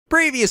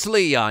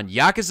Previously on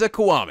Yakuza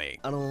Kiwami.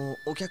 Oh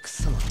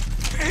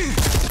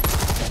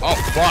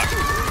fuck.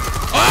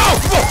 Oh!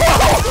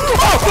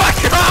 Oh my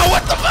god,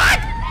 what the fuck?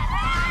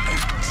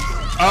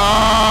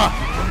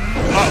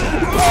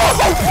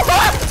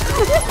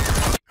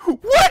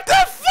 What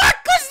the fuck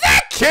was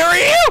that,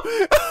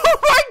 Kiryu? Oh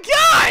my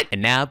god!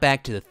 And now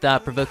back to the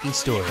thought-provoking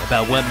story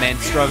about one man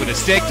struggling to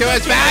stick to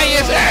his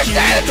values.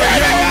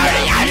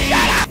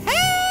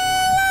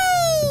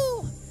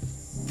 Hello!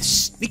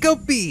 This is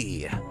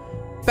NicoB.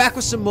 Back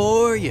with some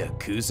more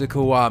Yakuza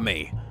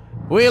Kiwami.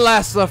 We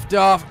last left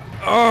off.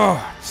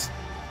 Oh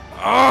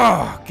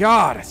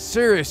god, a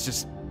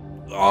serious,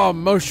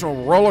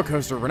 emotional roller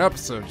coaster of an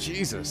episode.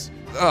 Jesus.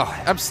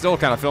 I'm still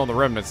kind of feeling the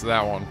remnants of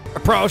that one. I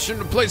probably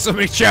shouldn't have played so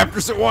many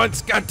chapters at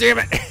once. God damn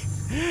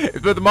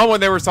it. But the moment when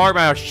they were talking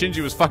about how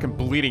Shinji was fucking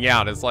bleeding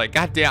out, it's like,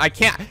 god damn, I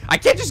can't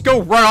just go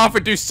run off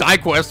and do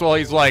side quests while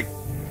he's like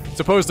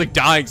supposedly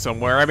dying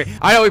somewhere. I mean,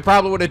 I know he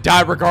probably would have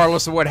died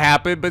regardless of what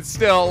happened, but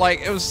still, like,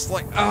 it was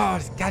like,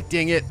 oh, god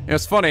dang it. And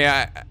it's funny,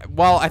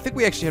 while I think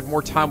we actually had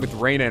more time with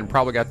Reina and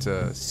probably got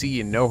to see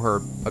and know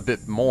her a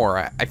bit more,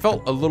 I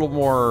felt a little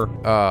more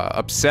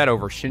upset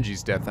over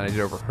Shinji's death than I did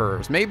over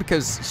hers. Maybe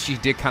because she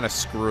did kind of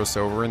screw us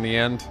over in the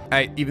end.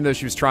 Even though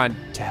she was trying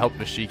to help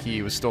Nishiki,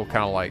 it was still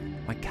kind of like,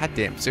 god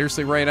damn,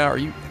 seriously, Reina, are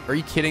you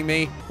kidding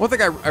me? One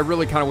thing I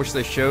really kind of wish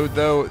they showed,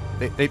 though,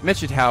 they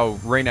mentioned how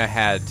Reina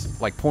had,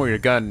 like, pointed a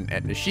gun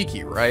at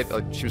Nishiki, right?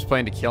 Like, she was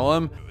planning to kill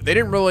him. They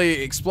didn't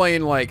really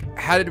explain, like,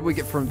 how did we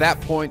get from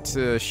that point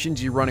to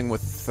Shinji running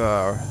with,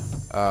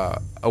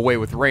 away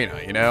with Reina,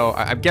 you know?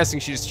 I'm guessing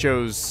she just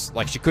chose,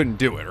 like, she couldn't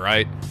do it,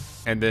 right?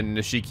 And then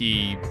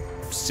Nishiki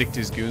sicked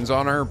his goons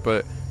on her,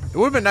 but it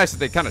would have been nice if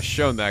they kind of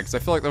shown that, because I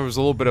feel like there was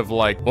a little bit of,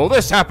 like, well,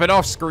 this happened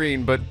off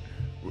screen, but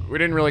we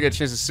didn't really get a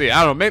chance to see it.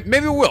 I don't know,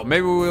 maybe we will.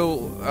 Maybe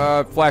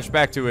we'll flash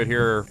back to it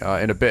here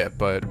in a bit,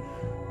 but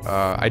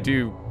I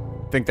do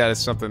think that is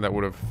something that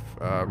would have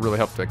really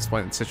helped to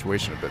explain the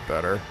situation a bit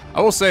better. I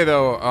will say,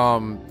 though,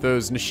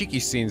 those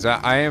Nishiki scenes,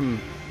 I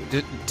am,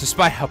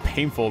 despite how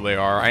painful they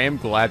are, I am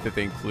glad that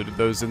they included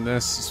those in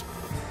this.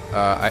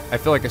 I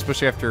feel like,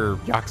 especially after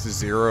Yakuza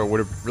 0, it would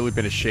have really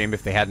been a shame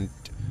if they hadn't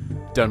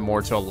done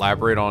more to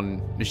elaborate on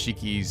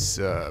Nishiki's,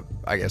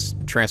 I guess,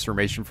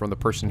 transformation from the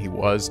person he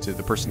was to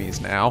the person he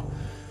is now.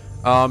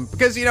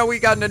 Because, you know, we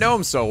gotten to know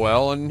him so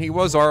well, and he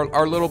was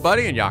our little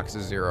buddy in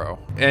Yakuza 0.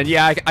 And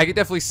yeah, I could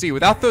definitely see,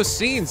 without those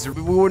scenes,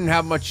 we wouldn't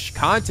have much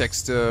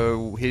context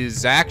to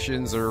his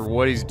actions, or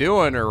what he's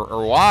doing,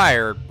 or why,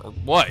 or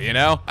what, you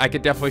know? I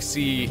could definitely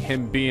see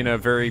him being a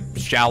very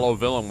shallow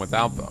villain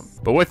without them.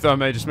 But with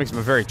them, it just makes him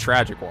a very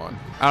tragic one.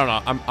 I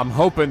don't know, I'm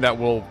hoping that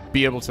we'll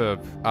be able to,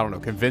 I don't know,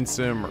 convince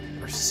him,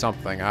 or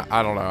something.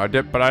 I don't know,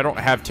 but I don't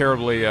have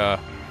terribly, I'm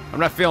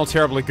not feeling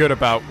terribly good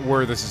about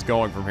where this is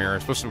going from here,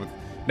 especially with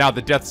now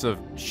the deaths of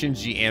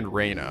Shinji and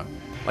Reina.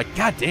 Like,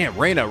 goddamn,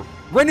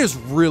 Reina's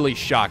really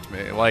shocked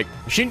me. Like,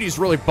 Shinji's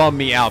really bummed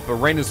me out, but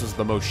Reina's was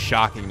the most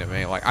shocking to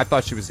me. Like, I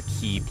thought she was a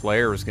key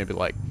player. It was gonna be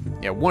like,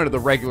 you know, one of the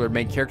regular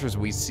main characters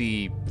we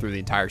see through the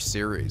entire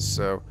series.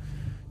 So,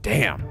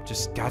 damn,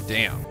 just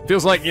goddamn.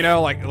 Feels like, you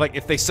know, like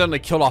if they suddenly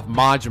killed off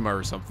Majima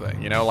or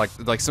something, you know,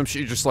 like some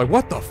shit, just like,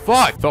 what the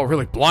fuck? Felt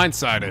really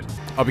blindsided.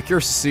 I'll be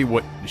curious to see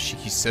what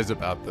Nishiki says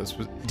about this.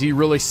 Did he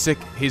really sick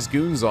his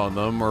goons on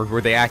them, or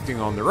were they acting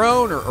on their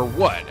own, or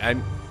what? I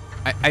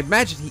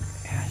imagine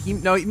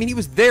no, I mean, he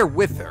was there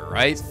with her,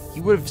 right?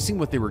 He would have seen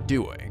what they were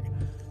doing.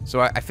 So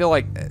I feel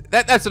like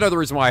that's another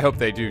reason why I hope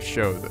they do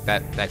show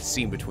that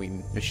scene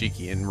between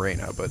Nishiki and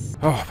Reina. But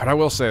I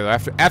will say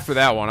that after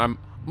that one, I'm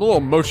a little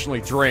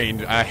emotionally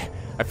drained. I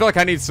feel like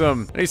I need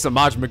some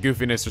Majima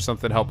goofiness or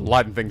something to help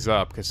lighten things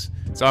up.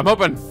 So I'm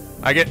hoping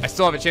I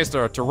still have a chance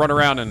to run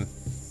around and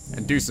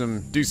do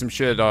some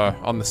shit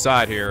on the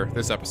side here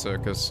this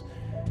episode, because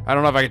I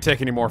don't know if I can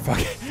take any more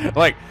fucking,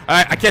 like,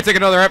 I can't take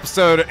another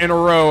episode in a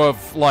row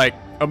of, like,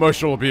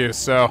 emotional abuse.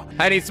 So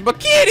I need some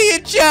Akira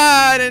and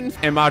John and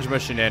Majima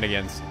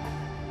shenanigans.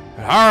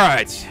 All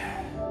right,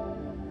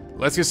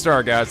 let's get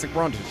started, guys. I think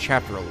we're on to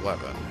chapter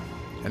 11.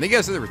 I think you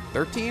guys said there were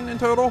 13 in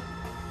total.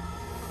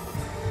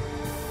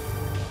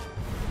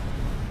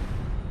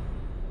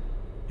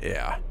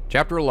 Yeah,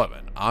 chapter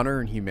 11,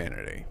 Honor and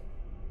Humanity.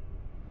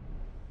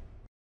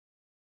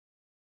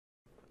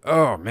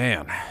 Oh,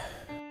 man.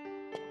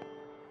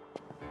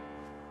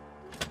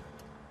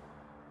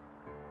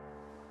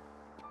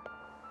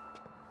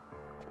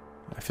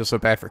 I feel so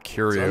bad for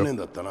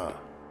Kiryu.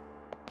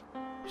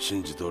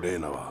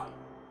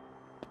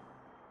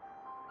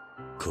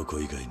 ここ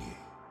以外に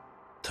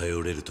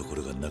頼れるとこ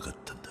ろがなかっ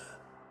たんだ。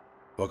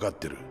分かっ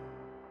てる。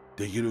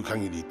できる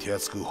限り手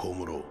厚く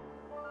葬ろう。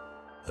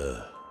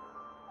ああ。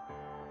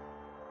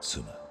す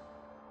まん。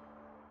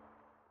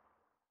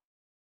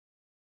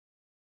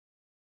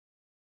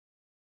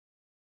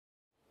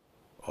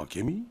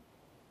明美？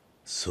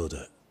そう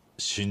だ。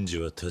シンジ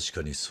は確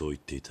かにそう言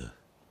っていた。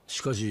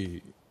しか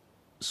し、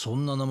そ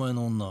んな名前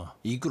の女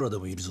いくらで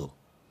もいるぞ。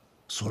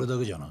それだ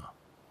けじゃな。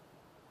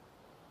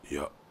い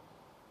や、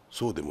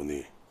そうでもね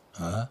え。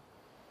あ？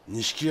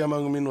錦山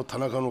組の田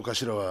中の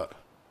頭は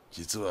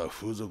実は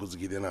風俗好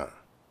きでな。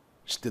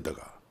知ってた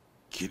か、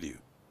桐生。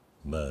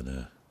まあ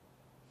な。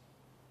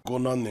ここ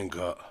何年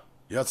か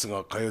奴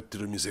が通って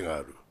る店があ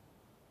る。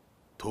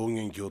桃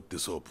源郷って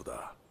ソープ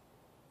だ。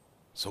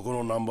そこ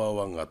のナンバー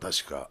ワンが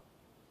確か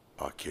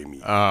明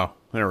美。Oh,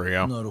 there we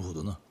go. なるほ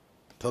どな。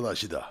ただ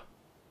しだ、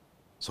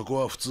そこ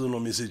は普通の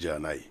店じゃ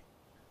ない。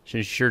 She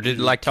sure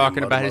did like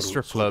talking about his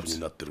strip ソープ clubs.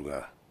 になってる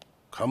が、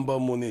看板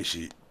もねえ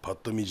し、パッ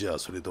と見じゃ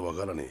それとわ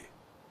からねえ。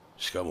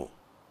しかも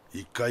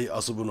一回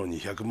遊ぶのに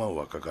100万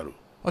はかかる。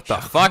 What the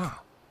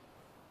fuck?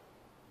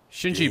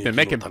 Shouldn't you been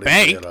making タ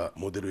レント bank? やら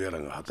モデルやら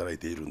が働い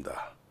ているん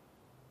だ。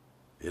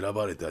選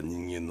ばれた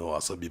人間の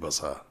遊び場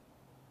さ。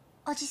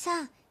おじ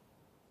さん、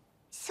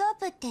ソー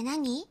プって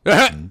何？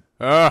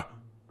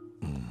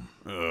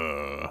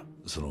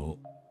その、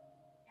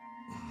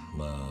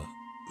まあ、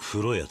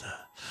風呂屋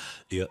だ。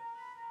いや、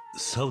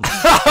サウナ。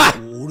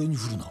俺に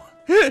振るな。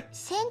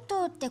銭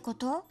湯ってこ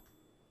と？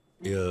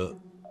いや、 The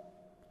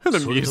それ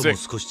とも music.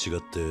 少し違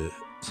って、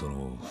そ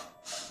の、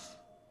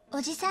お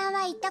じさん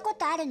は行ったこ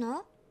とある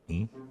の？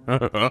い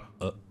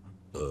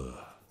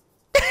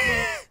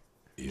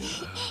や、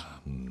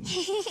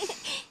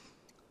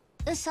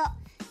嘘。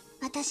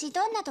私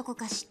どんなとこ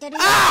か知ってる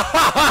よ。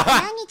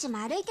何日も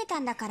歩いてた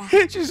んだから。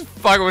She's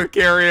fucking with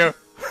Kiryu.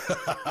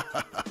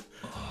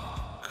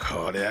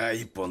 こりゃ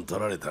一本取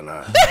られた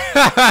な。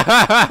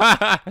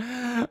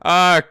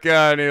 Oh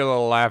god, I need a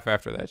little laugh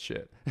after that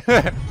shit.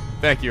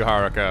 Thank you,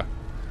 Haruka.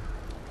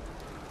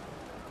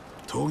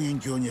 桃源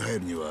郷に入る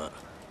には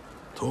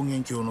桃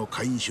源郷の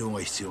会員証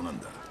が必要なん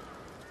だ。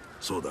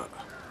そうだ、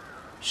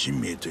新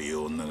明とい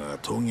う女が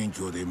桃源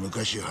郷で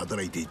昔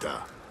働いてい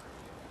た。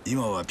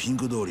今はピン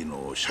ク通り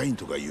の社員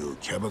とかいう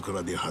キャバク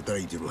ラで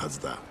働いてるはず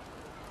だ。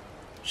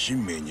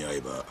新明に会え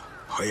ば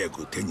早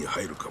く手に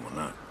入るかも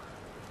な。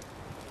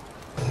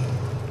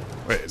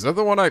 Wait, is that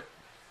the one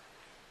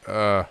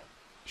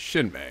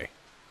Shinmei?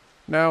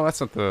 No,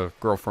 that's not the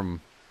girl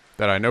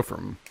that I know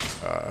from,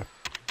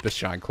 the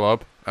Shine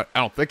Club. I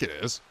don't think it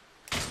is.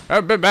 I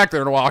haven't been back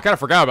there in a while. I kind of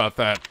forgot about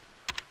that.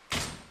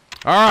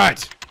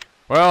 Alright.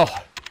 Well,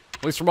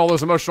 at least from all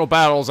those emotional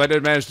battles, I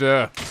did manage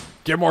to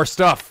get more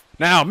stuff.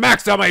 Now,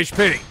 max out my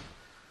HP!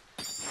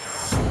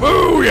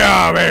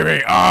 Booyah,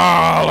 baby!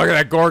 Oh, look at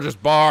that gorgeous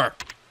bar.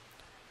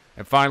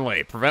 And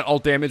finally, prevent all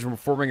damage when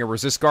forming a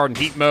resist guard in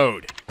heat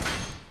mode.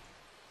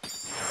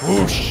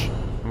 Whoosh!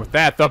 And with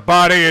that, the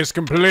body is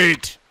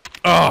complete!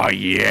 Oh,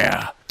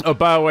 yeah! Oh,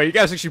 by the way, you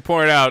guys actually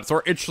pointed out,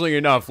 so interestingly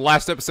enough,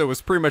 last episode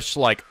was pretty much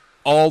like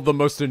all the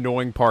most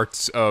annoying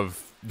parts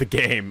of the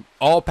game,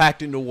 all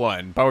packed into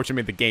one, by which I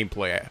mean the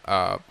gameplay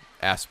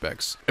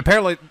aspects.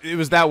 Apparently, it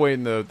was that way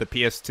in the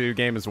PS2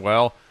 game as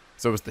well.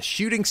 So it was the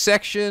shooting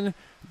section,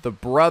 the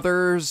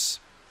brothers,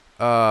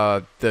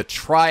 the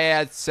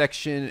triad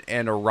section,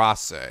 and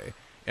Arase.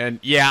 And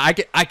yeah,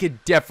 I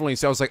could definitely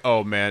say, I was like,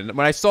 oh man,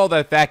 when I saw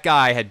that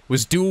guy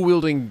was dual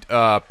wielding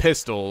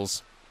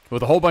pistols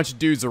with a whole bunch of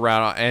dudes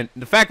around, and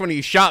the fact when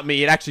he shot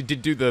me, it actually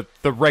did do the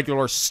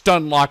regular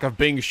stun lock of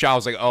being shot. I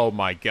was like, oh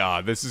my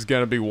god, this is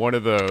gonna be one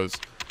of those.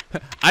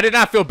 I did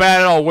not feel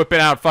bad at all whipping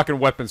out fucking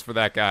weapons for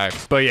that guy.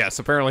 But yes,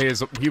 apparently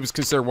he was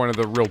considered one of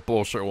the real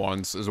bullshit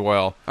ones as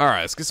well.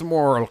 Alright, let's get some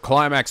more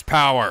climax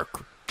power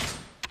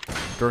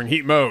during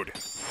heat mode.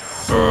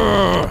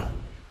 Ugh.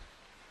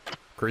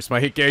 Increase my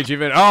heat gauge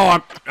even.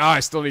 Oh, I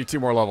still need 2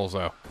 more levels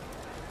though.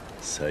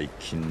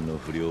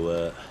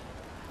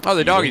 Oh,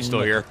 the doggy's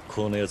still here.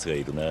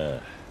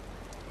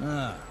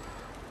 ああ、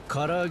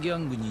カラーギャ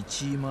ングに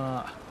チーマ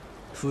ー、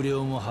不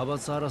良も派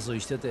閥争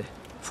いしてて、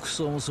服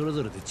装もそれ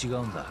ぞれで違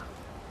うんだ。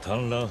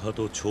単乱派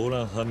と長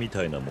乱派み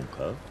たいなもん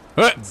か？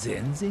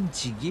全然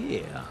ちげえ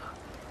や。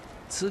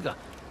つうか、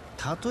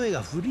例え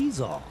が古い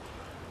ぞ。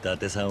伊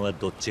達さんは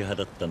どっち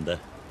派だったんだ？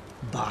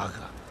バ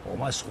カ、お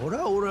前そり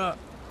ゃ俺は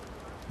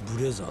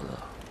ブレザーだ。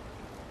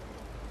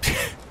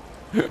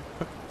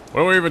 What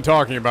are we even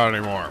talking about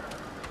anymore?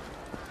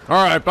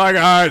 Alright, bye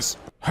guys!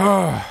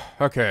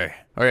 Okay.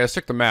 Oh yeah, let's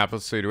check the map.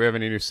 Let's see, do we have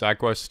any new side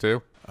quests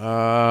too?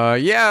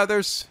 Yeah,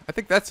 I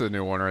think that's a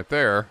new one right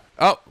there.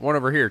 Oh, one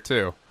over here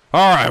too.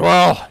 Alright,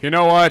 well, you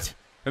know what?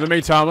 In the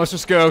meantime, let's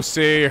just go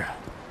see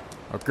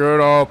our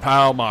good old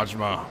pal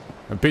Majima.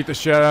 And beat the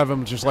shit out of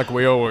him just like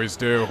we always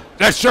do.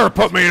 That sure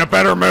put me in a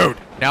better mood!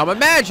 Now I'm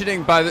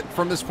imagining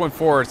from this point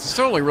forward, there's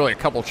only really a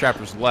couple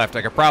chapters left.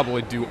 I could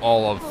probably do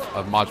all of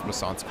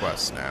Majima-san's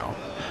quests now.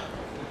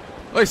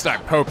 At least I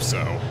hope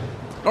so.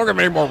 Don't give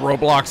me any more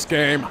Roblox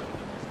game.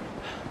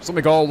 Just let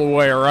me go all the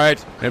way,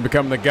 alright? And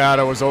become the god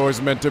I was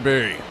always meant to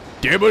be.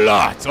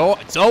 Debula!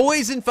 It's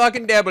always in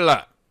fucking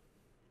Debula.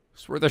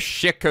 It's where the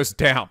shit goes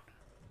down.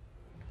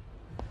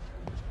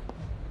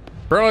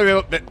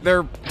 Apparently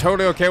they're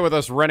totally okay with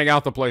us renting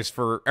out the place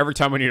for every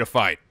time we need a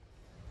fight.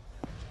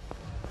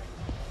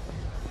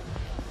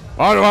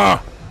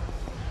 Oh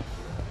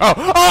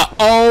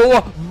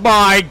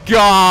my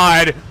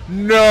god!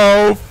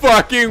 No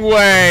fucking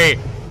way!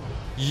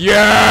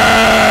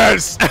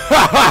 Yes!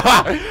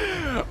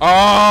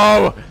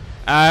 Oh!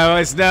 I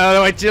always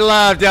know what you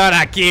love, don't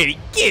I, kitty?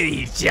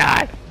 Kitty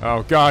shot!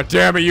 Oh god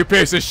damn it, you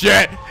piece of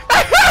shit!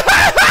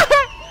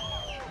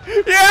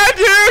 Yeah,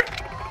 dude!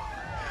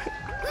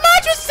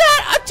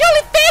 Majima-san, I'm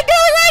totally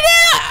fangirling right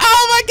now!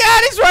 Oh my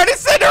god, he's wearing a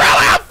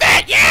Cinderella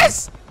outfit!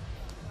 Yes!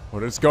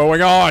 What is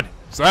going on?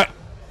 Is that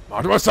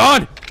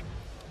Majima-san?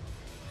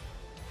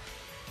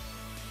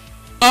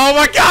 Oh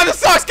my god, the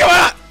song's coming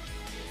up!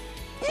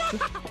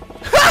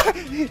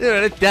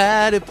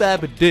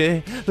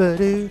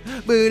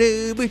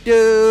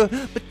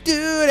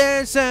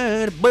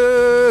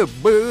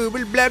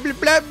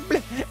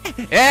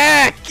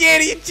 Yeah,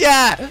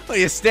 Kitty-chan! What are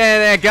you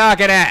standing there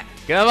gawking at?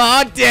 Come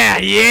on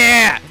down,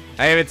 yeah!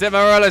 I even took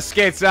my roller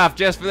skates off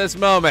just for this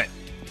moment.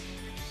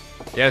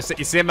 You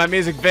see my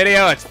music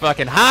video? It's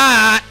fucking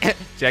hot!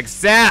 Check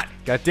this out!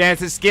 Got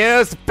dancing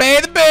skills to pay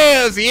the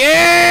bills,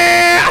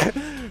 yeah!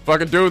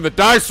 Fucking doing the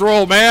dice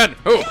roll, man!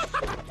 Ooh.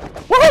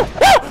 Woo! Woo!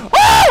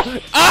 Oh!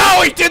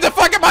 Oh, he did the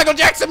fucking Michael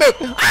Jackson move!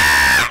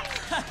 Ah!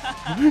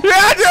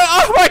 Yeah, dude!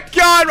 Oh my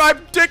god, my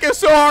dick is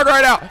so hard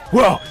right now!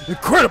 Whoa,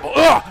 incredible!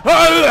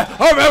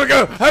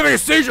 I'm having a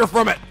seizure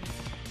from it!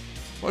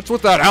 What's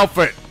with that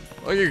outfit?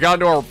 Like you got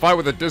into a fight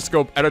with a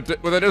disco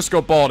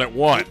ball and it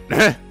won.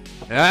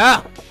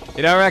 Yeah,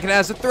 you don't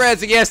recognize the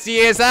threads of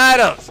yesterday's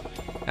idols.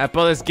 I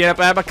pulled this get up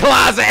out of my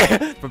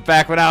closet from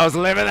back when I was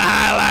living the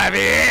high life.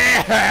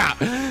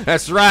 Yeah,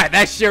 that's right.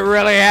 That shit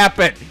really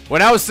happened.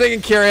 When I was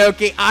singing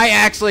karaoke, I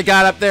actually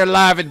got up there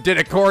live and did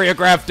a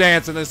choreographed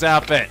dance in this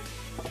outfit.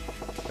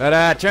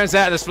 But turns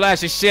out this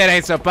flashy shit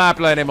ain't so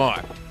popular anymore.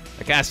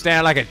 I kinda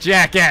stand like a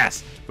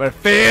jackass, but it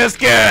feels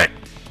good.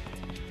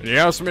 And you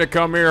asked me to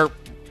come here.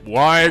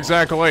 Why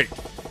exactly?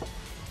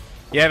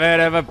 You ever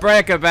heard of a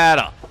breaker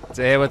battle?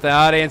 To hear what the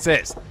audience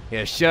is.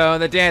 You're showing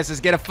the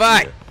dancers get a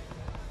fight.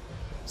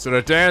 So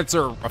the dance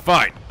or a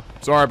fight?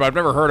 Sorry, but I've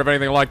never heard of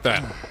anything like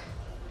that.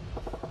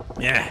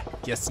 Yeah,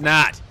 guess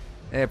not.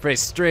 They're pretty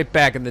straight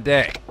back in the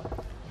day.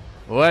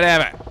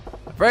 Whatever.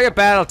 A breaker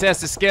battle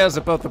tests the skills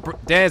of both the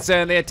dancer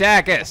and the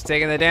attackers,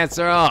 taking the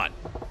dancer on.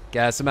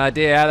 Got some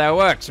idea how that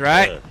works,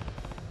 right?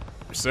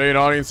 You're saying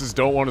audiences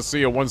don't want to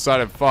see a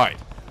one-sided fight.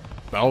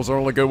 Battles are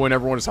only good when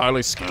everyone is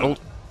highly skilled.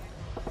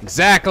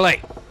 Exactly.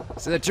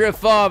 So the true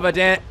form of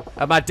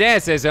my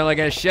dancer is only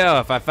going to show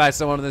if I fight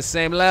someone on the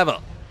same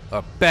level.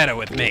 Or better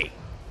with me.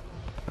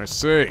 I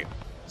see.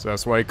 So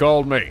that's why he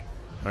called me.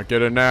 I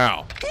get it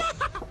now.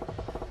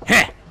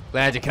 Heh.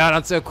 Glad you caught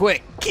on so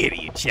quick,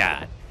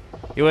 Kitty-chan.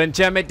 You wouldn't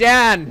turn me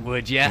down,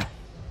 would ya?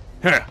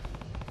 Heh.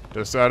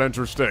 Just that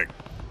interesting.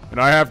 And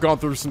I have gone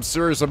through some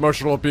serious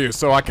emotional abuse,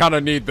 so I kind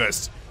of need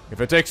this. If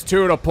it takes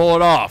two to pull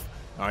it off,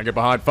 I get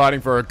behind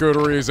fighting for a good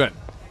reason.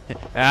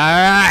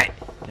 Alright.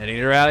 I need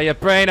to rally your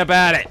brain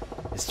about it.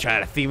 Just try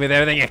to feed me with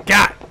everything you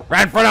got.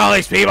 Right in front of all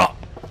these people.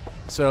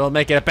 So it'll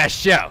make it a best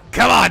show.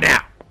 Come on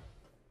now.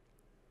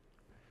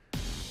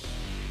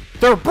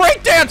 They're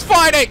breakdance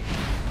fighting!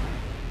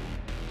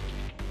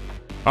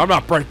 I'm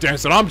not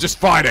breakdancing, I'm just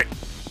fighting.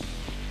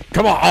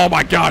 Come on, oh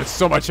my god, it's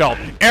so much help.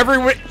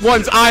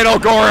 Everyone's idol,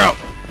 Goro.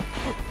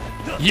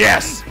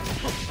 Yes.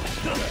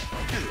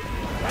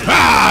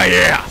 Ah,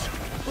 yeah.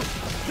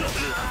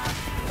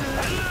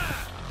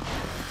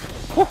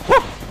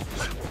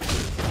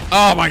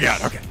 Oh my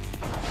god, okay.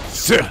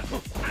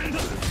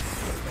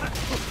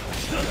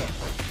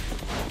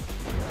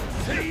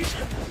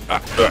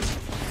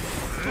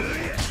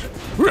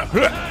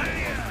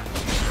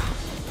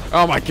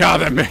 Oh my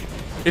god, that man.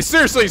 It's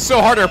seriously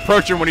so hard to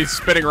approach him when he's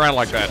spinning around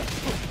like that.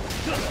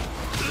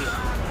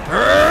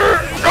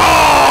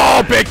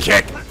 Oh, big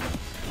kick.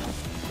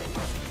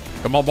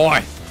 Come on,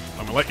 boy.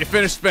 I'm gonna let you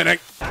finish spinning.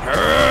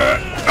 Oh,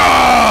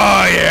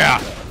 yeah.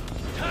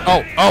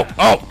 Oh, oh,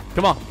 oh.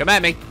 Come on, come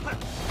at me.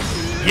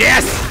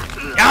 Yes!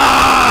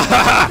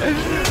 Ah!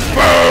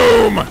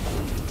 Boom!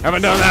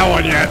 Haven't done that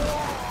one yet.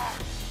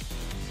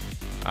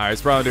 Alright,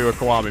 let's probably do a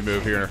Kiwami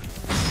move here.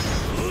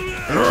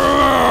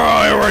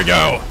 Here we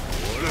go.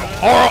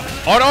 Oh,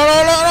 oh no,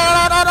 no, no,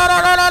 no, no, no,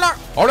 no, no, no.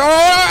 Oh, no, no,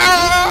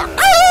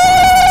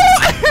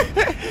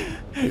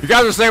 no. You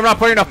guys are saying I'm not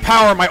putting enough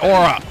power in my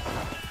aura.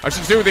 I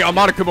should do the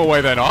Amanakuma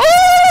way then. Oh!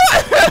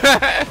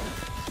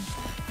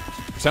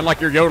 Sound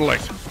like you're yodeling.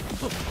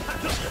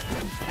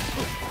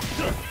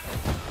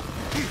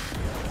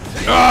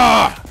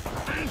 Ah!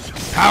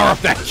 Power up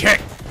that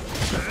kick.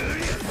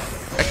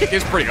 That kick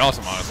is pretty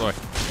awesome, honestly.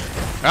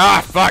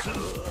 Ah, fuck.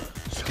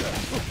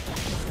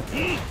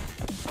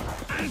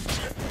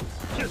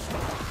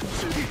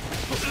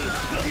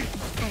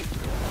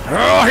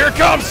 Oh, here it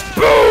comes!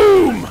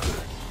 Boom!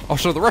 Oh,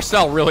 so the rush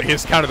style really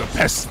is kind of the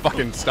best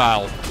fucking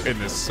style in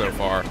this so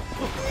far.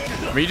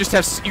 I mean, you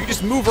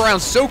just move around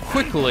so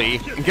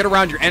quickly and get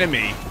around your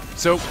enemy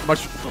so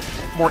much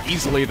more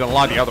easily than a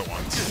lot of the other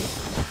ones.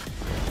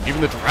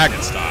 Even the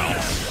dragon style.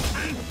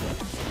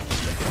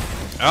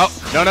 Oh,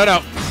 no, no,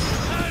 no.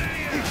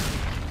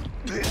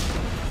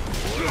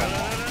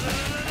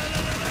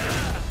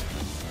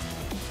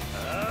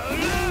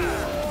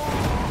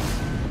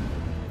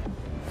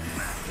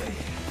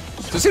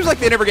 So it seems like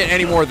they never get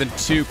any more than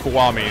 2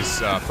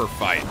 Kiwamis per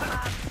fight.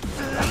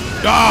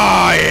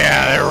 Oh,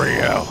 yeah, there we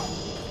go.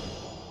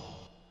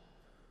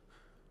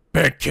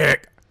 Big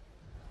kick.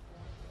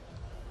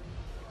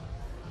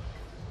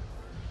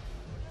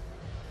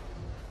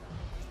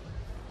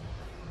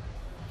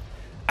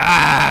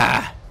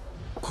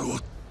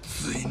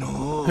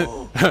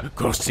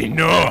 Koshi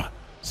no!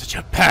 Such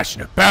a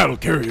passionate battle,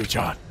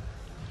 Kiryu-chan.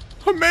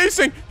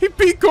 Amazing! He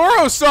beat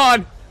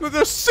Goro-san! With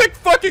those sick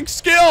fucking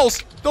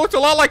skills! They looked a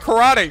lot like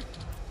karate.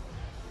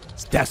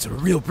 That's what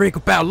a real breaker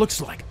battle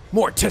looks like.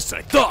 More intense than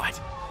I thought.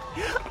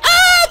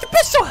 Ah! The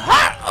bit's so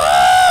hot!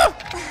 Oh!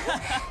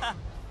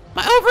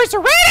 My ovaries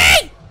are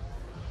ready!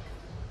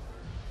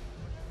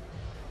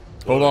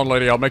 Hold on,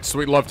 lady. I'll make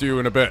sweet love to you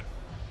in a bit.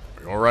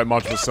 Alright,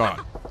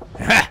 Majima-san.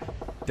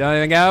 Don't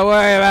even gotta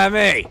worry about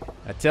me.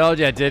 I told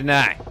you, didn't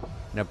I?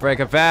 No break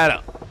a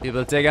battle.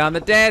 People take on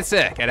the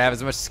dancer. Gotta have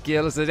as much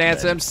skill as the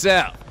dancer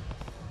himself.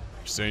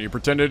 You're saying you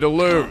pretended to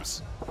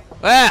lose.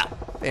 Well,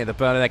 being the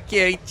opponent that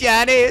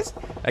Kiryu-chan is,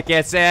 I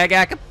can't say I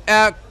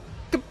got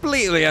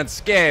completely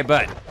unscathed,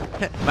 but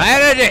my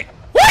energy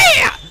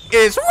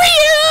is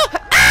real!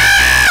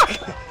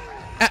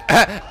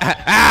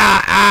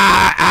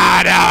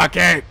 No,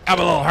 okay. I'm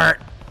a little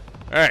hurt.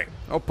 Hey,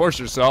 don't push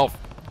yourself.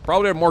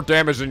 Probably have more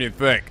damage than you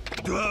think.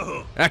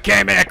 I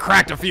came in and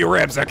cracked a few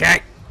ribs,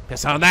 okay?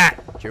 Piss on that.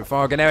 True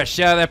form can never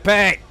show their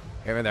pain,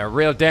 giving their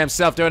real damn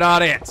self to an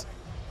audience.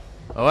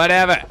 But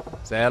whatever.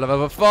 It's a hell of a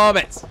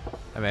performance.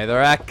 I made the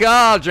right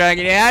call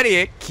dragging you out of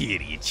here,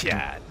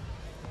 Kiryu-chan.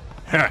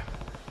 Huh.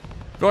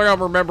 Feel like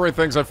I'm remembering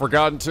things I've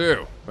forgotten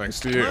too, thanks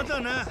to you.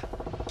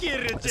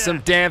 That's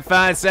some damn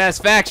fine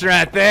satisfaction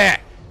right there.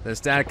 It's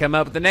time to come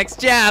up with the next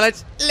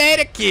challenge.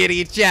 Later,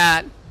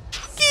 Kiryu-chan.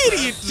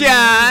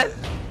 Kiryu-chan.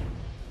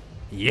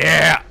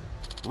 Yeah.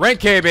 Rank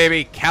K,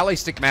 baby. Kali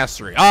Stick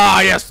Mastery.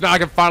 Ah, yes. Now I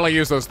can finally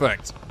use those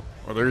things.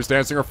 Whether he's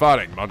dancing or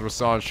fighting,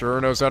 Majima-san sure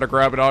knows how to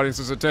grab an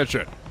audience's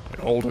attention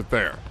and hold it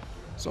there.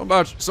 So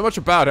much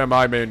about him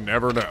I may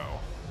never know.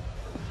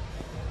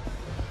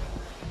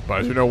 But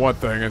I do know one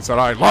thing, is that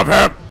I love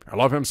him. I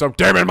love him so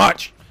damn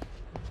much.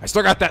 I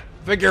still got that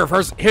figure of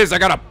his I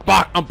gotta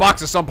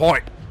unbox at some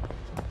point.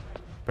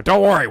 But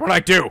don't worry, when I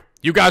do,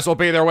 you guys will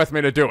be there with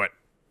me to do it.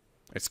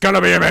 It's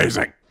gonna be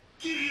amazing.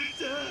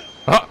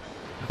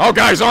 Oh,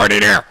 guys, already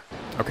near.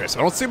 Okay, so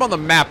I don't see him on the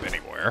map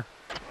anywhere.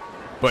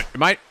 But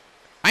I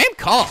am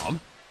calm.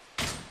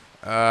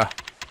 Alright,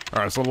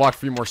 let's unlock a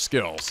few more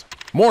skills.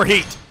 More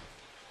heat.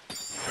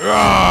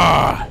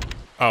 Oh,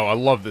 I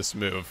love this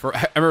move.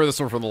 I remember this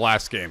one from the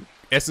last game.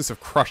 Essence of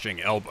Crushing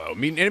Elbow.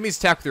 Mean enemies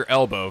attack with your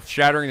elbow,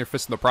 shattering their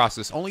fist in the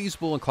process, only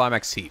usable in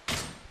climax heat,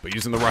 but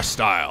using the rush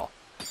style.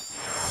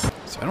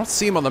 So I don't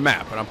see him on the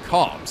map, but I'm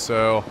calm,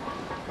 so...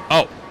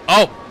 Oh,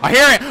 I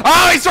hear it!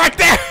 Oh, he's right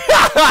there!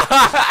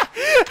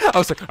 I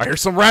was like, I hear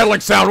some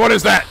rattling sound, what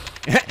is that?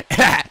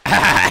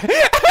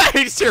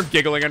 You just hear him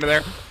giggling under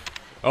there.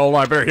 Oh,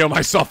 I better heal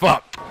myself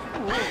up.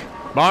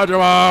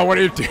 Majima, what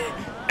are you doing?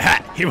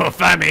 He won't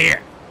find me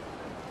here.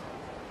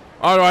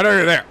 Oh, I know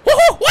you're there.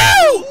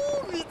 Woo!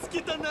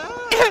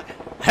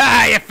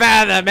 Ha! You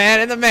found the man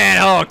in the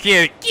manhole,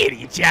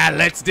 Kiryu-chan.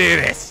 Let's do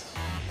this.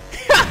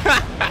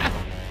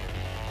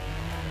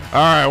 All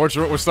right, which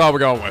style we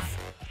going with?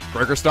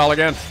 Breaker style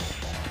again?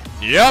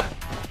 Yep.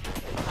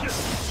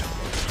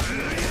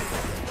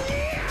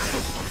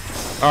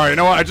 All right, you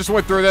know what? I just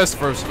went through this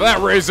for that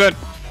reason.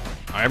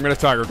 I am gonna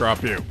tiger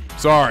drop you.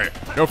 Sorry.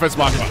 No offense,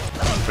 Majima.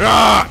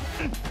 Ah!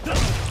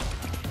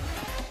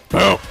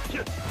 Boom.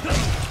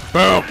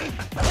 Boom.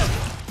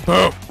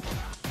 Boom.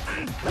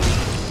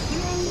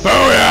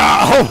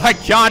 Booyah! Oh my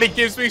god, he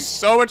gives me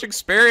so much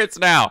experience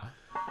now.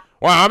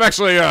 Wow, I'm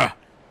actually, I'm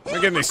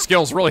getting these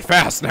skills really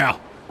fast now.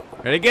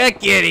 Pretty good,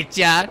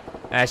 Kiryu-chan.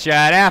 That should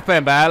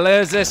happen, but I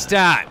lose this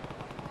time.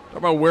 Talk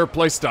about a weird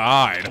place to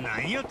hide.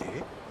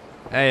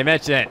 Hey, you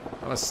mentioned it.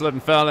 I almost slipped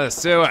and fell into the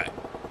sewer.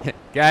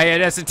 Guy here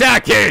doesn't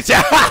attack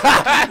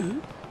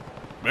Kiryu-chan.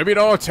 Maybe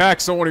don't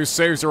attack someone who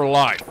saves your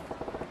life.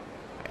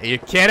 Are you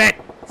kidding?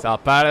 It's all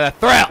part of the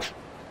thrill.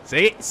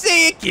 See you,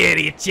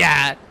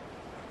 Kiryu-chan.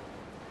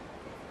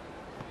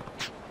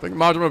 I think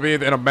Majima be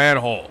in a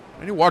manhole.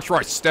 And you watch where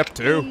I step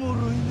to.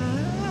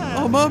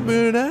 Oh,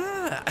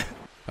 Mamuna.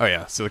 Oh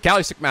yeah, so the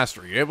Kali Stick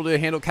Mastery. You're able to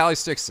handle Kali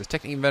Sticks, a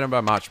technique invented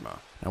by Majima.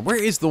 Now where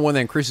is the one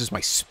that increases my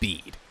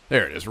speed?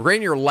 There it is,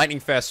 regaining your lightning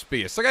fast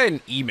speed. It's like I got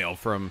an email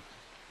from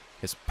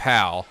his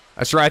pal.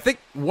 That's right, I think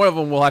one of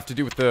them will have to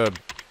do with the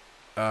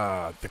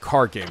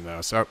card game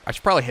though, so I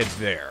should probably head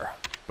there.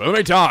 But in the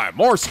meantime,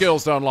 more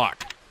skills to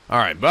unlock.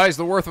 Alright, buddies,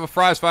 the worth of a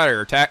prize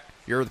fighter.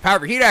 The power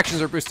of your heat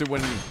actions are boosted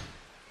when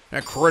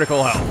at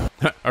critical health.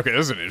 Okay,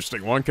 this is an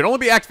interesting one. Can only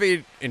be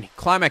activated in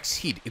climax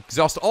heat.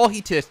 Exhaust all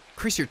heat to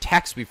increase your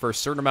attack speed for a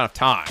certain amount of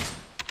time.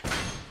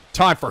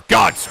 Time for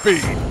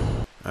Godspeed!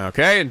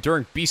 Okay, and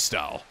during beast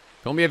style.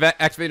 Can only be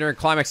activated during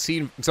climax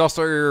heat. Exhaust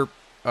all your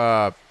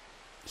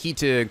heat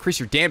to increase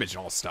your damage in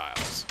all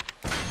styles.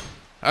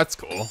 That's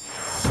cool.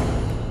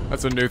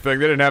 That's a new thing.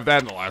 They didn't have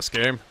that in the last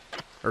game.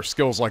 Or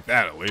skills like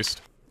that, at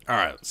least.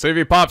 Alright, let's see if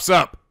he pops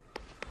up.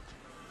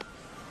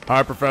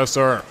 Hi,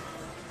 Professor.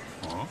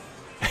 Huh?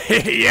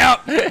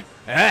 Yep.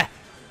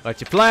 What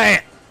you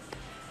playing?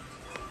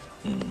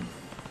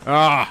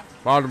 Ah,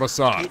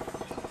 Majima-san.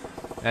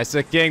 That's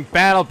the King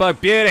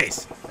Battlebug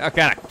Beauties. What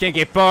kind of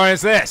kinky porn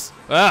is this?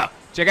 Oh,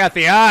 check out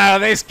the eye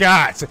on these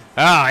cards. Oh,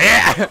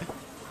 yeah.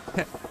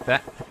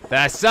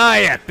 I saw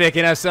you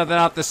picking up something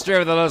off the street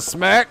with a little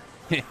smirk.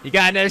 You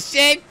got no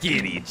shame,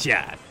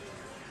 Kiryu-chan.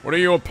 What are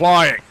you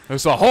implying?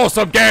 It's a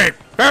wholesome game,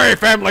 very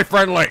family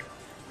friendly,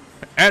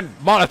 and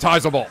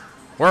monetizable.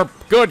 Where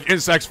good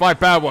insects fight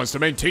bad ones to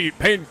maintain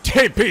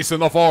peace in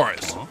the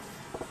forest.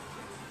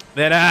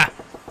 Then,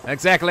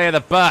 exactly the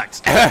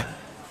bugs.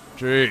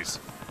 Jeez,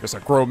 guess a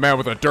grown man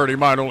with a dirty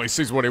mind only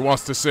sees what he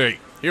wants to see.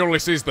 He only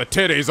sees the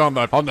titties on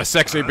the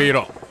sexy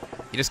beetle.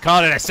 You just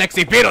called it a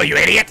sexy beetle, you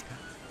idiot!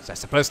 What's that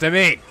supposed to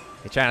mean?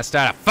 You trying to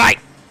start a fight?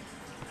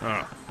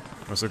 Huh.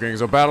 Wrestle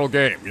King's a battle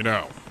game, you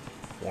know.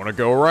 Wanna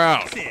go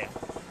around?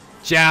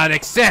 Child,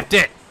 accept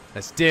it!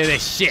 Let's do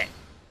this shit.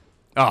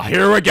 Oh,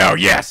 here we go,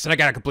 yes! And I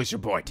gotta complete your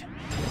point.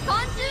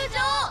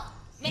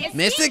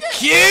 Mr.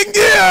 King!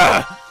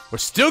 We're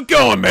still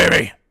going,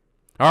 baby!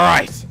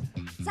 Alright.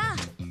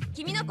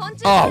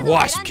 Oh,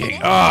 Wasp King.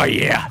 Oh,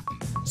 yeah.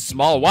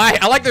 Small Y?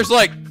 I like there's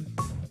like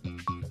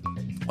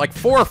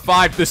 4 or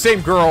 5 the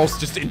same girls,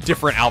 just in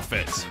different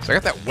outfits. So I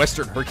got that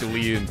Western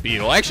Herculean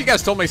beetle. Actually, you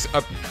guys told me,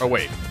 oh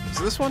wait, is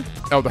it this one?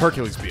 Oh, the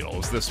Hercules beetle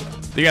is this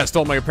one. You guys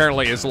told me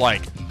apparently is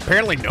like,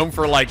 apparently known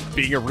for like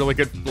being a really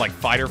good like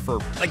fighter for,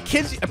 like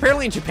kids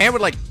apparently in Japan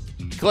would like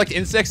collect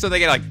insects so they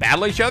can like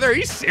battle each other. Are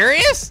you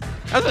serious?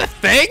 That was a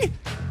thing?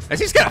 That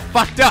seems kind of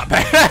fucked up.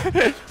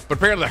 But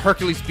apparently the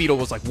Hercules beetle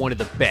was like one of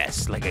the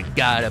best, like a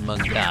god among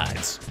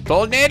gods.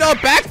 Tornado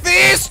back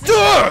fist!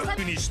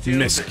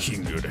 Mr.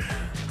 King.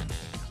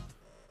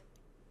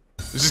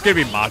 This is gonna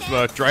be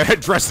Majima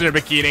dressed in a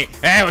bikini.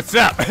 Hey, what's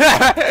up?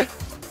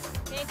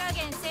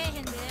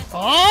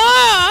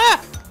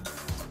 Oh!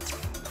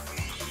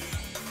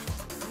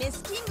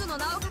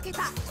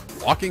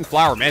 Walking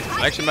Flower Mantis.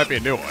 That actually might be a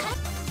new one.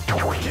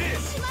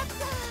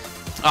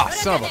 Ah, oh,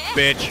 son of a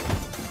bitch.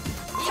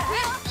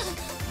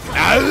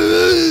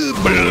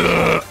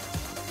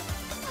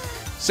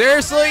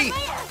 Seriously?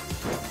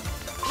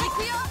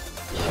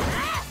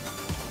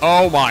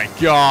 Oh my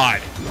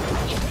god.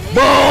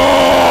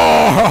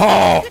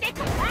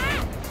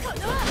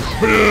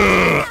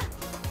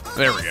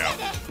 There we go.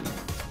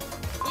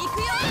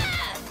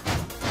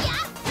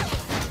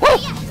 Woo!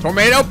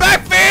 Tornado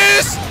back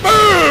fist!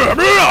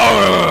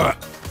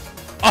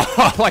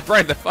 Oh, like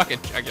right in the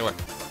fucking jugular.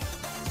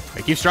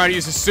 He keeps trying to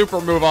use his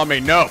super move on me.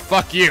 No,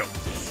 fuck you.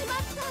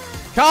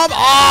 Come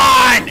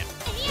on!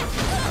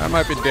 I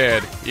might be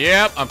dead.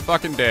 Yep, I'm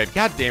fucking dead.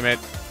 God damn it.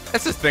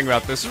 That's the thing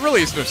about this. There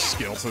really is no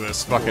skill to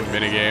this fucking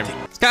minigame.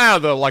 It's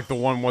kind of like the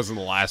one was in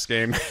the last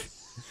game.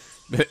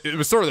 It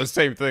was sort of the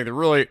same thing. That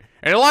really,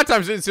 and a lot of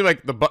times it didn't seem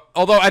like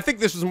although I think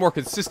this was more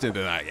consistent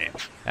than that game.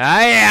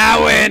 I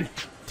win.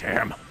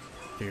 Damn.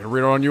 Can't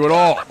read on you at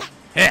all.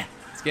 Heh.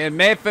 It's getting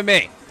made for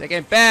me.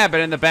 Taking bad, but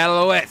in the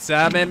battle of wits, so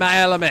I'm in my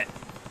element.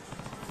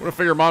 What a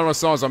figure Majima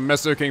Son's a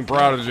Mr. King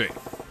prodigy.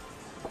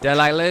 Don't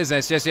like losing,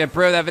 it's just to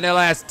improve that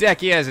vanilla ass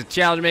deck he has to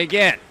challenge me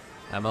again.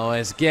 I'm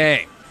always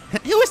game.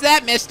 Who was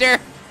that, mister?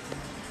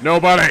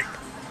 Nobody.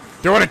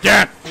 Do it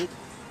again.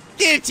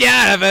 Get you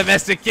out of it,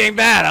 Mr. King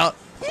battle.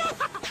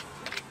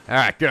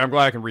 Alright, good. I'm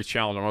glad I can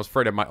re-challenge him. I was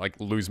afraid I might like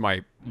lose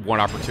my one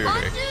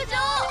opportunity.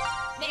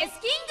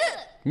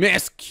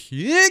 Miss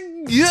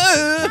King!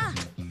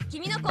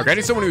 Okay, I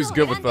need someone who's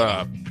good with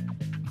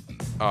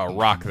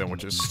rock then,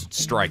 which is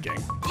striking.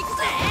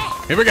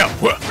 Here we go.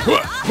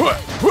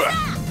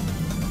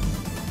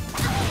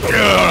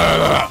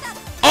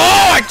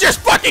 Oh, I just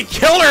fucking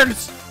killed her!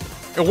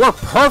 It worked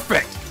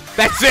perfect.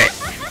 That's it.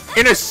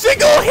 In a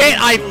single hit,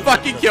 I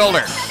fucking killed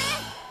her.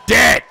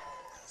 Dead.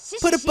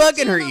 Put a bug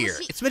in her ear.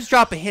 It's meant to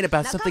drop a hint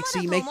about something so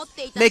you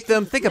make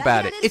them think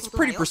about it. It's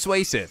pretty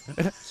persuasive.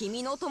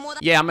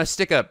 Yeah, I'm gonna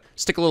stick a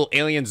little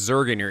alien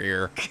Zerg in your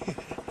ear.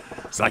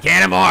 It's like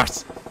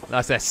Animorphs.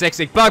 Lost that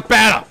sexy bug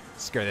battle.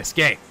 Screw this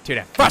game. Too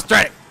damn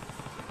frustrating.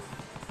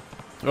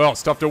 Well,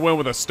 it's tough to win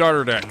with a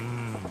starter deck.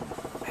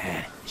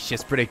 Man,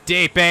 shit's pretty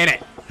deep, ain't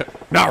it?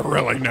 Not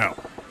really, no.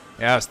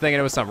 Yeah, I was thinking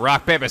it was some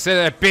rock, paper,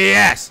 scissors,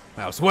 BS.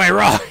 I was way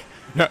wrong.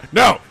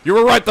 No, you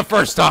were right the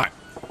first time.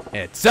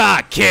 It's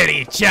on,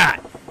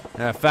 Kiryu-chan.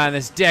 I find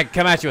this deck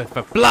come at you with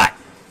for blood.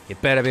 You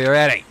better be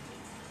ready.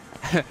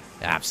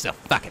 I'm still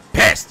fucking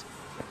pissed.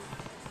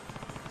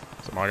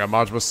 Someone got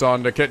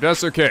Majima-san to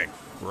Desert King.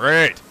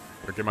 Great.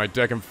 Look at my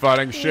deck in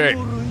fighting shape.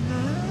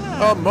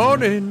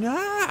 Morning.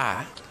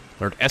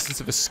 Learned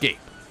Essence of Escape.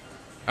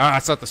 Ah,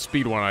 that's not the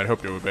speed one I'd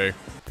hoped it would be.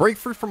 Break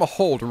free from a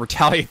hold and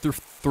retaliate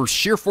through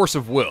sheer force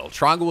of will.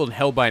 Triangle and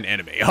held by an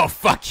enemy. Oh,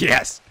 fuck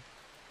yes.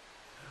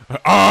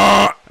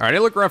 Alright, I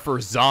look around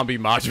for zombie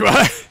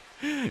Majima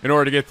in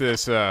order to get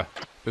this,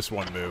 this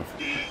one move.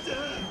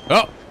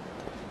 Oh!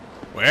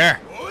 Where?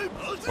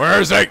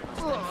 Where is he?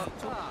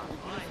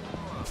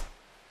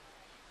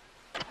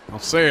 I'll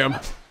see him.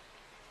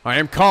 I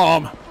am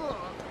calm.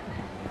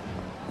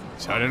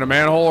 Is that in a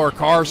manhole or a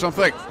car or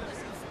something?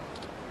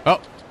 Oh.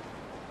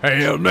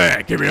 Hey, old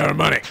man, give me your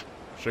money.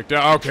 Shake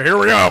down. Okay, here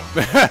we go.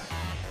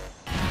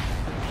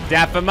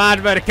 Time for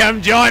Majima to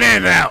come join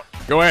in now.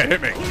 Go ahead,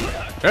 hit me.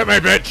 Hit me,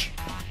 bitch.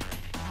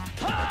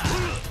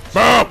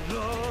 Boom.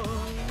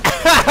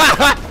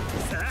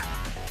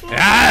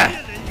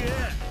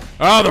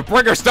 Oh, the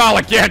bringer style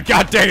again.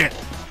 God dang it.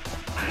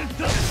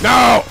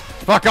 No.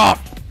 Fuck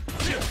off.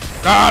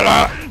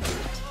 Oh,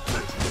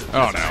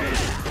 no.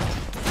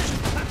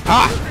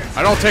 Ha!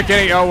 I don't take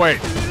any. Oh, wait.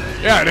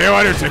 Yeah, I do.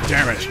 I do take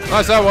damage.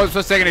 Unless I wasn't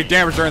supposed to take any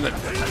damage during the.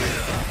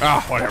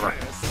 Oh, whatever.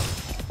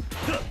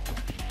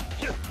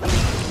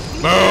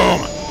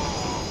 Boom.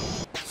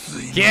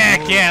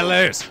 Can't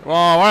lose. Oh,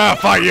 well,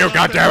 fight you,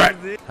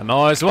 goddammit. I'm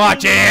always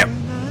watching.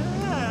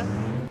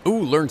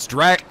 Ooh, learn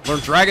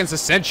Dragon's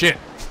Ascension.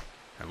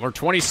 And learn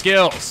 20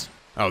 skills.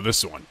 Oh,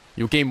 this one.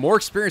 You'll gain more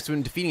experience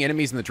when defeating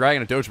enemies in the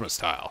Dragon Dojima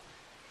style.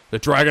 The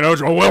Dragon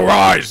Dojima will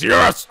rise,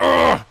 yes!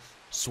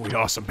 Sweet,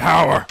 awesome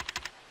power.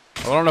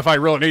 I don't know if I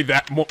really need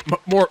that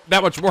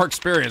much more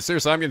experience.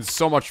 Seriously, I'm getting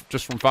so much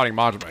just from fighting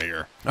Majima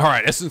here. All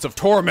right, Essence of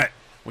Torment.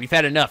 When you've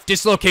had enough,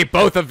 dislocate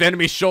both of the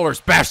enemy's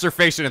shoulders, bash their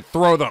face in, and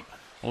throw them.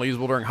 Only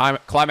usable during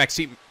climax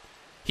heat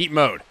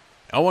mode.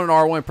 L1 and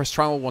R1, press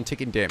triangle when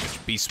taking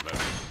damage. Beast mode.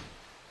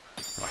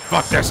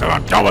 Fuck this,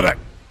 I'm done with it.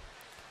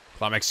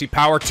 Climax heat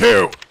power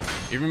 2.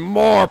 Even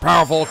more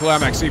powerful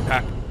climax heat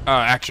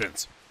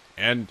actions.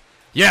 And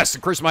yes,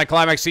 increase my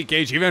climax heat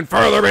gauge even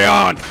further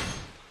beyond.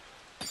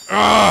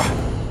 Alright,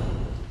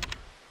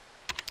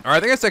 I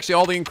think that's actually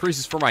all the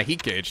increases for my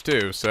heat gauge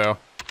too, so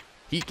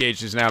heat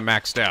gauge is now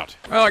maxed out.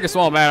 Well, I guess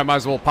while I'm at it, I might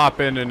as well pop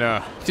in and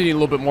continue a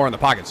little bit more on the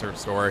Pocket Surf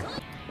story.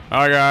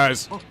 Hi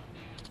guys.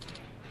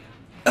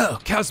 Oh,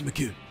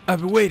 Kazuma-kun, I've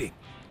been waiting.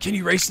 Can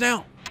you race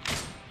now?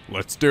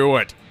 Let's do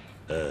it.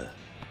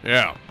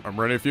 Yeah, I'm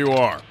ready if you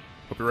are.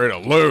 Hope you're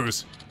ready to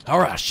lose.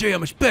 Alright, I'll show you how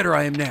much better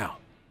I am now.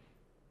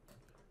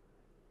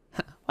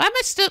 What am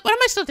I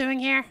still doing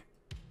here?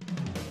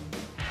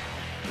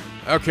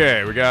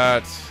 Okay, we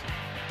got a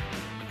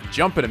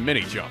jump and a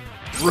mini jump.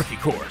 Rookie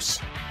course.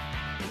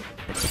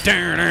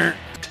 Alright,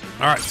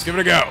 let's give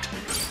it a go.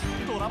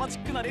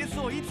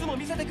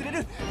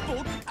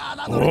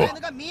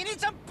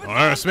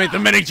 Alright, let's make the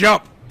mini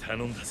jump.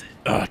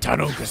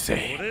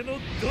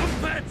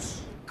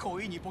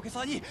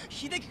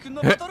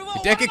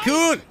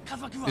 Hideki-kun!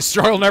 This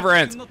struggle never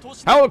ends.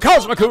 How will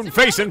Kazuma-kun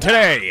face him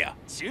today?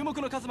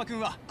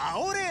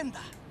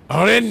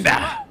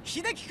 Orinda!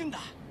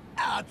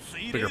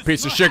 Bigger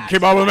piece of shit,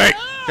 keep up with me!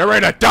 Get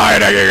ready to die,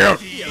 Hideki-kun!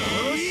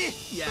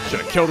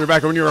 Should've killed her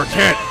back when you were a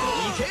kid.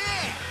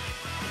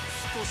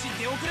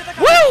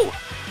 Woo!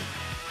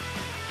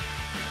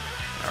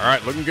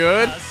 Alright, looking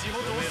good.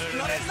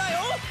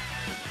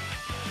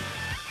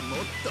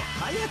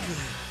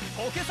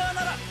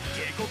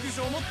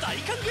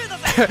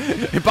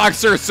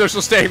 Boxer's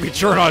social state be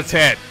turned on its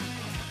head.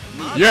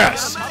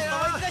 Yes!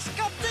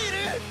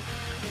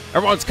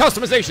 Everyone's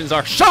customizations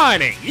are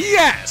shining!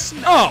 Yes!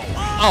 Oh!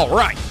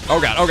 Alright! Oh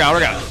god, oh god, oh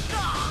god.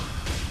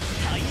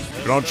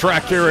 Get on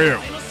track, Kiryu.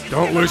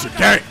 Don't lose your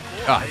game.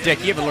 Ah, Dick,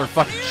 you haven't learned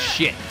fucking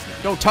shit.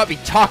 Don't be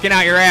talking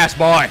out your ass,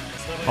 boy.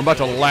 I'm about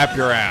to lap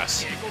your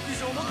ass.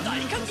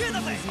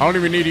 I don't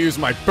even need to use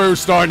my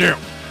boost on you.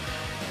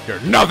 You're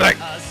nothing!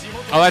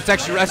 Oh, that's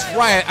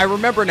right. I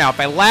remember now. If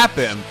I lap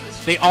him,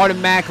 they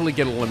automatically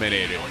get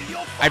eliminated.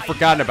 I'd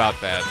forgotten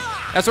about that.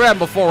 That's what happened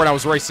before when I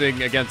was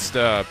racing against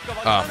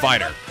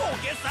Fighter.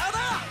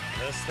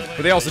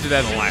 But they also did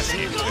that in the last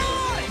game, too.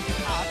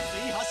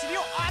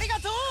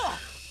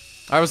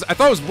 I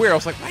thought it was weird. I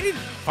was like, why did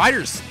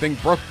Fighter's thing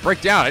break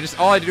down?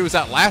 All I had to do was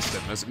outlast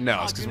him.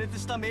 No, it's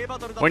because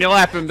when you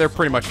lap him, they're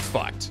pretty much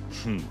fucked.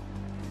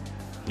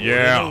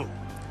 Yeah.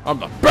 I'm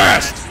the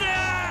best!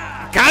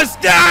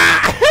 Kazda!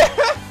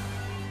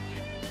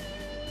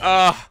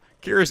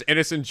 Kira's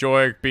innocent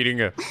joy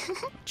beating a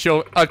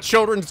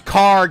children's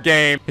car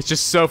game. It's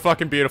just so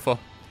fucking beautiful.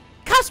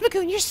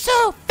 Kazuma-kun, you're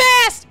so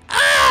fast!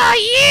 Oh,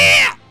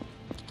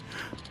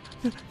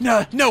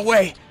 yeah! No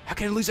way! How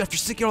can I lose after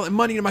sinking all that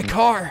money into my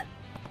car?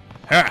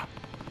 Yeah.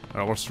 I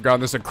almost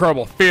forgotten this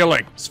incredible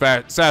feeling.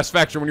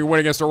 Satisfaction when you win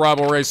against a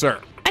rival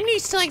racer. I knew you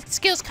still like the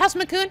skills,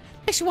 Kazuma-kun.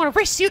 Makes you want to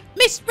race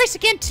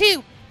again,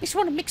 too. Makes you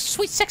want to make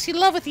sweet, sexy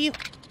love with you.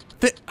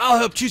 I'll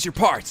help choose your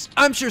parts.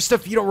 I'm sure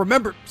stuff you don't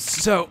remember,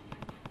 so...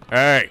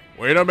 Hey,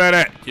 wait a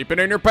minute. Keep it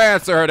in your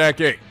pants there,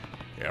 Hideki.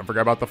 Yeah,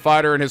 forgot about the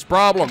fighter and his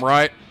problem,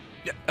 right?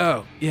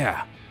 Oh,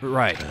 yeah,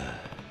 right.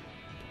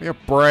 Give me a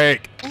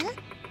break. What are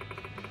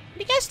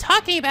you guys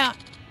talking about?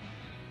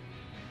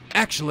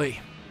 Actually...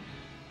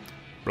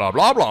 Blah,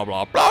 blah, blah,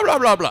 blah, blah, blah,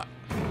 blah, blah.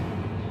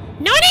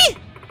 Nani?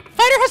 Fighter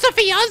has a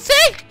fiance?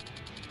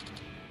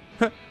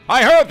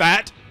 I heard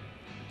that.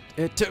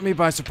 It took me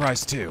by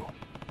surprise, too.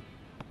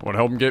 I want to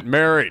help him get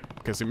married,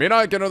 because he may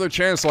not get another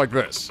chance like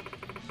this.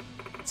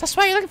 So that's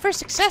why you're looking for a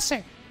successor.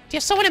 Do you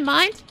have someone in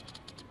mind?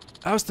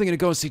 I was thinking to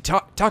go and see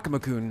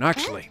Takuma-kun,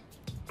 actually.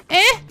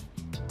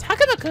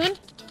 Takuma-kun?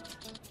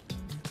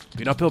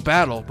 Be an uphill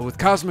battle, but with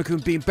Kazuma-kun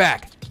being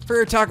back, I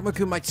figured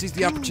Takuma-kun might seize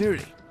the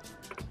opportunity.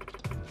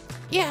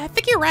 Yeah, I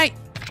think you're right.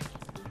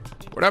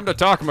 What happened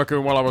to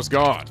Takuma-kun while I was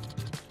gone?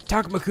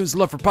 Takuma-kun's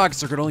love for Pocket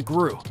Circuit only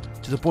grew,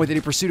 to the point that he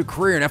pursued a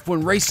career in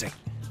F1 racing.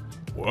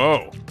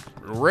 Whoa,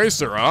 you're a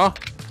racer, huh?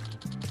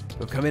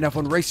 Becoming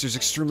F1 racer is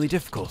extremely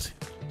difficult.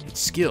 It's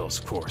skills,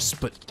 of course,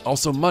 but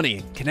also money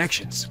and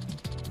connections.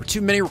 There are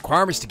too many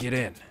requirements to get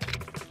in.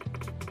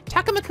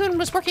 Takuma-kun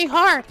was working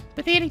hard,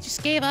 but then he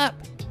just gave up.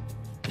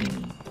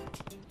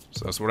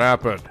 So that's what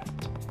happened.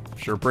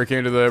 Sure, breaking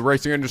into the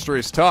racing industry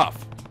is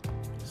tough.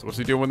 So what's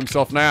he doing with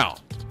himself now?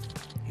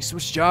 He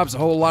switched jobs a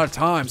whole lot of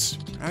times.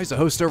 Now he's a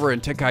host over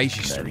in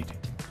Tenkaichi Street.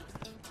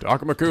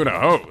 Takuma-kun, a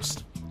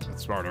host?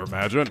 That's smart to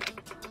imagine.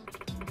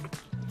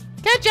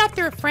 Got a job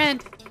through a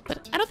friend,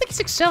 but I don't think he's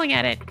excelling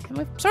at it, and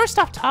we've sort of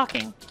stopped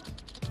talking.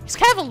 He's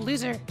kind of a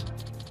loser.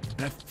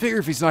 And I figure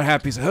if he's not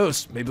happy as a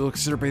host, maybe he'll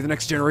consider being the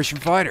next generation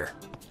fighter.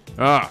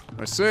 Ah,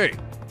 I see.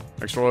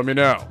 Thanks for letting me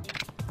know.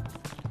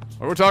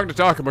 Well, we're talking to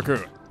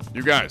Takuma-kun.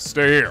 You guys,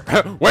 stay here.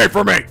 Wait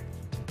for me!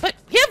 But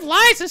you have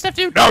lies and stuff,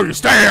 dude. No, you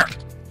stay here!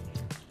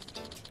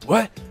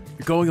 What?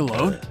 You're going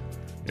alone?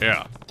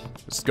 Yeah,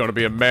 this is gonna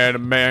be a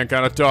man-to-man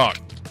kind of talk.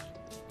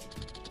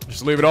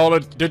 Just leave it all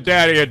to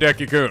Daddy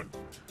Hideki-kun.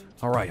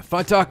 Alright, you'll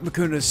find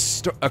Takuma-kun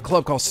at a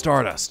club called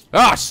Stardust.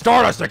 Ah,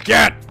 Stardust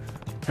again!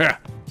 Heh,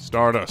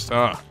 Stardust,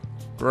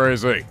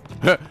 crazy.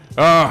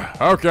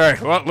 Okay,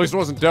 well, at least it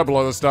wasn't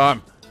Debla this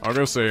time. I'll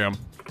go see him.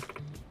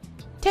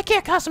 Take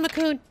care,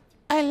 Kazuma-kun.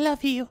 I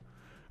love you.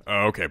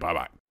 Okay,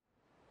 bye-bye.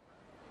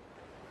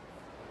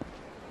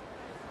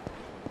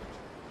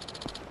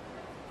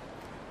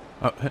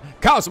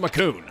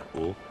 Kazuma-kun!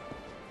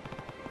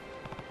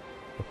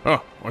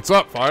 Oh, what's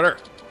up, fighter?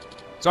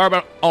 Sorry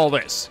about all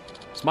this.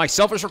 It's my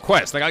selfish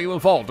request that got you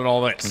involved in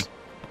all this.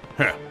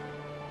 Heh.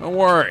 Don't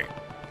worry.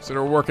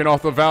 Consider working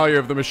off the value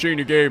of the machine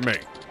you gave me.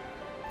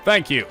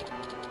 Thank you.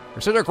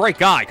 You're such a great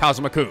guy,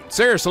 Kazuma-kun.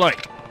 Seriously.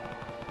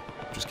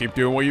 Just keep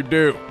doing what you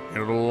do. And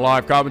a little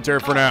live commentary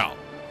for now.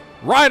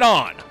 Right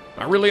on!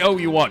 I really owe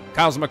you one,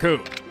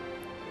 Kazuma-kun.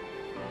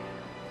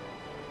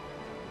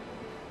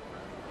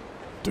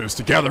 Do this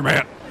together,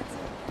 man.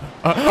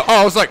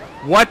 I was like,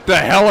 what the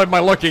hell am I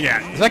looking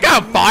at? It's like,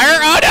 on fire?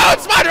 Oh no,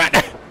 it's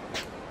Spider-Man!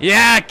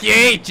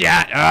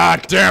 Yakuza! Ah,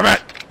 damn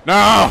it!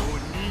 No!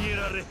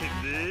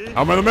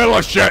 I'm in the middle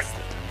of shit.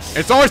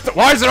 It's always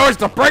why is it always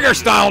the Bringer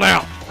style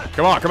now?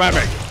 Come on, come at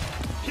me.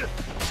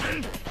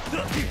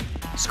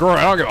 Screw it,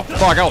 I don't give a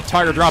fuck. I'll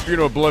tiger drop you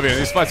to oblivion.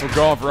 These fights will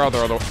go on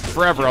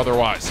forever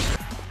otherwise.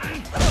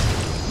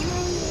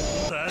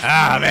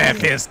 Ah, man,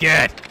 feels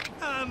good.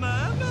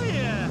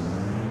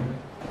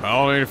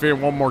 I'll only defeat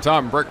him one more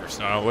time in Breaker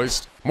style, at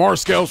least. More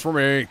skills for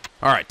me.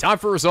 Alright, time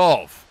for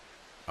Resolve.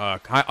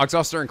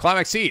 Exhauster and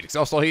Climax Heat.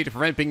 Exhaust all heat to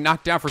prevent being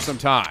knocked down for some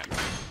time.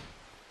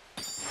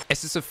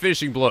 Essence of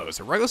Finishing Blows.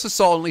 A regular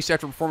assault unleashed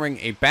after performing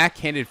a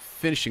backhanded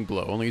finishing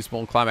blow, only usable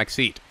in Climax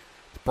Heat.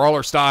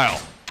 Brawler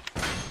style.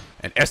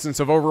 An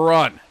Essence of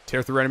Overrun.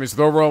 Tear through enemies with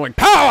overwhelming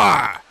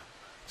power!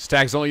 This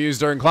attack is only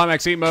used during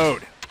Climax Heat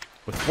mode.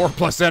 With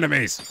 4+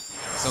 enemies.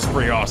 Sounds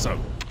pretty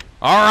awesome.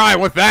 Alright,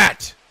 with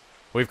that,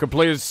 we've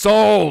completed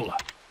Soul.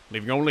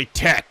 Leaving only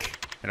Tech.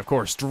 And of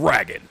course,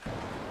 Dragon.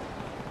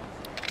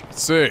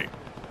 Let's see.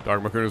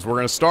 Takuma-kun is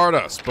working to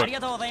Stardust, but...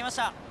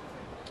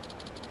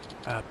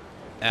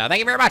 Thank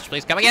you very much.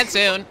 Please come again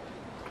soon.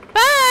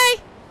 Bye!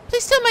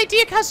 Please tell my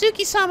dear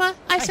Kazuki-sama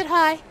I said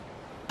hi.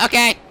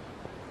 Okay.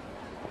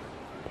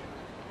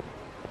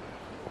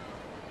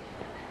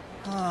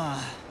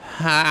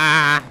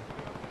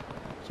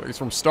 So he's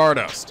from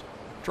Stardust.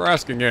 Try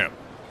asking him.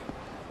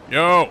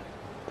 Yo,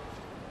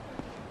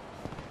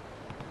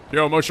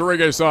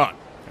 Moshirige-san.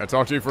 Can I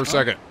talk to you for a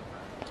second?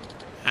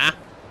 Huh?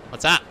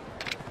 What's up?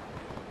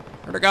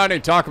 Heard a guy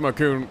named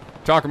Takuma-kun.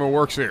 Takuma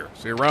works here.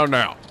 See you around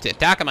now.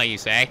 Takuma, you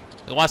say?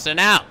 Who wants to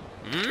know?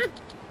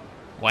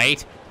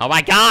 Wait. Oh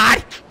my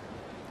god!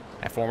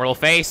 That formidable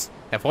face.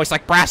 That voice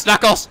like brass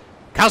knuckles.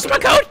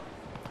 Kazuma-kun?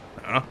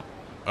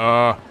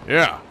 Huh?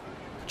 Yeah.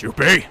 Could you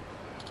be?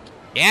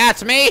 Yeah,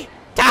 it's me.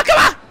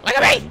 Takuma! Look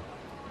at me!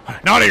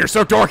 Nani, you're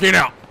so dorky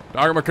now.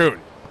 Takuma-kun.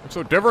 You're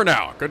so different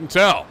now. I couldn't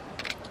tell.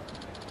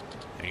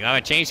 You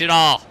haven't changed at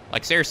all.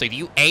 Like, seriously, do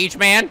you age,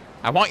 man?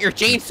 I want your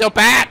genes so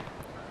bad.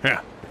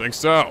 Yeah, I think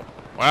so.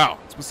 Wow,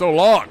 it's been so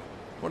long.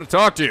 I want to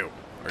talk to you.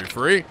 Are you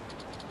free?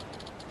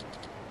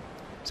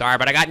 Sorry,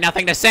 but I got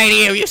nothing to say to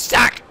you. You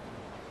suck.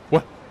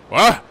 What?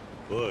 What?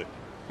 What?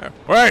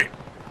 Wait.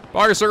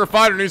 Pocket Circuit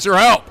Fighter needs your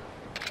help.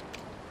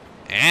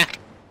 Eh?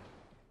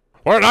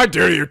 What did I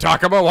do to you,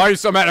 Takuma? Why are you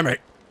so mad at me?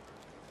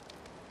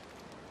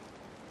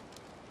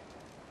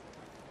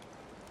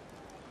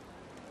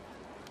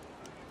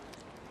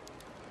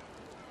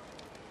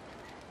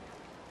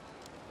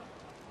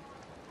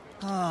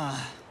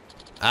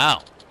 Oh,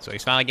 so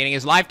he's finally getting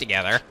his life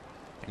together,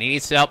 and he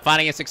needs help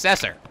finding a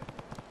successor.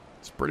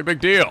 It's a pretty big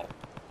deal.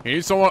 He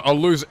needs someone,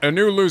 a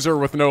new loser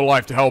with no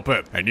life to help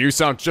him. And you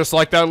sound just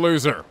like that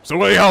loser. So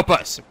will you help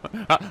us?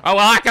 Oh, well,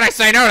 how can I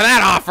say no to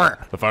that offer?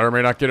 The fighter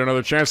may not get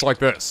another chance like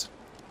this.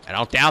 I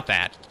don't doubt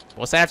that.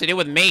 What's that have to do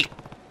with me?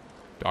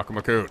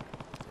 Takuma-kun,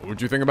 what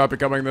would you think about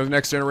becoming the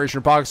next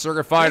generation Pocket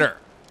Circuit Fighter?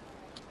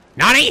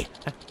 Nani?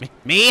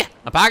 Me?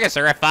 A Pocket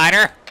Circuit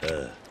Fighter?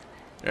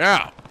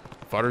 Yeah.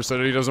 The fighter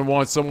said he doesn't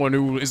want someone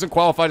who isn't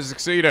qualified to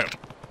succeed him.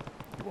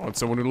 He wants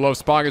someone who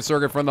loves Pocket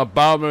Circuit from the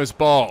bottom of his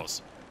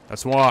balls.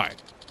 That's why.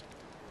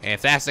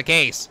 If that's the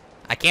case,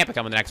 I can't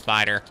become the next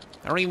fighter.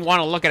 I don't even want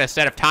to look at a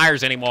set of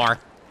tires anymore.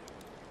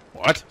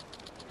 What?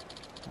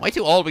 Way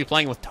too old to be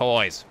playing with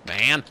toys,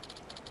 man.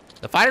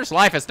 The fighter's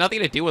life has nothing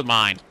to do with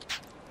mine.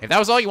 If that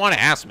was all you want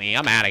to ask me,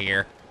 I'm out of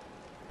here.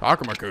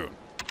 Takuma-kun,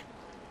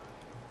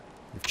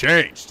 you've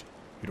changed.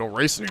 You don't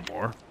race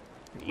anymore.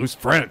 You lose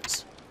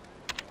friends.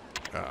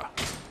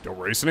 Don't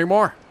race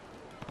anymore?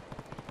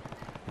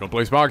 You don't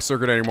play Pocket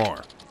Circuit anymore.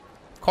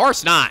 Of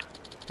course not.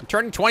 I'm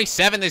turning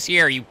 27 this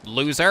year, you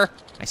loser.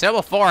 I said it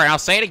before, and I'll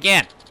say it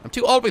again. I'm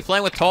too old to be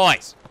playing with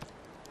toys.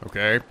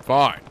 Okay,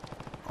 fine.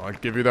 I'll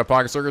give you that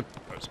Pocket Circuit.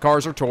 Those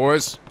cars are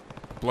toys.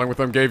 Playing with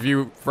them gave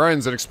you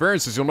friends and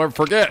experiences you'll never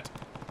forget.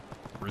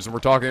 The reason we're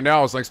talking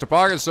now is thanks to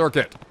Pocket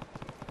Circuit.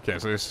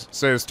 Can't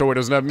say this toy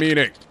doesn't have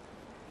meaning.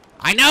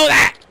 I know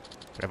that!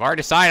 But I've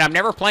already decided I'm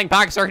never playing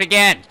Pocket Circuit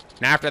again.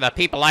 And after the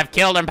people I've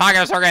killed in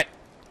Pocket Circuit,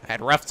 I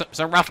had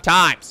some rough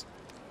times.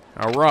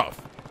 How rough?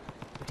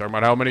 You're talking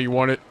about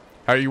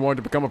how you wanted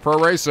to become a pro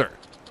racer.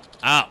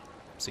 Oh,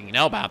 so you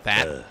know about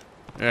that.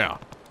 Yeah,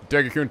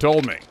 Dega-kun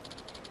told me.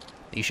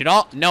 You should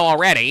all know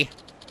already.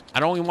 I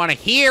don't even want to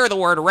hear the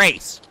word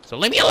race. So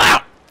leave me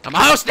alone. I'm a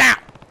host now.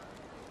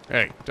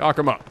 Hey,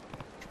 Takuma.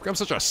 You become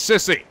such a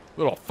sissy.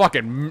 Little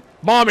fucking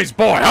mommy's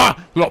boy, huh?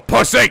 Little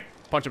pussy.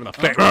 Punch him in the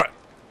face.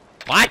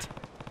 What?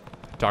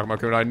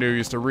 Takuma-kun I knew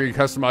used to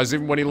re-customize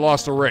even when he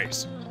lost a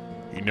race.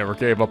 He never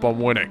gave up on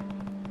winning.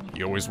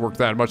 He always worked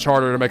that much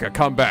harder to make a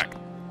comeback.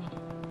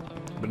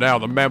 But now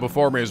the man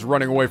before me is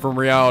running away from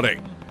reality.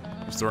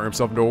 He's throwing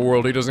himself into a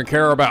world he doesn't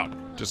care about,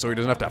 just so he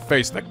doesn't have to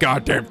face the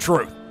goddamn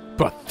truth.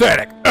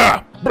 Pathetic.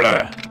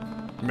 Blah.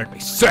 You make me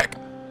sick.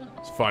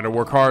 It's fine to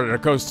work hard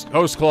at a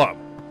host club,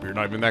 but you're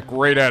not even that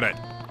great at it.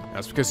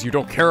 That's because you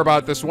don't care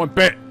about this one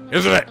bit,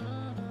 isn't it?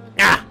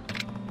 Ah!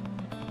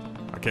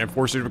 I can't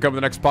force you to become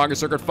the next Pocket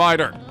Circuit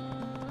fighter,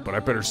 but I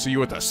better see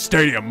you at the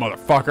stadium,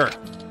 motherfucker.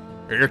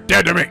 Or you're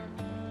dead to me.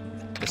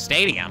 The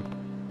stadium?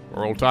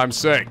 For old time's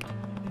sake,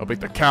 I'll beat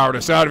the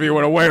cowardice out of you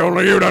in a way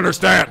only you'd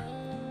understand.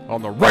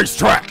 On the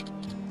racetrack.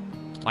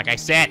 Like I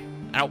said,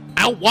 I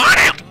don't want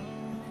to.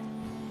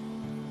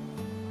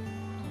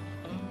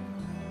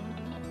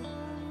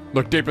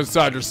 Look deep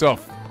inside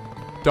yourself,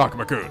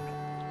 Takuma-kun.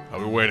 I'll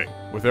be waiting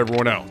with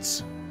everyone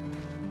else.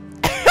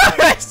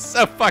 That's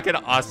so fucking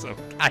awesome.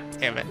 God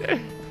damn it.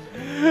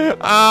 Oh,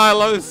 I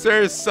love this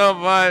series so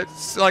much.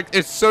 Like,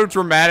 it's so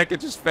dramatic.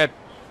 It just fit.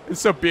 It's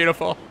so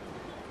beautiful.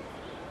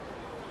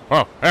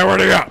 Oh, hey,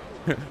 where'd he go?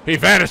 He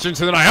vanished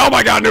into the night. Oh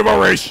my god,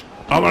 Nouveau Riche!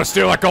 I'm gonna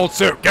steal that gold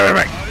suit. Give it to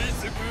me.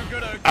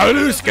 I'll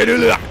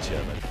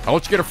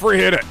let you get a free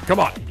hit in. Come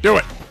on, do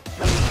it.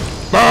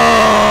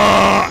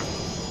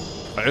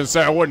 I didn't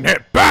say I wouldn't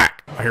hit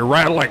back. I hear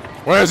rattling.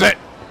 What is it?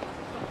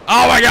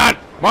 Oh my god!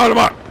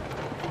 Majima!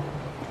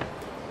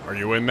 Are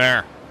you in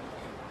there?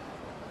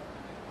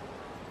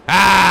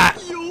 Ah!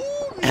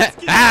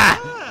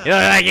 Ah! You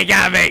look like you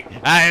got me.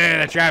 I'm in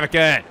the traffic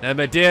gun. I'm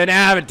gonna do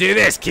now. I'm gonna do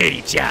this,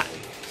 kitty chop.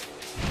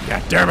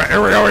 God damn it!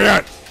 Here we go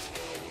again.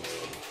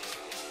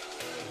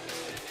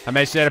 I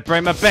made sure to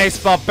bring my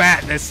baseball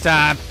bat this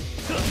time.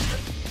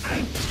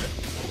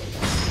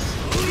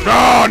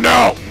 Oh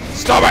no!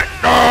 Stop it!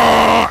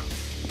 Oh!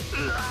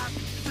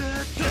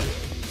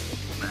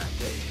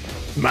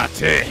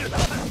 Mate!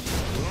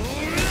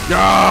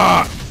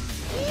 Ah!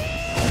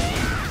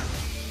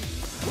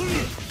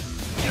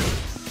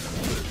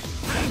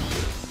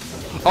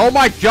 Oh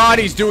my god,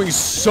 he's doing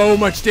so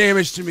much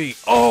damage to me.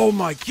 Oh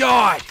my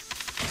god!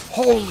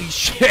 Holy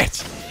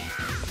shit!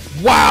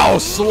 Wow,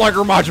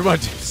 Slugger Majima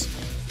does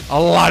a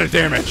lot of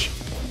damage.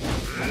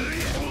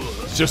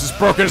 It's just as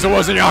broken as it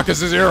was in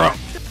Yakuza 0.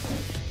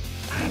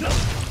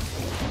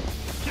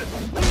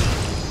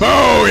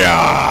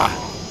 Booyah!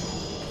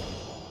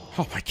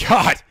 Oh my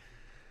god!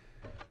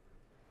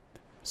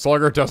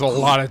 Slugger does a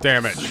lot of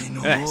damage.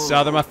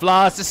 Saw that my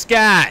flaws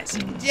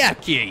disguised. Yeah,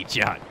 kitty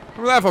chop.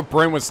 Remember that if a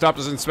brain would stop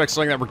his inspection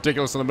something that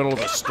ridiculous in the middle of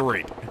the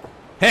street.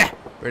 Heh,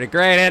 pretty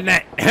great, isn't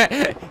it?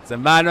 It's a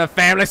Majima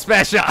family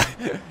special.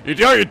 You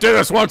know you did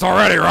this once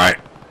already, right?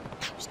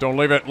 Just don't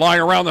leave it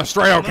lying around the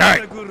street,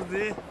 okay?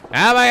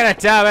 How am I gonna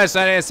tell this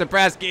I need to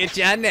surprise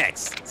Kitty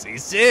next? See you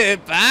soon,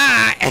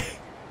 bye.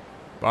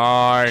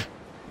 Bye.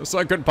 This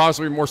sign couldn't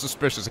possibly be more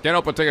suspicious. I can't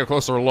help but take a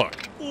closer look.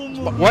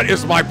 What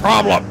is my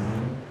problem?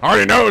 I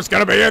already know it's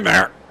gonna be in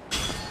there.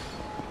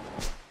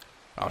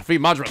 I'll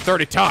defeat Majima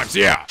 30 times,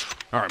 yeah.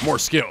 Alright, more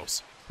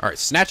skills. Alright,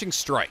 snatching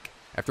strike.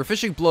 After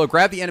finishing blow,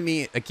 grab the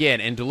enemy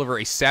again and deliver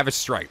a savage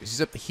strike. This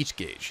uses up the heat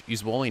gauge,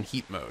 usable only in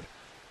heat mode.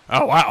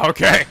 Oh wow,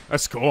 okay.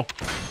 That's cool.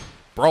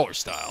 Brawler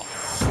style.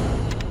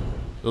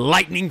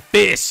 Lightning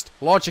fist.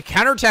 Launch a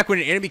counterattack when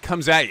an enemy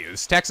comes at you.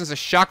 This attack sends a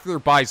shock through their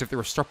bodies if they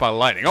were struck by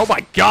lightning. Oh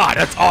my god,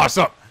 that's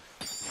awesome.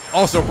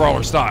 Also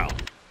brawler style.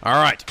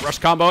 Alright, rush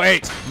combo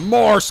 8.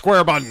 More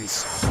square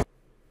buttons.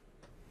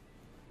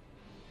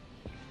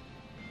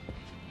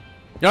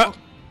 Yep.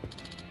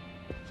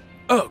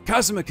 Oh,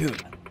 Kazuma-kun.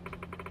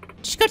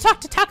 Just go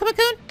talk to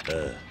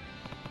Takuma-kun?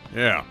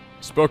 Yeah,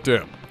 spoke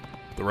to him.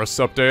 The rest's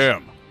up to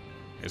him.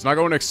 He's not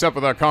going to accept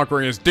without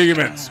conquering his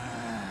demons.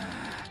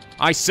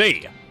 I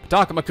see.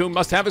 Takuma-kun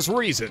must have his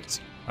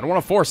reasons. I don't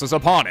want to force this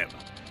upon him.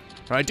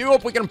 But I do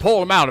hope we can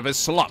pull him out of his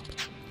slump.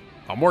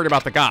 I'm worried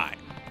about the guy.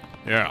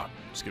 Yeah,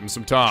 just give him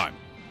some time.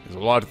 There's a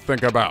lot to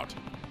think about.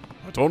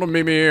 I told him to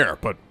meet me here,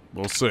 but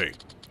we'll see.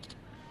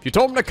 If you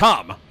told him to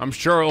come, I'm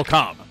sure he'll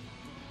come.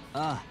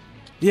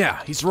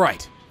 Yeah, he's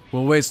right.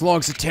 We'll wait as long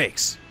as it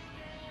takes.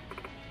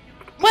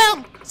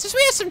 Well, since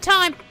we have some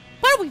time,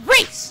 why don't we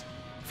race?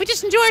 If we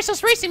just enjoy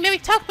ourselves racing, maybe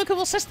Takuma-kun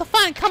will sense the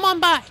fun and come on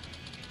by.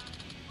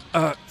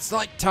 It's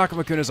like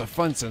Takuma-kun is a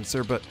fun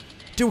sensor, but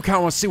I do kind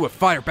of want to see what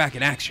fighter back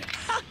in action.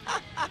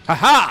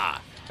 Haha!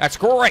 That's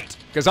great,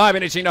 because I've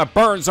been itching to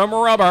burn some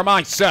rubber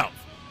myself.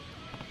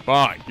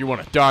 Fine, you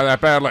want to die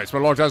that badly. It's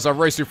been a long time since I've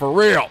raced you for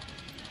real.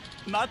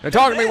 Now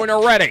talk to me when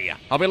you're ready.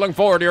 I'll be looking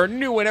forward to your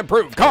new and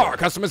improved car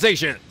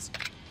customizations.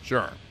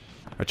 Sure.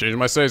 I changed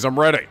my says I'm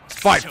ready. Let's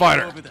fight,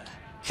 fighter.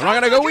 I'm not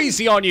gonna go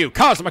easy on you,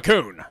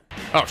 Kazuma-kun.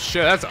 Oh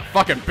shit, that's a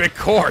fucking big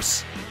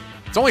course.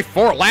 It's only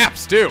 4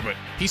 laps too, but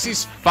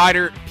PC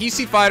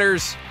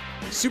Fighters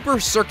Super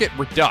Circuit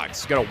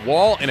Redux. Got a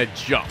wall and a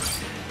jump.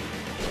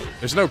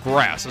 There's no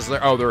grass, is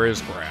there? Oh, there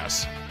is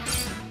grass.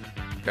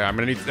 Okay, that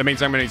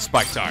means I'm gonna need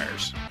spike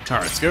tires. All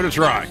right, let's give it a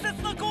try.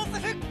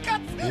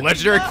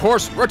 Legendary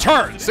course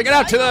returns. Sing it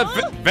out to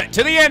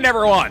the end,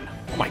 everyone.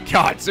 Oh my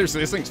god, seriously,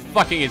 this thing's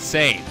fucking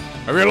insane.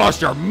 Have you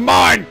lost your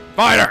mind,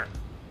 fighter?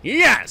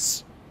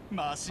 Yes!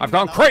 I've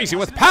gone crazy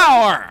with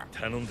power!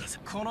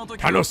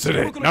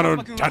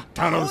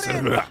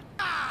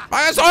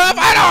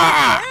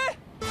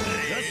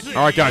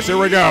 Alright guys, here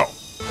we go.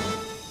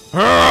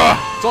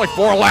 It's only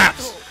 4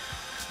 laps.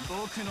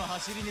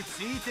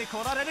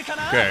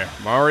 Okay,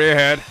 I'm already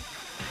ahead.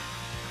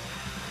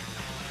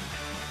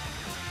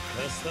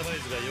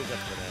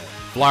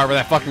 Fly over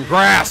that fucking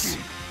grass!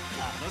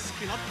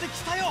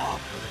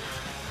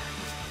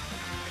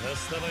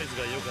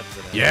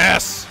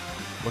 Yes!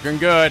 Looking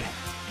good.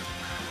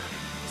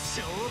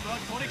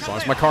 As long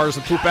as my car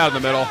doesn't poop out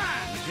in the middle.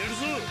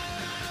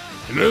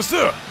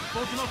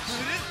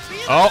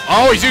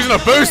 Oh, he's using a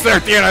boost there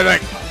at the end, I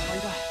think.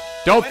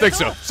 Don't think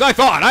so. So I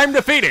thought, I'm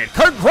defeated.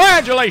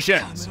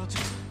 Congratulations!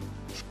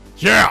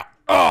 Yeah!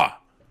 Ha!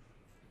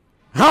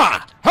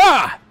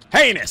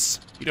 Heinous!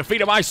 You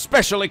defeated my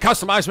specially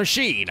customized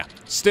machine.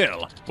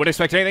 Still, would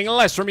expect anything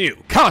less from you,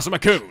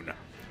 Kazuma-kun.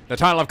 The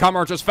title of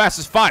Kamurocho's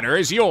fastest fighter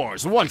is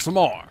yours once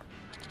more.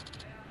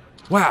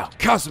 Wow,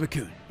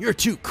 Kazuma-kun, you're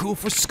too cool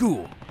for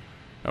school.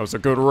 That was a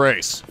good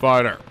race,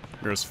 fighter.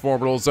 You're as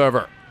formidable as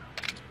ever.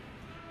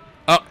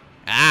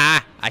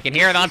 I can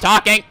hear them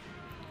talking.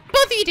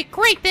 Both of you did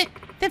great,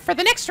 then for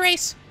the next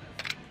race.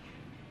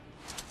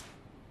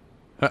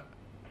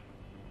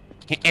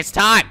 It's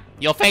time.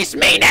 You'll face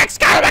me next,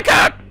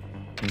 Kazuma-kun.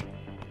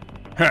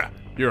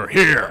 You're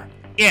here.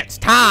 It's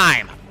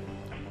time.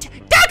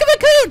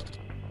 Takuma-kun!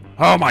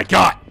 Oh my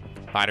god.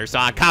 Fighters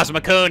on,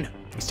 Kazuma-kun.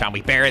 It's time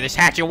we bury this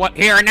hatchet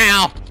here and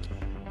now.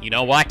 You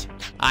know what?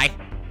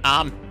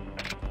 Don't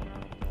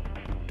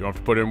have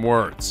to put in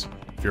words.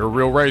 If you're a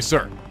real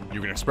racer,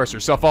 you can express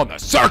yourself on the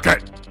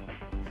circuit.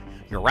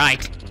 You're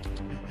right.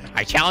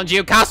 I challenge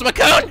you,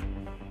 Kazuma-kun.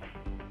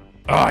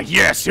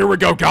 Yes, here we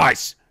go,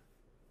 guys.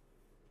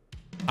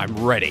 I'm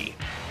ready.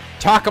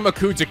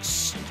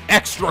 Takuma-kun's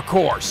extra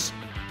course.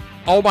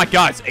 Oh my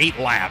god, it's 8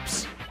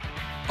 laps.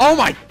 Oh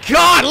my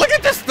god, look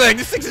at this thing!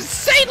 This thing's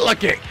insane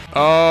looking!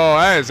 Oh,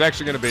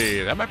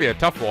 that might be a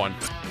tough one.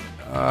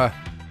 I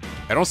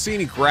don't see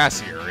any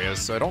grassy areas,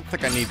 so I don't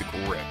think I need the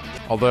grip.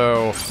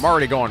 Although, I'm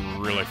already going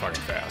really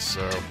fucking fast,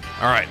 so...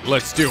 Alright,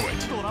 let's do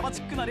it.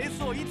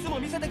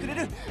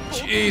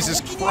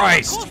 Jesus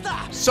Christ!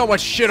 So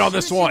much shit on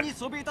this one!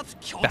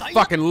 That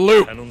fucking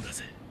loop!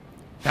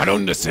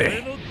 Kazuma-kun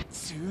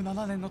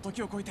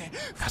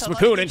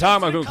and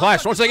Takuma-kun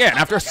clash once again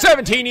after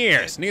 17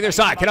 years. Neither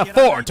side can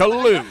afford to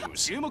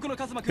lose. Who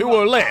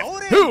will live?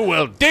 Who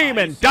will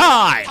demon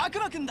die?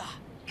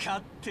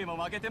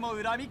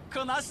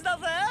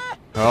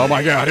 Oh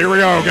my god, here we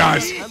go,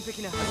 guys.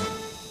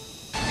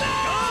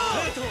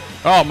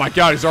 Oh my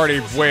god, he's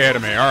already way ahead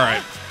of me.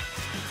 Alright.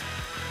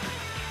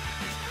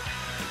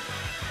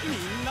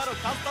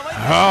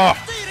 Oh.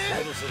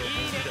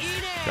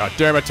 God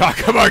damn it,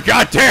 Takuma,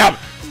 god damn!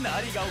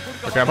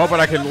 Okay, I'm hoping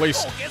I can at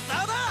least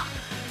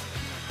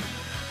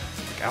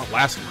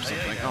outlast him or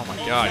something. Oh my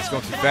god, he's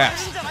going too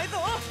fast.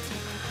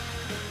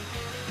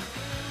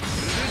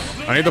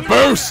 I need the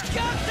boost!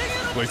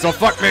 Please don't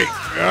fuck me!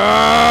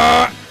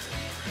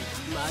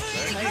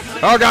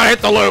 Oh god, I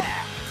hit the loop!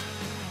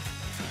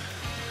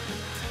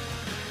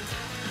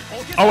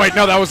 Oh wait,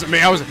 no, that wasn't me.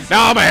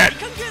 Now I'm ahead!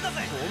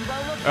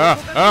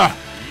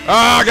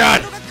 Oh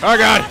god! Oh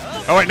god!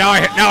 Oh wait, now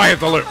I hit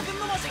the loop.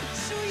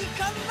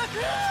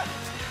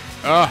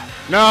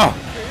 No!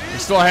 I'm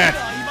still ahead.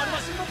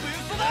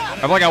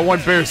 I've only got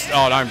 1 boost.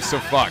 Oh, I'm so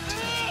fucked.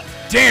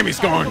 Damn, he's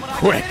going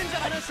quick.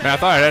 Man, I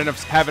thought I'd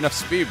have enough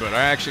speed, but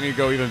I actually need to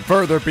go even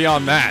further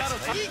beyond that.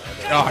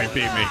 Oh, he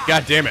beat me.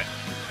 God damn it.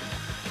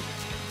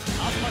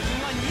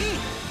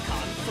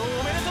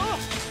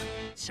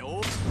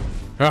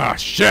 Oh,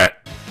 shit.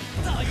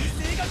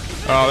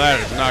 Oh, that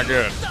is not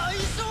good.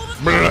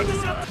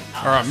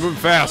 Alright, moving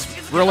fast.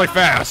 Really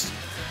fast.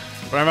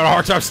 But I'm having a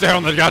hard time staying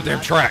on the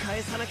goddamn track.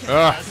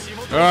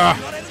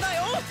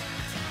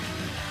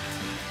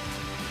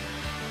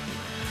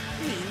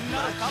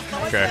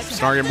 Okay,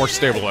 starting to get more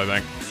stable, I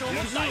think.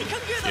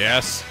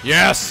 Yes,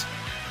 yes!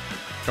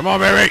 Come on,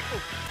 baby!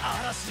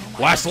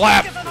 Last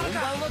lap!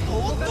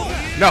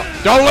 No,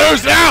 don't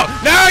lose now!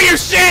 No, you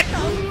shit!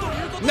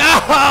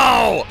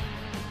 No!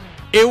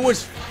 It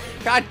was,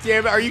 god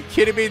damn it, are you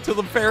kidding me, until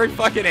the very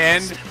fucking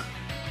end?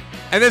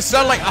 And then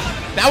suddenly,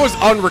 that was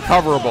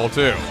unrecoverable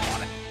too.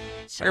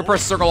 I can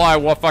press circle I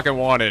fucking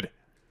wanted.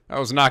 I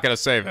was not gonna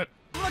save it.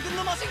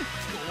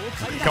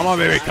 Come on,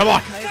 baby, come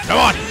on, come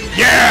on!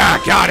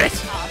 Yeah, got it!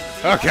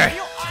 Okay.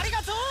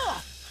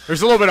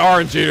 There's a little bit of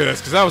RNG to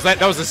this, because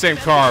that was the same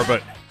car,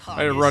 but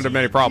I didn't run into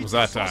many problems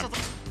that time.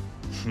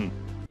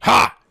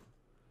 Ha!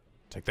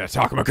 Take that,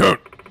 Takuma-kun!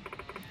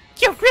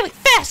 You're really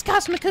fast,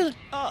 Kazuma-kun!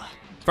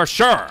 For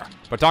sure!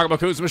 But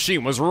Takuma-kun's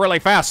machine was really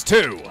fast,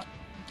 too!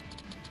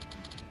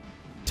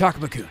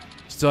 Takuma-kun,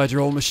 still had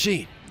your old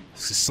machine.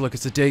 It's as slick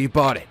as the day you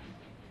bought it.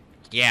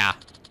 Yeah,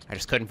 I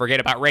just couldn't forget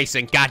about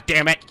racing, god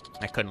damn it!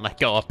 I couldn't let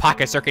go of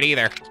Pocket Circuit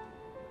either.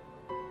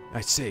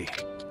 I see.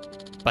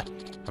 But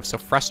I'm so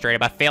frustrated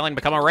about failing to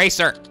become a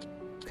racer.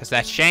 Because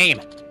that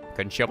shame.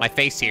 Couldn't show my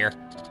face here.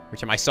 Every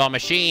time I saw a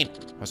machine,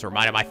 I was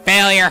reminded of my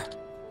failure.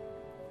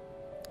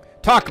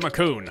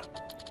 Takuma-kun!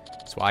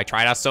 That's why I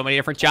tried out so many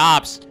different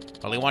jobs.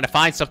 I only wanted to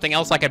find something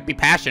else I could be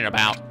passionate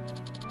about.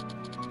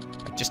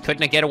 I just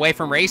couldn't get away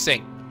from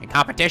racing and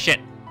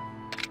competition.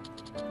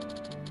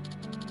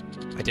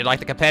 I did like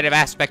the competitive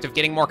aspect of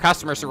getting more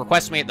customers to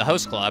request me at the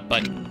host club,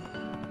 but...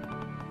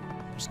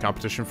 There's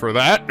competition for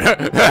that?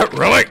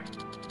 Really?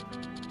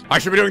 I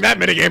should be doing that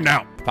minigame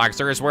now. Pocket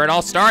Circuit is where it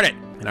all started.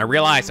 And I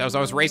realized as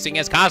I was racing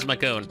as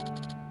Kazuma-kun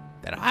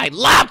that I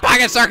love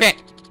Pocket Circuit!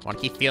 I want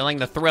to keep feeling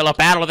the thrill of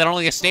battle that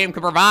only this name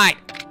can provide.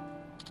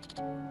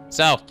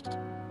 So,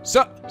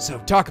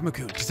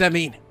 Takuma-kun, does that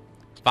mean?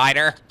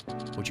 fighter,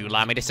 would you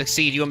allow me to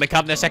succeed you and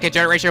become the second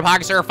generation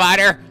Pocket Circuit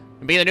fighter?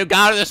 And be the new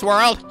god of this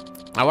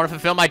world? I want to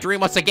fulfill my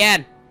dream once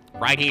again.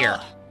 Right here.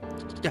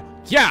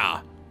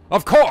 Yeah,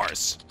 of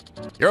course.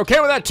 You're okay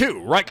with that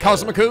too, right,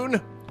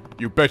 Kazuma-kun?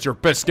 You bet your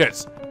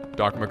biscuits.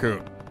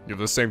 Takuma-kun, you have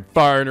the same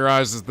fire in your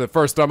eyes as the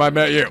first time I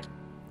met you.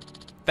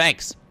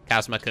 Thanks,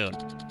 Kazuma-kun.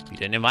 If you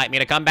didn't invite me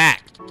to come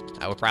back,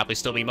 I would probably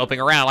still be moping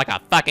around like a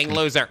fucking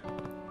loser.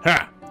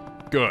 Ha,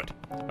 good.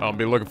 I'll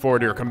be looking forward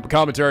to your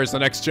commentary as the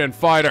next gen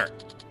fighter.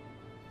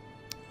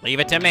 Leave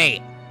it to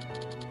me.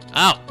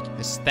 Oh,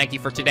 this is thank you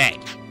for today.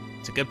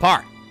 It's a good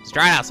part. Let's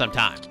try it out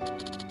sometime.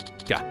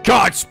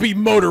 Godspeed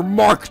Motor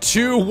Mark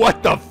II?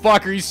 What the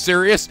fuck? Are you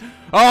serious?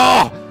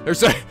 Oh,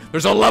 there's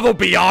a level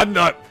beyond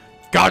the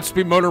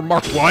Godspeed Motor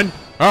Mark I?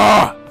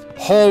 Ah,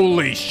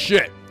 holy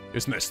shit.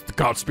 Isn't this the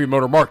Godspeed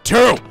Motor Mark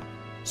II?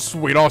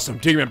 Sweet, awesome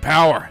demon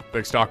power.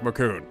 Thanks,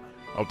 Takuma-kun.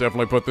 I'll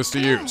definitely put this to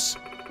use.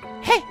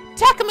 Hey,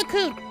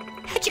 Takuma-kun!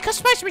 How'd you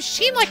customize a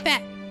machine like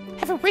that? I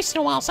haven't raced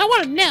in a while, so I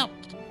want to know.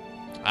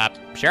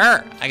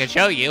 Sure. I can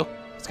show you.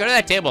 Let's go to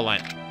that table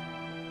then.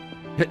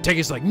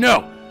 Takei's like,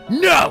 no!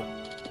 No!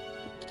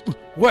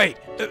 Wait,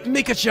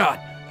 Mika-chan,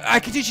 I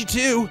can teach you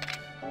too.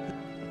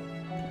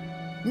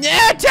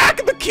 Yeah,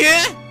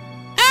 Takuma-kun!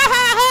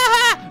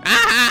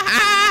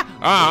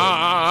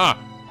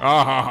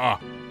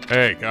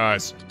 Hey,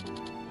 guys.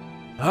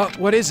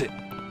 What is it?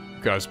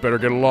 You guys better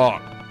get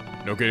along.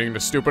 No getting into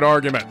stupid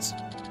arguments.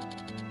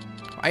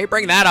 Why you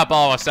bring that up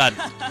all of a sudden?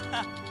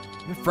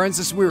 We're friends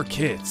since we were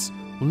kids.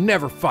 We'll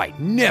never fight,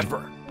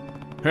 never.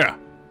 Yeah,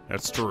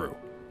 that's true.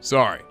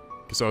 Sorry,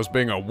 because I was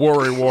being a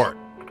worrywart.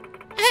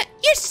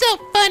 You're so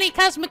funny,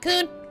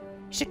 Kazuma-kun. You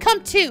should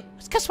come too.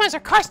 Let's customize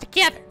our cars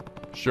together.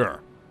 Sure,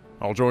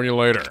 I'll join you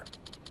later.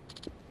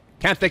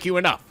 Can't thank you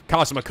enough,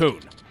 Kazuma-kun.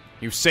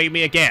 You saved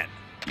me again.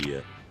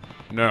 Yeah.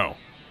 No,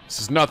 this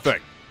is nothing.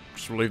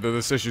 Just relieved that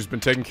this issue's been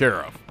taken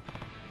care of.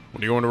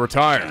 When do you want to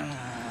retire?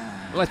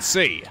 Let's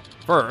see.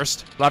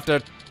 First, I'll have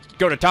to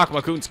go to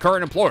Takuma-kun's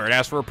current employer and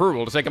ask for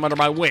approval to take him under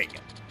my wing.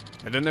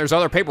 And then there's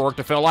other paperwork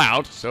to fill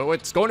out, so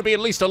it's going to be at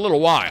least a little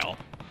while.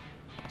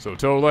 So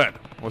till then,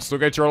 let's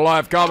look at your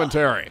live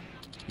commentary.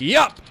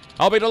 Yup!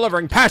 I'll be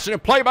delivering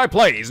passionate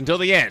play-by-plays until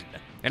the end.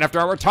 And after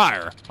I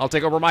retire, I'll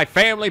take over my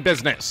family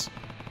business.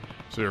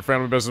 So your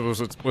family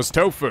business was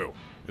tofu.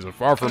 Is it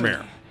far from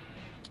here?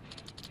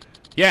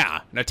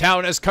 Yeah, in a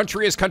town as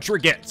country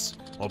gets.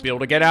 Won't be able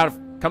to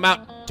come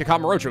out to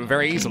Kamurocho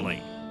very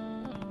easily.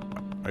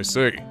 I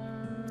see.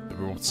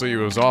 We won't see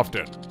you as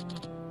often.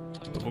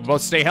 But we'll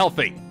both stay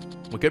healthy.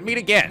 We could meet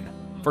again,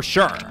 for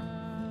sure.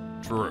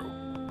 True.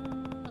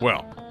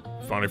 Well,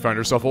 you finally found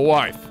yourself a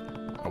wife.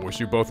 I wish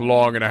you both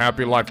long and a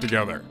happy life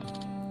together.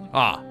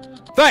 Ah,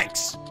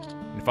 thanks!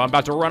 And if I'm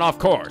about to run off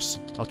course,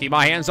 I'll keep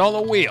my hands on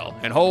the wheel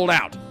and hold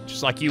out,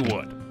 just like you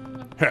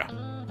would. Heh,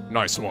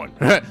 nice one.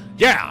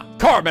 Yeah,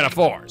 car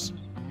metaphors!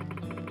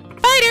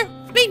 Fighter,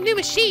 we've made new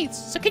machines,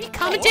 so can you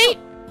commentate?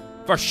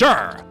 For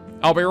sure!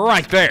 I'll be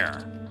right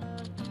there.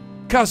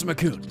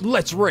 Kazuma-kun,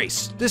 let's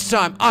race. This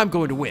time, I'm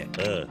going to win.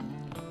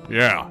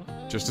 Yeah,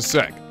 just a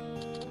sec.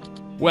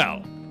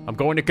 Well, I'm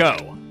going to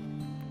go.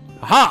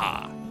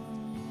 Ha!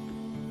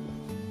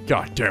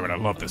 God damn it, I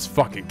love this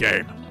fucking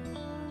game.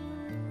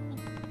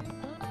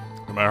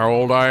 No matter how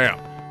old I am,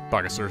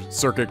 Pocket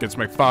circuit gets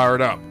me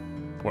fired up.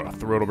 What a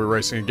thrill to be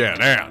racing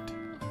again, and...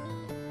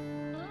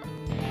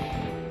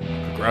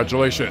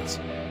 Congratulations,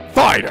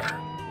 fighter!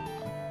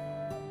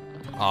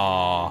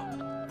 Aww.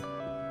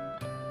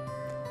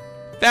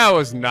 That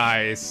was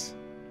nice.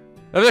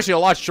 That was actually a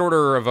lot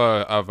shorter of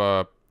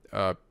a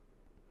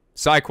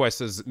side quest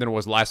than it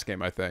was last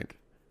game, I think.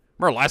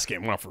 Remember last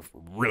game went on for a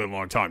really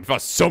long time. You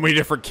fought so many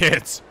different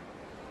kids.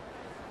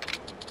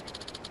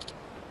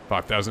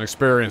 5,000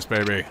 experience,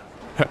 baby.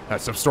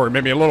 That sub-story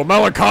made me a little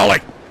melancholy.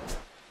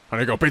 I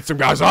need to go beat some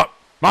guys up.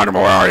 Majima,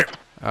 where are you?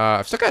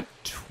 I've still got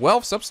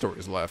 12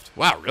 sub-stories left.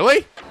 Wow,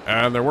 really?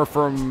 And there were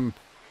from...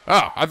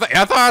 Oh,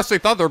 I honestly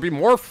thought there would be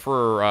more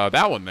for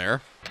that one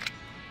there.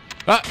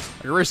 Ah,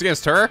 you race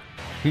against her?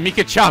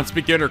 Mika-chan's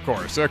beginner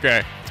course,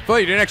 okay. It's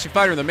funny you didn't actually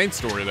fight her in the main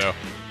story, though.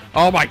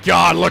 Oh my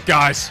god, look,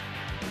 guys.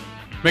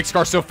 Makes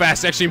car so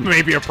fast actually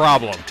may be a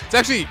problem.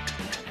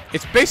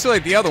 It's basically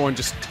like the other one,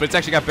 but it's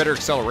actually got better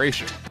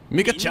acceleration.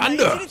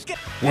 Mika-chanda!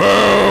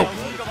 Whoa!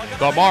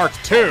 The Mark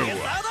II!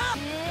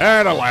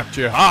 And I lapped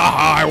you. Ha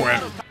ha, I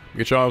win.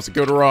 Mika-chan was a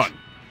good run.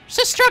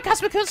 So strong,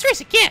 Kazuma-kun's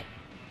race again.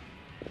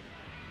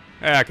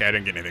 Okay, I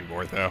didn't get anything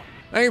more, though.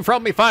 Ain't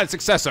from me, find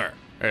successor.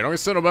 Hey, don't get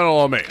sentimental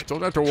on me. I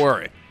don't have to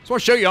worry. Just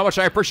want to show you how much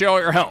I appreciate all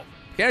your help.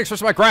 Can't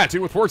express my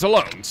gratitude with words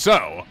alone,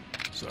 so...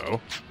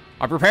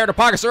 I prepared a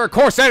pocket circuit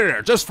course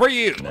editor just for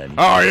you.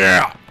 Oh,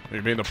 yeah.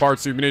 You mean the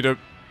parts you need to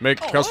make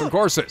custom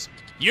courses?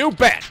 You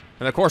bet.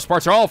 And the course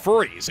parts are all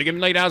free, so you can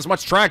lay down as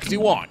much track as you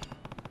want.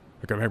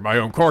 I can make my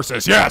own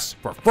courses, yes,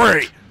 for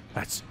free.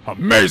 That's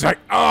amazing.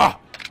 Ah.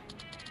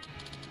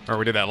 Or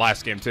we did that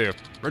last game, too.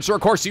 Whichever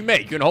course you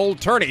make, you can hold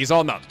tourneys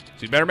on them.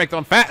 So you better make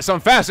them some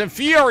fast and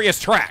furious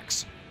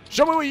tracks.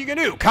 Show me what you can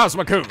do,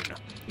 Kazuma-kun.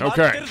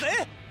 Okay.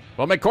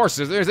 Well, make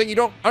courses. If there's anything you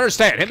don't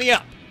understand, hit me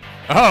up.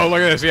 Oh, look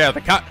at this. Yeah,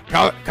 the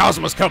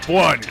Kazuma's Cup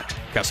 1.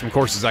 Got some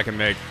courses I can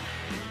make.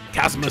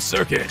 Kazuma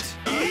Circuit.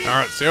 All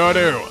right, see how I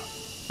do.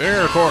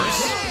 There,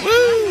 course.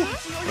 Woo!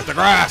 With the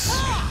grass.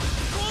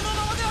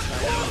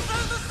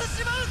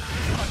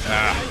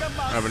 I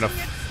have enough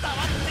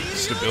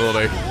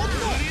stability.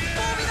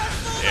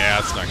 Yeah,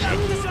 that's not good.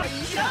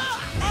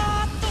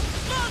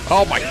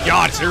 Oh my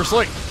god,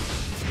 seriously?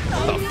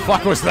 What the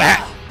fuck was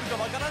that?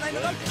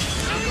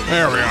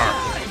 There we are.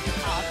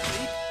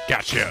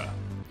 Gotcha.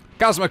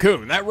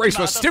 Kazuma-kun, that race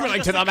was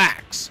stimulating to the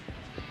max.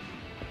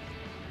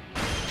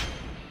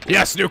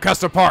 Yes, new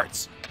custom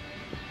parts.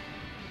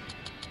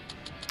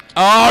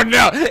 Oh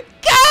no!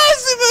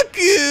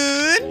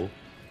 Kazuma-kun!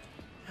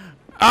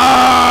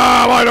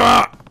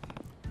 Ah,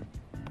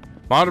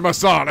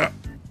 Majima-san.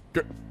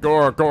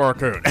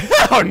 Goro-kun.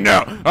 Oh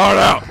no! Oh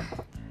no!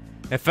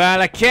 It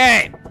finally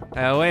came!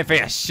 I've been waiting for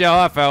you to show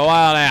up for a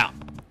while now.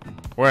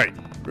 Wait,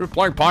 we were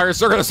playing Pocket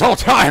Circuit this whole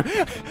time?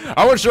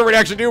 I wasn't sure we'd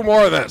actually do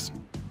more of this.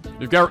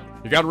 You got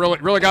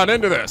really got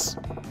into this.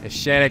 This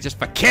shit ain't just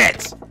for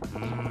kids.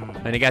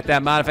 And you got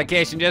that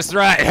modification just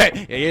right.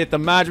 You get the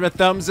Majima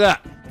thumbs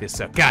up. It's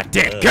so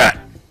goddamn good.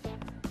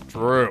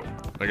 True.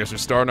 I guess you're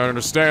starting to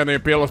understand the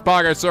appeal of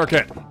Pocket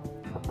Circuit.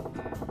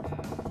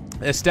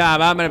 This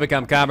time, I'm gonna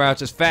become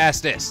Kamurocho's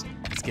fastest.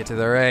 Let's get to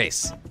the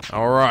race.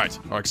 All right,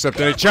 I'll accept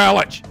any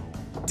challenge.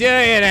 Do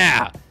you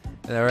now?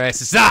 The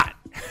race is on.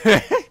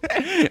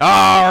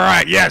 All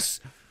right, yes.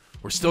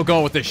 We're still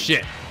going with this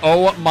shit.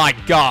 Oh my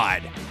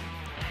god.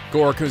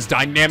 Goraku's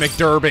Dynamic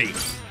Derby.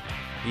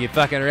 You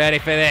fucking ready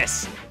for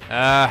this?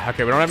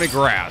 Okay, we don't have any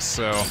grass,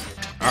 so...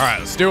 Alright,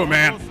 let's do it,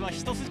 man.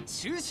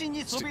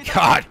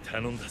 God.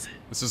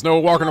 This is no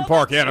walk in the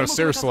park. Yeah, no,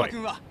 seriously.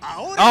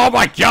 Oh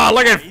my god,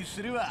 look at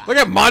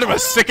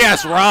Majima's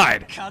sick-ass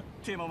ride.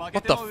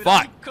 What the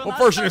fuck? What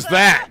version is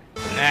that?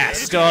 Ah,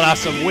 stole off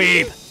some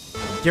weeb.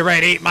 Get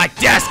ready to eat my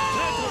desk,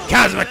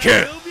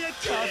 Kazuma-kun.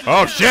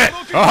 Oh shit.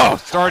 Oh,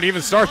 start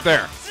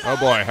there. Oh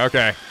boy,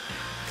 okay.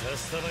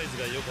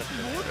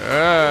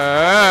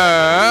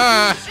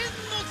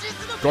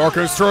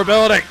 Goraku's true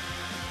ability.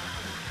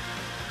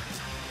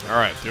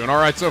 Alright, doing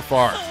alright so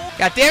far.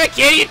 God damn it,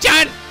 kid, you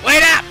done?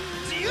 Wait up!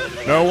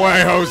 No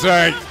way,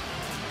 Jose!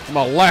 I'm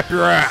gonna lap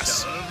your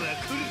ass.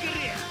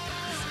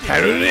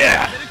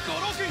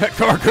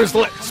 Goraku's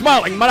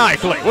smiling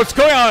maniacally. What's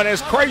going on in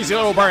his crazy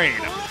little brain?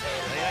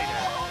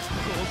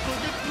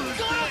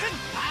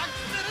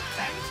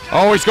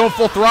 Oh, he's going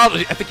full throttle.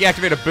 I think he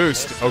activated a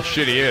boost. Oh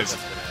shit, he is.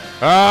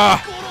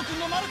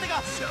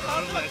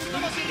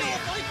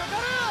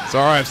 It's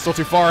alright, I'm still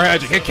too far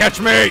ahead. You can't catch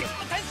me.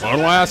 One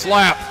last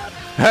lap.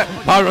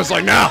 Majima's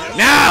like, no,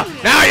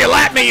 you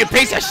lap me, you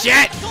piece of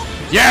shit.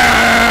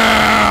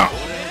 Yeah!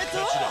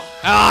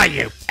 Ah,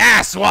 you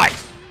asswipe.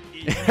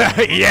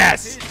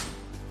 Yes.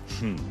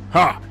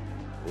 Huh.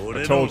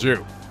 I told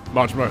you.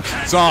 Majima,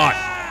 it's on.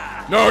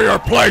 Know your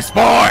place,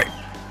 boy.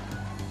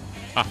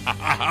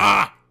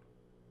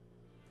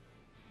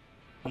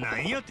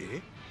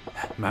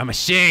 My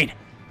machine.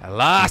 I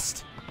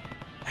lost.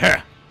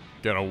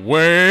 Got a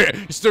way.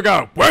 You still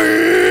got a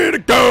way to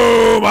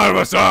go,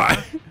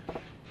 Majima-san.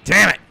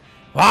 Damn it.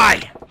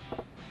 Why?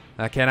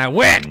 How can I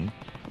win?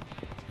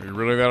 Are you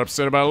really that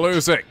upset about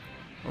losing?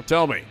 Don't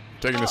tell me.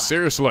 I'm taking this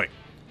seriously.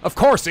 Of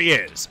course he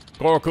is.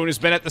 Goro-kun has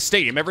been at the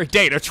stadium every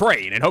day to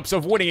train in hopes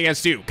of winning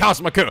against you,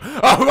 Kazuma-kun.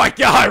 Oh my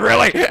god,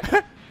 really?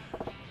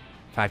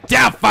 Fight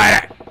down,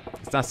 fighter!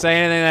 Let's not say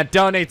anything that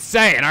don't need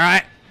saying,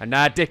 alright? I'm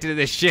not addicted to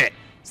this shit.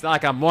 It's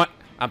not like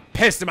I'm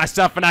pissed at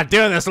myself for not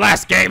doing this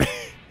last game.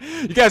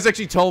 You guys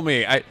actually told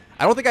me. I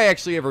don't think I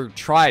actually ever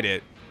tried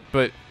it,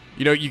 but,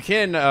 you know, you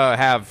can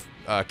have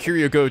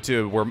Kiryu go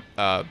to where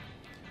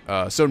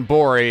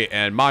Sonbori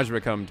and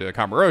Majima come to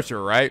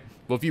Kamurocho, right?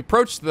 Well, if you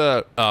approach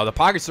the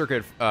Pocket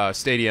Circuit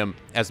Stadium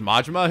as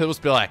Majima, he'll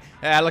just be like,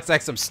 looks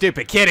like some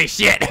stupid kiddie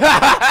shit.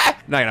 I'm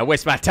not gonna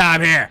waste my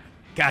time here.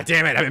 God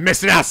damn it, I've been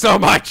missing out so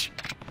much.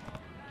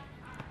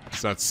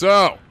 It's not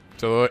so.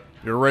 So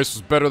your race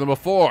was better than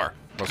before.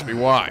 Must be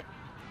why.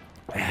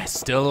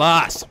 Still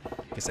lost.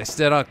 Guess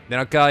they don't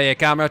call you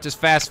Kamurocho's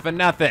fast for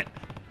nothing.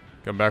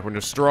 Come back when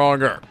you're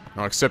stronger.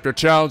 I'll accept your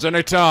challenge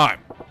anytime.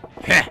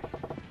 Heh.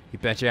 You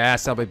bet your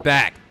ass I'll be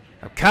back.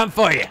 I'll come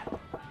for you.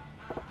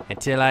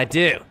 Until I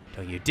do,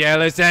 don't you dare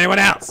lose to anyone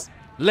else.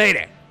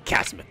 Later,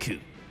 Kazuma-kun.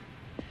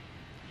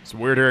 It's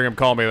weird hearing him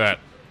call me that.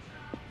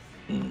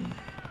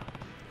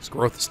 His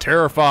growth is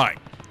terrifying.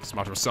 This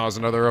Majima-san is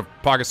another of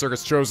Pocket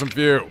Circuit's chosen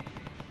few.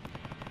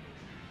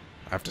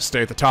 I have to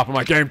stay at the top of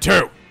my game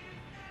too.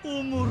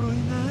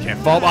 Can't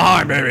fall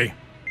behind, baby.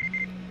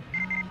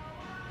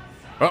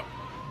 Oh,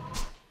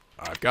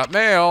 I've got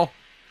mail.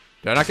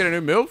 Did I not get a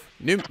new move?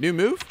 New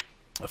move?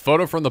 A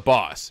photo from the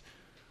boss.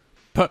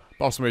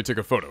 Boss made me take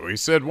a photo. He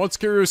said, once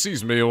Kiryu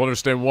sees me, he'll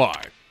understand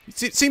why.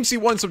 It seems he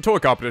won some toy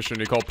competition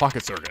he called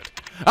Pocket Circuit.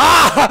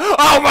 Ah!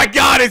 Oh my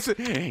god, it's...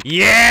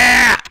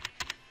 Yeah!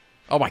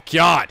 Oh my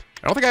god.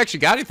 I don't think I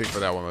actually got anything for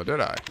that one, though, did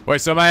I?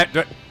 Wait, so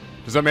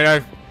does that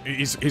mean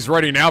he's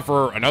ready now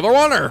for another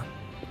one, or...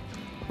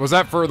 Was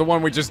that for the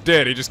one we just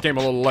did? He just came a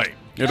little late.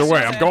 Either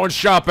way, I'm going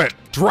shopping.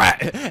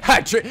 Drag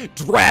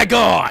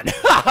on!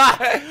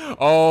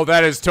 Oh,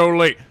 that is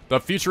totally the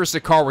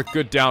futuristic car with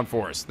good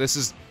downforce. This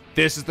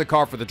is the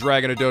car for the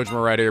Dragon of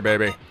Dojima right here,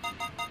 baby.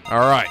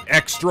 Alright,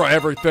 extra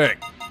everything.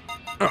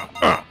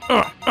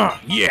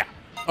 Yeah.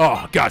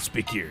 Oh,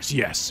 Godspeed gears,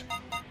 yes.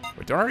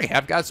 Wait, don't I already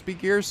have Godspeed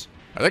gears?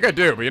 I think I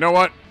do, but you know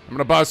what? I'm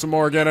gonna buy some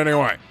more again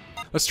anyway.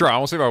 Let's try.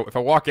 We'll see if I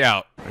walk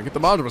out. I get the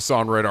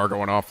Majima-san radar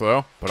going off,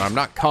 though. But I'm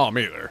not calm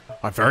either.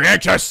 I'm very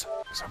anxious,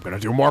 so I'm gonna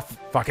do more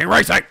fucking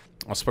racing.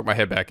 I'll just put my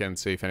head back in and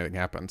see if anything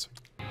happens.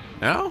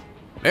 No?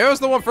 It was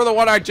the one for the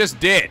one I just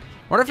did. I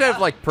wonder if they have,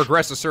 like,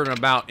 progressed a certain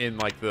amount in,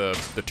 like,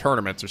 the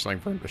tournaments or something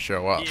for him to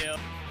show up. Yeah.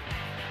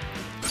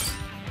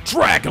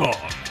 Drag on!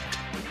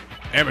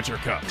 Amateur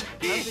Cup.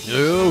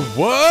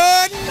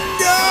 What?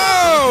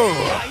 No!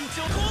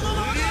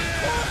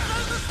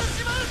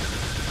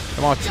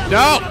 Come on.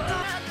 No!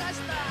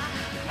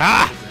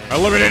 Ah! I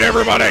eliminated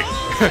everybody!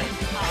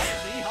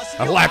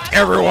 I lapped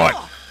everyone!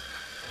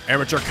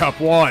 Amateur Cup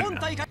 1.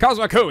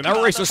 Kazuma-kun,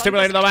 that race was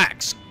stimulated to the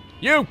max.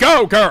 You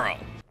go, girl!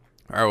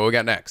 Alright, what we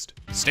got next?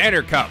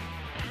 Standard Cup.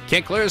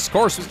 Can't clear this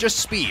course with just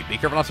speed. Be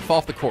careful not to fall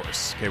off the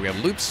course. Okay, we have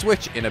loop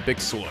switch in a big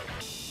slope.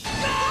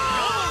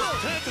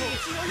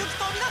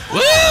 Woo!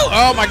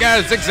 Oh my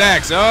god,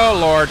 zigzags. Oh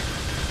lord.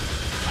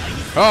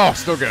 Oh,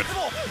 still good.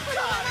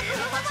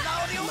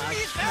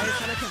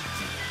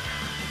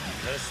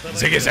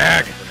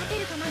 Zigzag.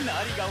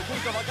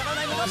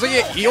 So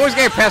you always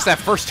get past that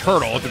first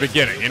hurdle at the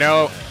beginning, you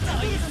know?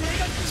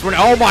 It's when,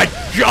 oh my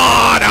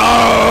god!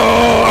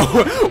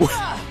 Oh!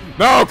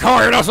 No,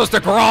 car, you're not supposed to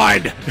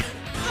grind!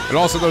 And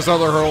also those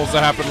other hurdles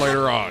that happen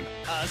later on.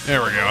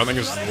 There we go, I think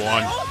this is the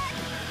one.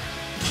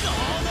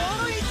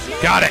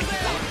 Got it!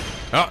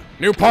 Oh,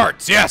 new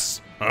parts,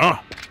 yes!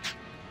 Got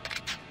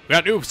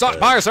new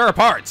Biosera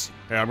parts!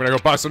 Yeah, I'm gonna go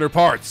buy some new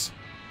parts.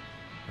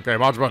 Okay,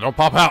 Majima, don't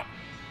pop out.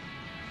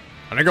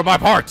 I didn't go buy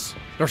parts.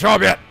 Don't show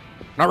up yet.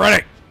 Not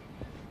ready.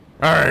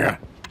 Alright.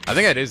 I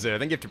think that is it. I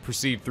think you have to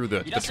proceed through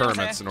the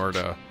tournaments in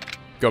order to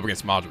go up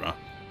against Majima.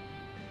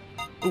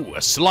 Ooh,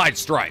 a slide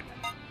stripe.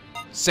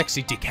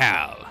 Sexy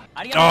decal.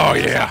 Oh,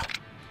 yeah.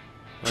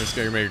 That's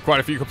gonna make quite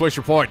a few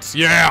completion points.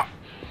 Yeah.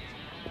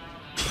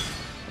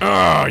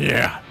 Oh,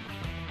 yeah.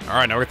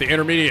 Alright, now we're at the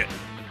intermediate.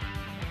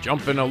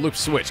 Jump in a loop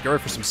switch. Get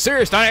ready for some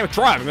serious dynamic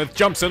driving with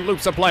jumps and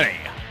loops aplenty.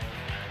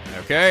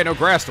 Okay, no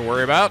grass to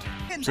worry about.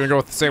 Just gonna go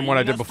with the same one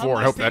I did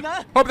before and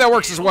hope that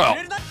works as well.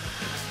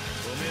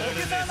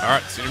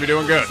 Alright, seem to be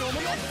doing good.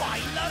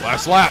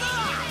 Last lap.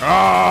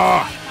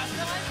 Ah!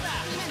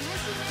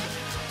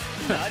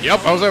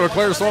 Yep, I was able to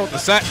clear this one with the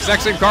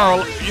exact same car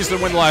I used to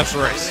win the last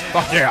race.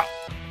 Fuck yeah.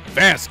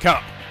 Advanced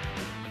Cup.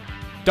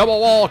 Double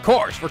wall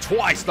course for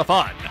twice the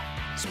fun.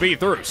 Speed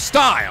through.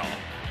 Style.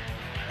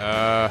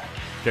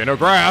 Okay, no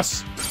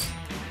grass.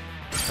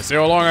 Let's see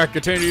how long I can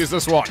continue to use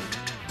this one.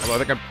 Although I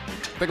think I'm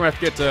gonna have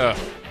to get to,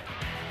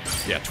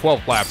 yeah,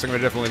 12 laps. I'm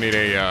gonna definitely need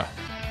a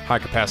high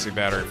capacity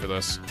battery for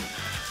this.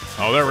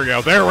 Oh, there we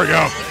go. There we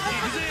go.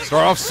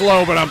 Start off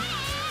slow, but I'm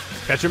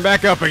catching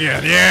back up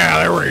again. Yeah,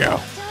 there we go.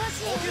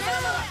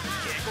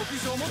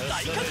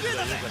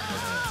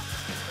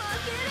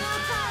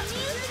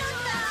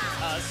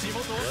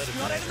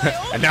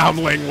 And now I'm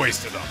laying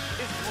waste to them.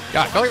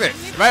 God, I feel like they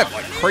might have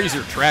like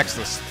crazier tracks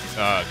this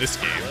this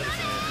game.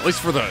 At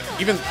least for the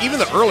even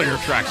the earlier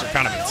tracks are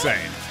kind of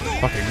insane.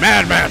 Fucking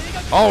madman,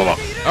 all of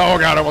them. Oh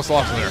god, I almost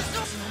lost him there.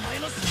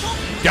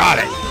 Got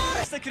it.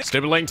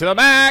 Stimulating to the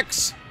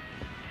max.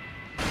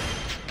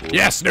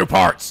 Yes, new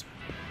parts.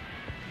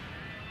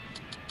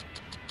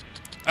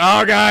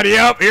 Oh god,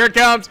 yep, here it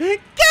comes.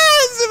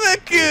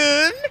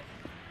 Kazuma-kun.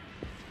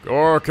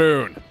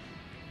 Gorakun.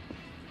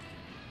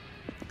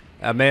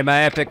 I made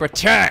my epic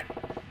return.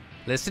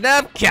 Listen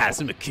up,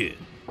 Kazuma-kun.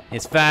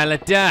 It's finally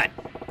done.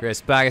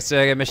 Greatest pocket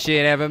circuit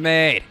machine ever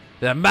made.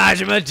 The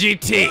Majima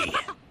GT.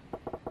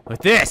 With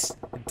this,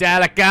 the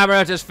dial of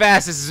Kamurocho's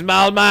fastest is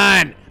all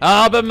mine.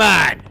 All but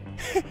mine.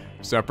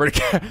 Sound pretty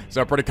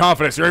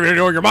confident. You're even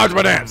doing your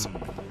Majima dance.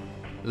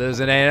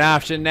 Losing ain't an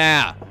option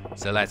now.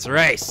 So let's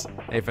race.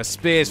 If a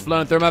speed is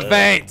flowing through my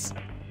veins.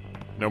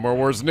 No more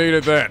words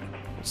needed then.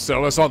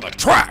 Settle this on the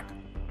track.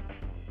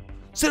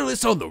 Settle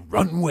this on the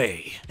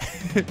runway.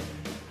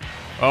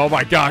 Oh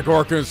my god,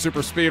 Gorakun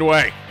Super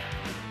Speedway.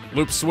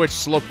 Loop switch,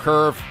 slope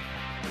curve.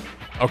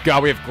 Oh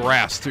god, we have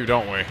grass too,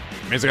 don't we?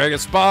 Means I gotta get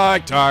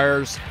spike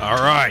tires.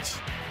 Alright.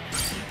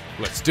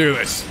 Let's do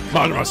this.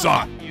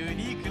 Majima-san.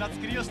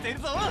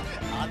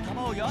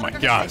 Oh my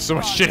god, so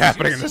much shit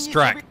happening in this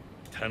track.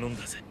 Oh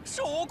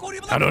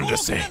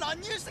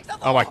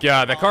my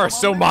god, that car is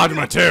so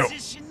Majima too.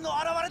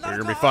 You're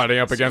gonna be fighting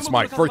up against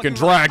my freaking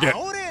dragon.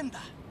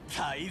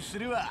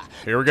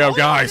 Here we go,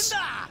 guys.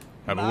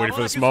 I've been waiting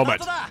for this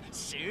moment.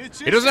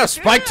 He doesn't have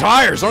spiked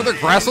tires. Aren't there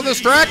grass on this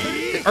track?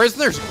 Or isn't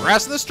there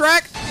grass on this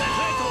track?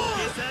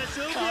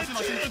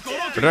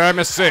 Or did I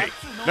miss C?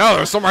 No,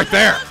 there's some right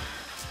there.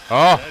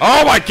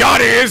 Oh my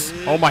god, he is!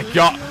 Oh my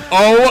god.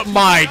 Oh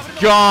my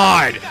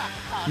god!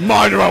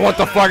 Majima, what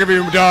the fuck have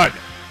you done?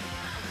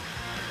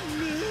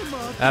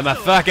 I'm a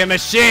fucking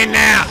machine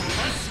now.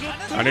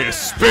 I need a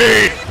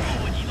speed.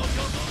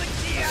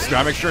 Just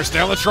gotta make sure I stay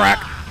on the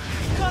track.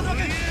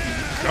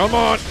 Come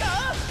on.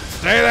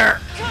 Stay there.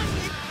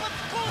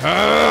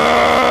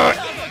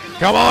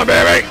 Come on,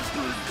 baby.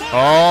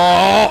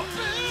 Oh.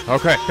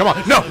 Okay, come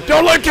on. No,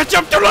 don't let him catch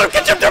up. Don't let him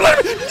catch up. Don't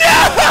let him.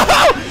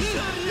 No!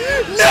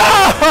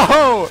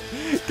 No!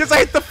 Because I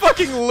hit the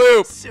fucking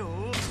loop.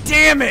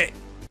 Damn it.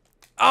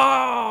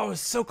 Oh,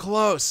 so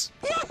close.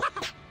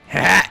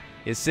 Ha!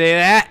 You see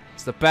that?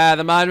 It's the power of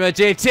the Majima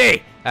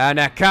GT. I'm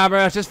now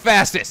Kamurocho's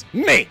fastest.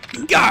 Me,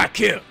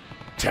 Gorakun.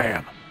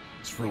 Damn.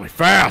 It's really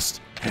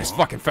fast. It's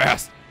fucking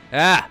fast.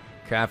 Ah,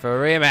 time for a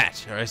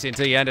rematch. Or is it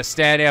until you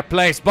understand your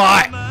place,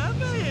 boy?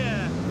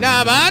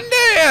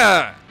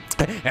 Namandia!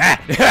 I'm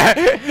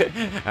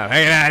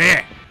hanging out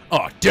here.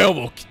 Oh,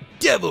 devil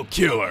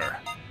killer.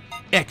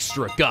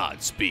 Extra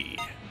Godspeed.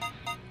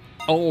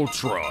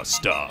 Ultra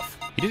stuff.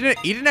 He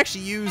didn't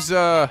actually use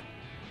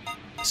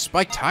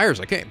spiked tires.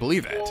 I can't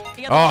believe that.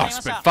 Oh, I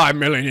spent 5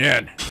 million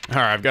yen. All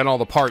right, I've gotten all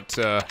the parts,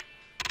 or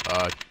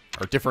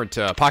different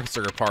pocket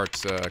circuit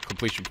parts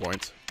completion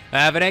points.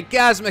 Evident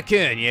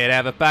Kazuma-kun, you'd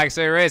have a pocket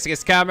circuit race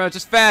against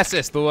Kamurocho's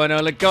fastest, the one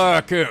only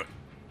Gorakun.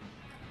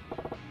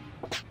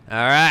 All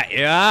right,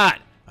 you're on.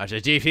 Watch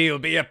your GP will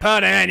be your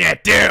opponent, and you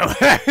do.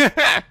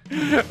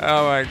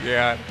 Oh my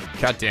god.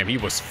 God damn, he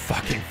was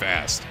fucking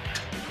fast.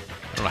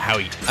 I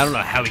don't know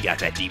how he got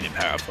that demon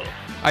powerful.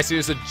 I see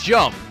there's a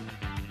jump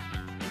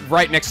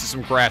right next to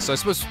some grass, so I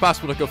suppose it's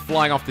possible to go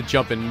flying off the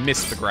jump and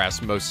miss the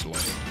grass mostly.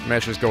 Maybe I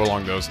should just go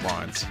along those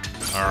lines.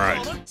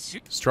 Alright.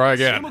 Let's try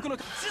again.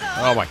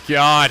 Oh my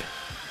god.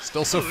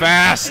 Still so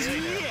fast.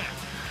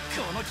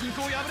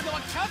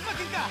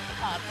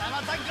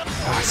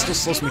 Oh, it still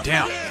slows me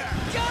down.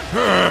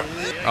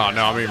 Oh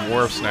no, I'm even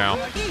worse now.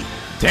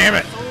 Damn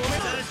it! I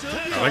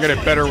think I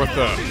did better with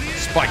the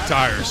spiked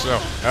tires, so.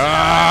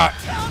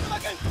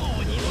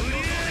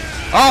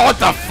 Oh, what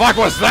the fuck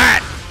was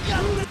that?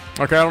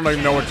 Okay, I don't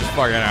even know what just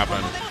fucking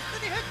happened.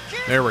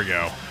 There we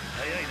go.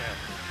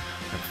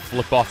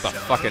 Flip off the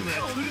fucking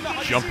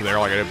jump there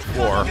like I did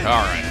before.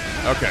 Alright,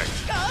 okay.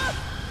 Just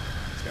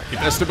gotta keep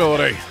that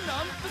stability.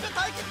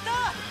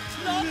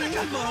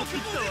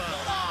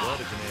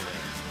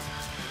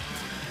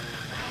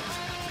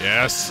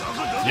 Yes.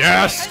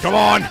 Yes, come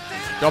on.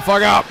 Don't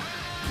fuck up.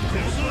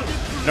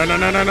 No, no,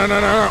 no, no, no, no,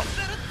 no.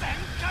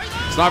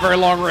 It's not a very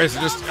long race.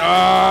 It just,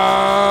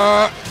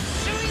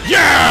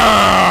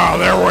 yeah!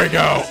 There we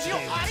go.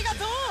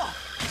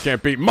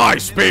 Can't beat my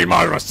speed,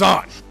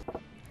 Majima-san.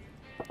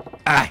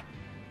 I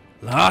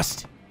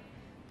lost.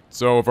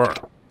 It's over.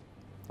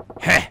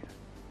 Heh.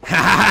 Ha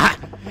ha!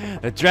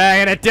 The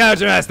dragon of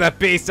Dojo has the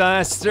beast on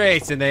the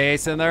streets and the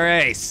ace in the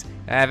race.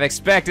 I've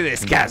expected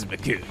this,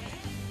 Kazuma-kun.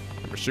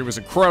 The machine was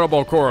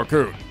incredible,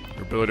 Gorakun.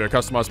 Your ability to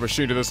customize a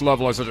machine to this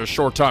level in such a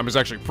short time is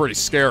actually pretty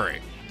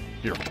scary.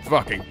 Your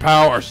fucking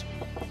powers.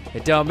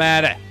 It don't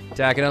matter.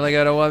 I can only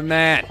go to one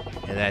man,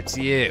 and that's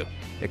you.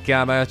 The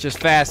Kamurocho's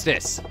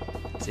fastest.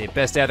 So you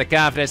best have the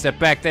confidence to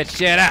back that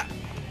shit up.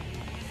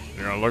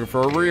 You're not looking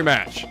for a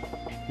rematch.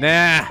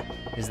 Nah,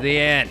 it's the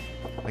end.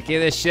 If I keep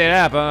this shit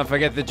up, I'm gonna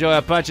forget the joy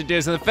of punching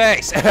dudes in the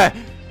face. I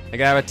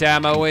gotta retire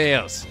my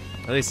wheels.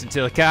 At least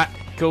until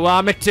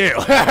Kiwami 2.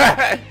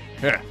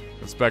 Yeah,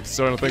 let's back to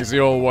starting things the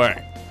old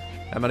way.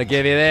 I'm gonna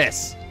give you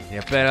this.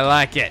 You better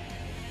like it.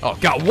 Oh,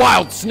 got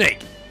wild snake.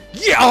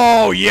 Yeah.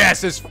 Oh,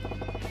 yes, this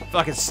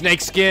fucking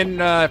snakeskin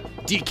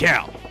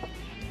decal.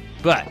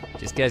 But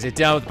just because you're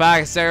done with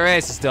boxing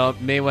races don't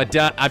mean we're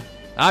done.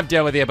 I'm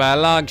done with you by a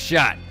long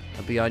shot.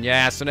 I'll be on your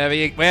ass wherever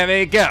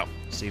you go.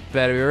 So you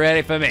better be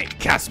ready for me,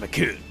 Kazuma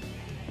Kiryu.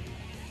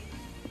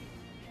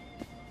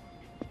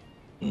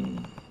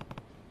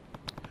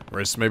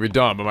 Race may be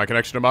done, but my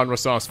connection to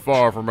Majima is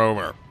far from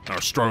over.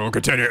 Our struggle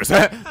continues.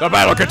 The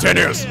battle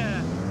continues.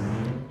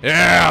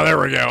 Yeah, there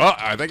we go. Oh,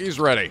 I think he's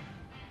ready.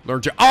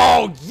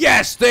 Oh,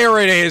 yes, there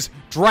it is.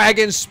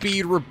 Dragon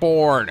Speed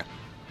Reborn.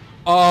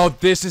 Oh,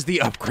 this is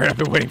the upgrade I've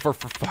been waiting for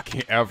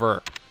fucking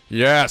ever.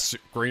 Yes,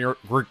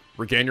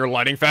 regain your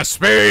lightning fast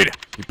speed.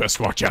 You best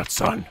watch out,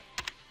 son.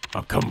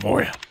 I'm coming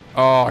for you.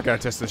 Oh, I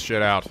gotta test this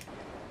shit out.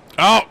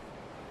 Oh!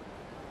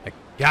 I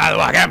gotta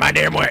walk out my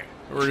damn way.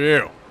 Who are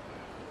you?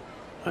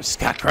 I'm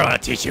Scott Crow, I'll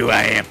teach you who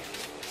I am.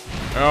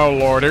 Oh,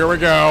 Lord, here we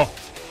go.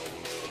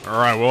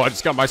 Alright, well, I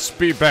just got my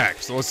speed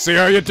back, so let's see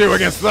how you do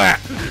against that.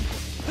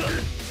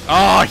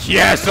 Oh,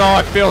 yes! Oh,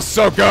 it feels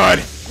so good!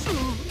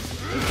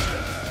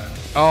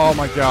 Oh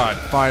my god,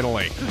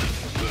 finally.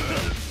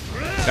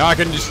 Now I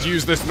can just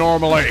use this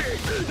normally.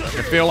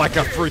 I feel like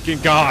a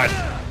freaking god.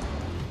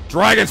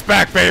 Dragon's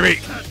back, baby!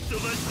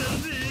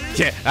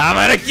 Yeah, I'm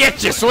gonna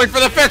get you! Swing for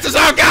the fences!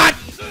 Oh god!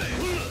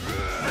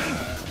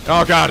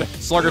 Oh god,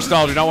 Slugger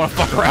Style, do not want to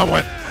fuck around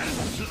with.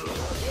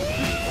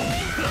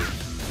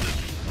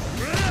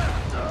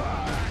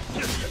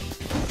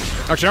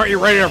 Actually, aren't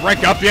you ready to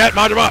rank up yet,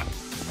 Majima?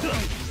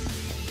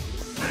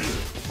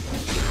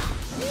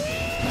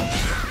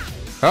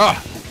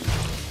 Ah.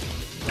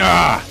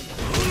 Ah.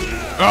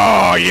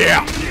 Oh,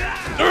 yeah.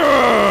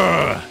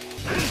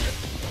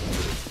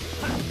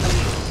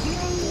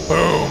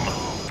 Boom.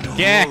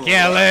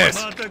 Yeah, loose.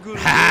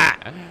 Ha!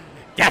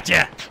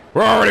 Gotcha.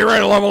 We're already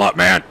ready to level up,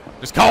 man.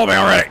 Just call me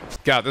already.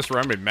 God, this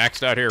round been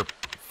maxed out here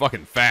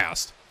fucking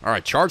fast. All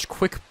right, charge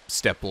quick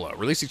step below.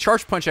 Release a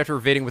charge punch after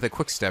evading with a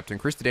quick step to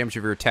increase the damage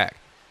of your attack.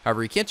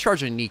 However, you can't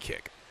charge a knee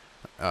kick.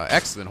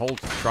 X, then hold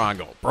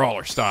triangle.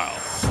 Brawler style.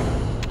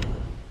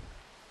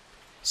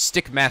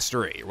 Stick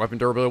mastery. Your weapon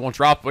durability won't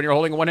drop when you're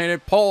holding a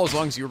one-handed pole as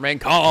long as you remain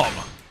calm.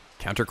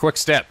 Counter quick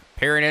step.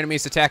 Parry an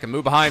enemy's attack and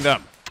move behind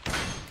them.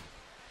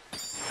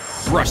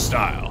 Rush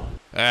style.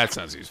 That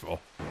sounds useful.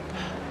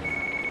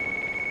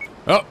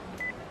 Oh.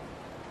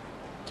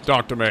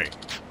 Talk to me.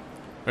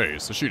 Hey,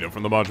 it's Ashita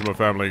from the Majima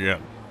family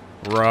again.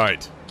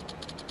 Right.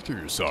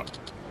 Kiryu-san,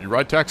 you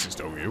ride taxis,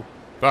 don't you?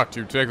 In fact,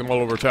 you take them all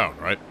over town,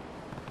 right?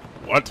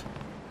 What?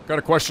 What kind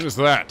of question is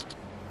that?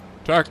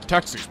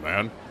 Taxis,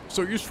 man.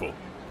 So useful.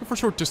 Good for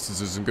short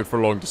distances and good for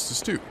long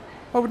distances, too.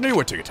 Why wouldn't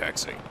anyone take a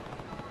taxi?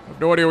 I have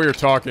no idea what you're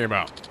talking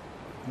about.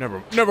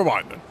 Never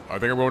mind, then. I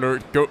think I'm going to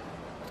go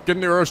get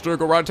in the urge to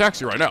go ride a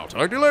taxi right now.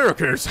 Talk to you later,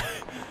 kids.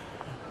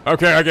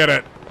 Okay, I get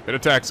it. Get a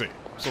taxi.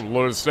 Some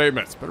loaded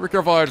statements. Better be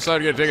careful how I decide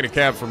to get taking a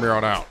cab from here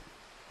on out.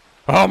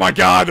 Oh my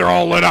god, they're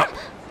all lit up.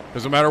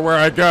 Doesn't matter where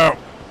I go.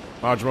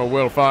 Majima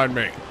will find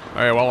me.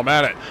 Hey, while I'm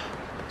at it.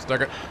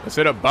 Let's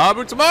hit up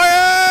Babu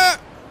Tamaya!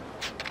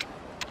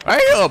 Hey,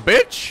 little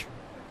bitch!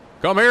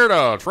 Come here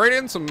to trade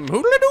in some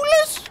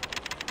hoodly-doodlies?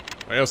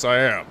 Yes, I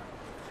am.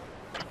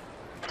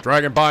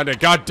 Dragon binding.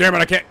 God damn it,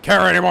 I can't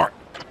carry anymore.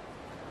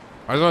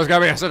 Why is it always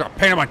gotta be such a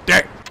pain in my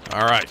dick?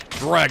 Alright,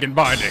 dragon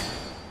binding.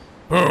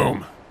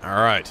 Boom.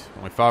 Alright,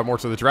 only 5 more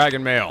to the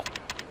dragon mail.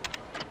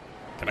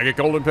 Can I get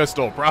golden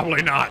pistol?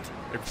 Probably not.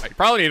 I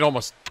probably need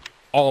almost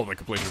all of the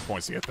completion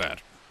points to get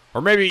that.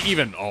 Or maybe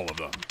even all of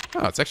them.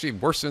 Oh, it's actually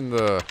worse than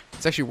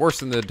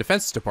the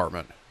defense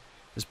department.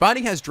 This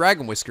binding has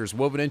dragon whiskers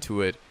woven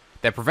into it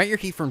that prevent your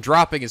heat from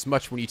dropping as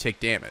much when you take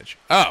damage.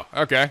 Oh,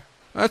 okay.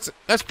 That's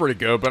pretty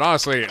good, but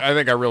honestly, I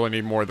think I really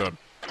need more of the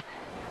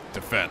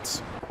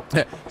defense.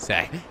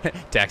 Say,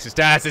 Texas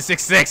Dice is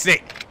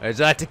 660. There's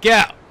that to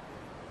go.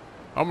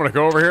 I'm gonna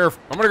go over here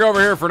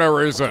for no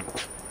reason.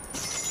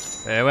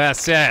 Very well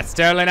said. It's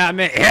totally not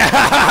me.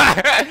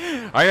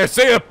 I can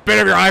see a bit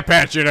of your eye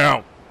patch, you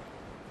know.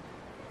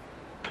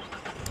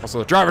 Also,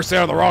 the driver's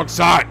sitting on the wrong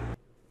side.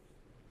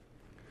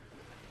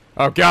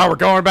 Oh god, we're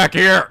going back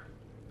here.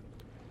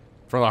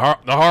 From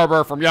the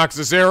harbor from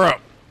Yakuza 0.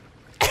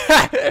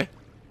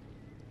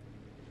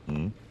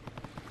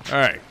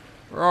 Hey,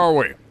 where are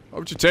we? Why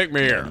would you take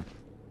me here?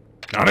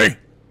 Nani?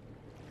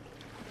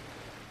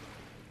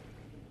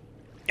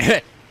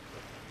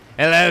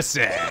 Hello,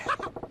 sir.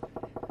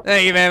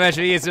 Thank you very much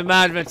for using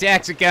Majima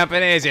Taxi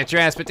Company as your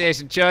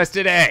transportation choice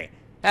today.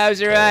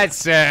 How's your ride,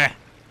 sir?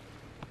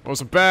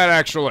 Wasn't bad,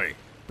 actually.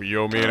 But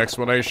you owe me an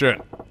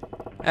explanation.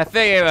 I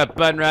figure you were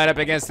butting right up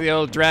against the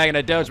old dragon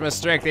of Dojima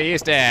strength they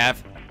used to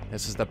have.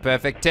 This is the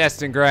perfect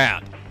testing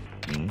ground.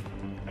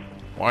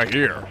 Why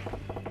here?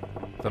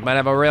 If I might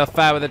have a real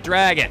fight with a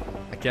dragon,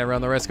 I can't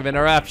run the risk of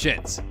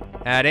interruptions.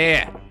 Out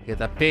here, get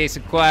the peace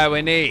and quiet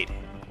we need.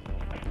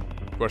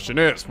 Question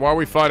is, why are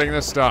we fighting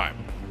this time?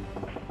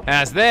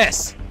 How's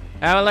this?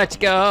 I won't let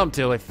you go home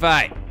till we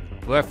fight.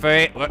 Work for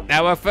you?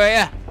 That work for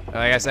you?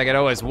 Well, I guess I could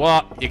always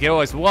walk. You can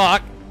always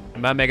walk. I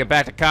might make it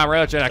back to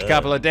Kamurocho in a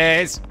couple of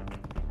days.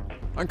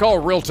 can call a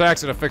real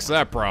taxi to fix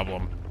that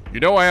problem. You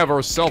know I have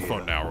our cell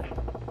phone now.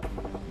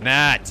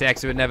 Nah,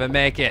 taxi would never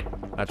make it.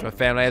 Much my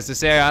family has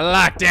this area on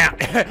lockdown.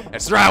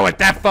 That's right, I went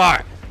that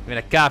far. Even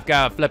a cop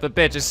guy would flip a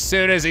bitch as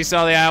soon as he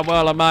saw the iron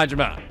world of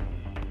Majima.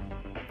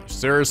 You're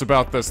serious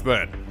about this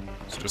then?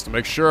 So just to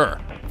make sure,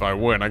 if I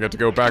win, I get to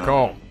go back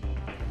home.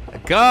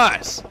 Of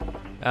course.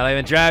 I'll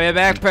even drive you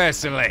back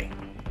personally.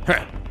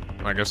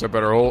 I guess I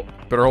better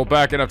hold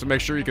back enough to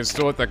make sure you can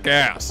still hit the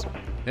gas.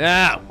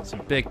 No,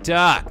 some big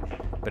talk.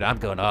 But I'm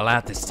going all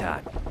out this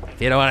time.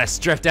 If you don't want us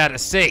to drift out to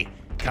sea,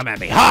 come at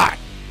me hard.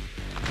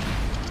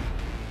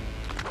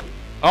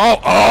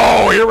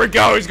 Oh, here we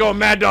go. He's going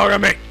Mad Dog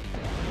on me.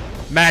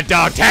 Mad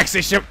Dog, Taxi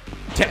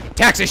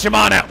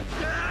Shimano.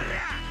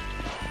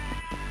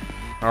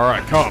 All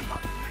right, come.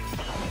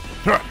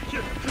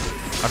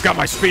 I've got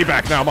my speed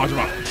back now,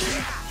 Majima.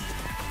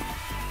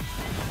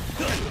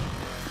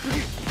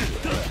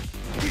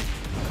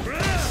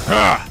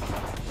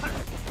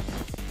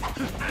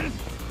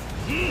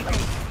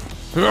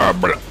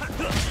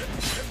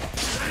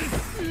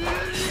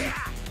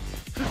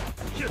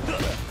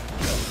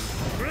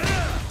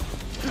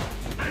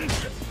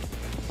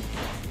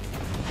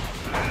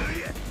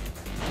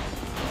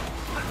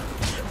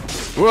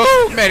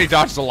 Whoa, man, he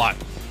dodges a lot.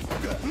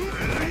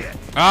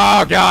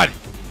 Oh, God.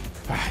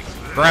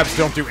 Grabs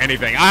don't do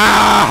anything.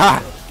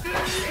 Ah!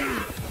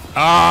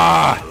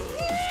 Ah!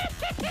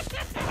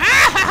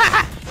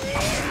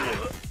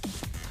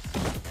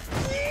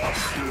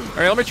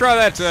 Alright, let me try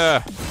that,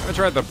 let me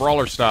try the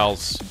Brawler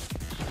Styles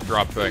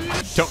drop thing.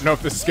 Don't know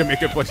if this is gonna be a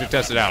good place to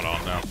test it out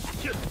on, though.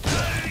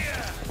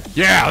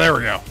 Yeah, there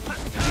we go.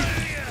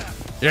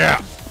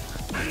 Yeah.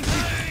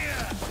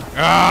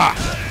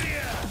 Ah!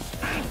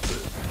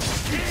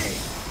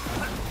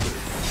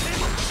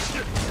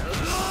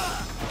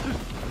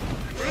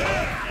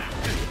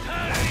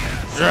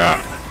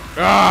 Yeah.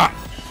 Ah.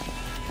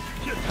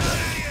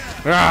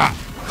 Ah.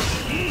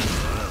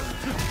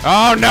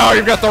 Oh no,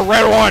 you've got the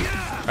red one.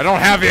 I don't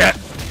have it.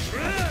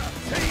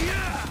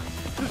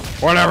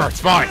 Whatever, it's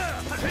fine.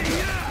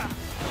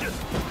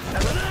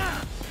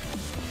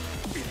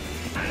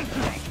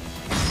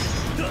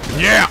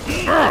 Yeah.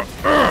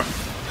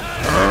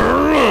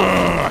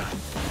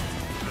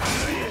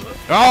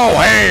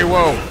 Oh, hey,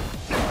 whoa.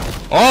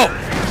 Oh.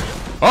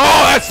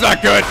 Oh, that's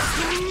not good.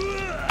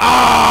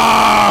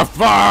 Ah,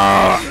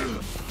 fuck!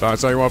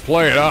 That's how you want to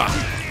play it, huh?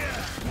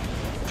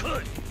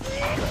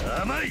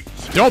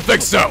 Don't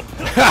think so.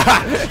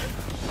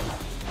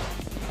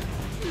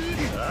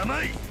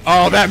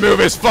 Oh, that move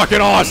is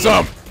fucking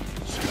awesome.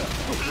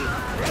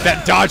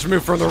 That dodge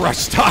move from the Rush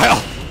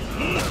style.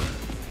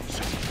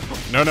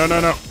 No, no, no,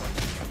 no.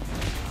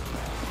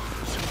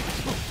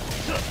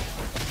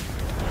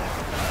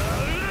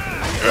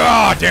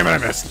 Oh, damn it, I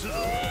missed.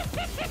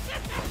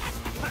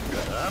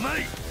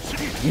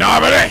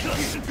 Nobody!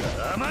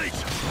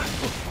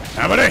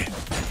 Nobody!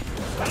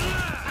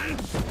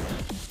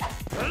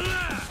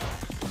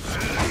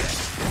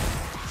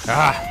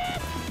 Ah!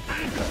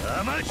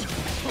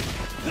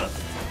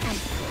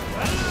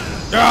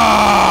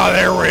 Ah,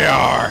 there we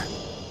are!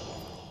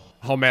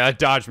 Oh man, that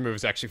dodge move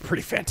is actually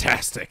pretty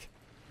fantastic.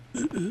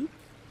 You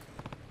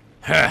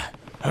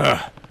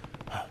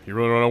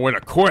really want to win or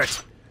quit?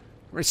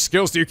 How many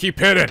skills do you keep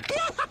hitting?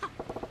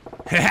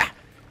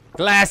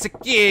 Classic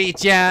you,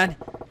 John.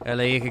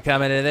 Only you can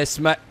come into this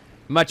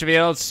much of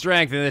your old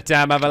strength in the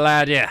time I've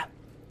allowed you.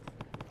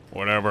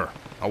 Whatever.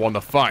 I won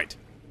the fight.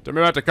 Take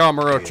me back to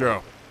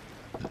Kamurocho.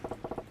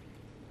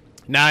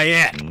 Not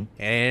yet.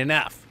 Ain't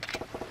enough.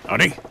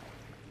 Honey?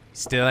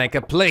 Still ain't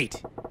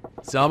complete.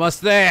 It's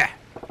almost there.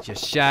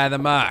 Just shy of the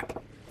mark.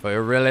 For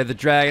you're really the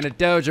dragon of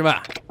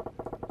Dojima.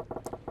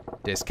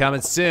 Just coming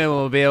soon,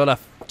 we'll be able to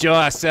enjoy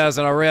ourselves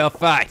in a real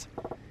fight.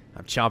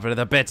 I'm chomping at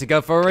the bit to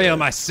go for real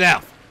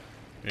myself.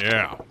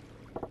 Yeah.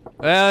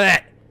 Well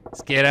then,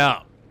 let's get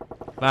on.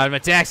 My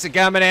taxi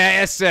company at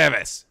your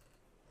service.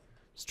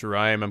 It's true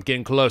I am. I'm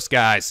getting close,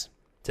 guys.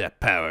 To the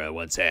power I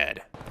once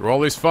had. Through all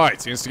these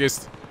fights, he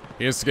instigates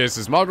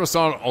his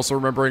Majima-san also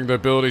remembering the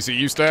abilities he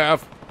used to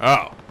have?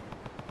 Oh.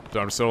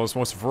 Time to settle this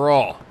once and for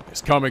all.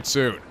 It's coming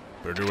soon.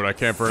 Better do what I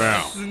can for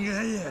now.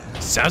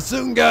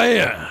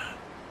 Sasungaya.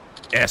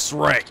 S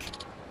rank.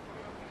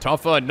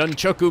 Tonfa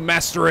Nunchaku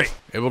Mastery.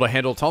 Able to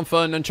handle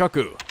Tonfa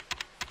Nunchaku.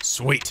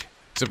 Sweet.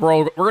 So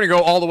bro, we're gonna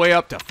go all the way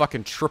up to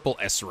fucking triple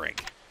S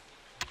rank.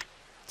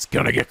 It's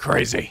gonna get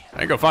crazy.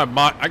 I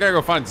gotta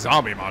go find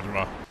zombie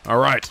Majima.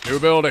 Alright, new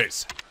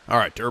abilities.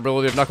 Alright,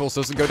 durability of Knuckles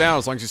doesn't go down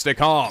as long as you stay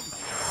calm.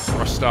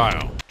 Rush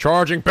style.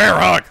 Charging Bear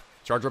Hug.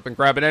 Charge up and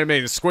grab an enemy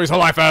and squeeze the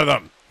life out of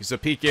them. Use a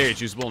peak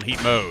gauge usable in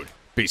heat mode.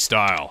 Beast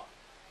style.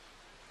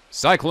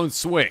 Cyclone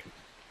Swing.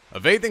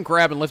 Evade then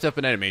grab and lift up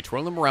an enemy,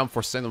 twirl them around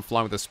before sending them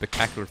flying with a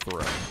spectacular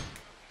throw.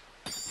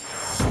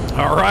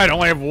 Alright,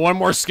 only have one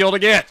more skill to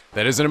get.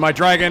 That isn't in my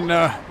dragon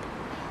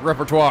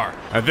repertoire.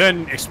 And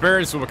then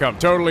experience will become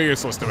totally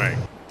useless to me.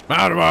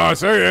 Majima,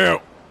 see you.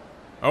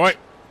 Oh wait.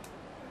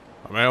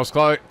 My man was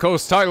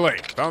close tightly.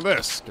 Found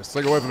this. Just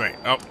stick it with me.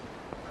 Oh.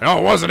 No,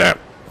 it wasn't it.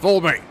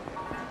 Fooled me.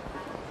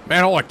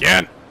 Manhole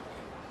again.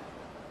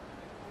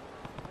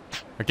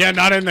 Again,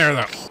 not in there,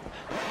 though.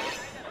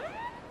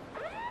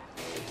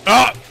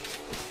 Oh!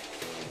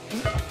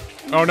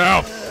 Oh,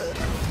 no.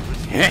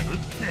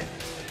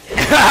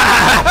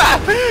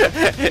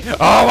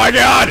 Oh, my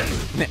God!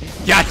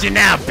 Got you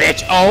now,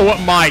 bitch! Oh,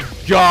 my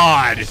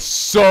God!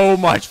 So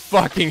much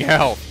fucking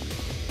health.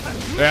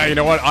 Yeah, you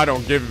know what? I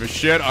don't give a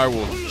shit. I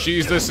will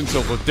cheese this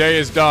until the day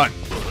is done.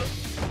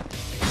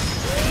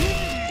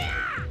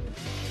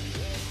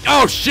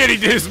 Oh, shit! He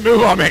did his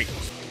move on me!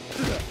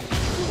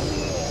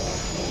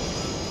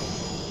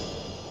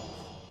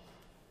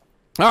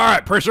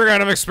 Alright, pretty sure I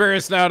got enough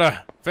experience now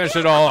to finish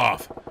it all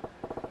off.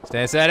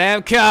 Stay said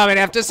I'm coming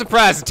after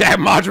surprise attack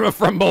Majima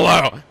from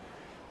below.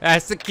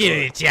 That's the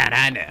Kiryu-chan,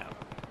 I know.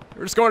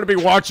 You're just going to be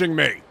watching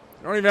me.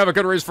 You don't even have a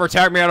good reason for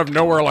attacking me out of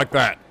nowhere like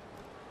that.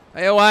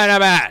 Hey, what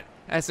about?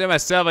 That's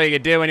myself what you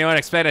can do when you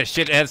unexpected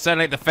shit to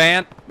suddenly hit the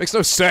fan. Makes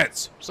no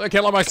sense. So I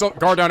can't let myself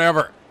guard down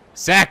ever.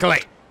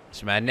 Exactly.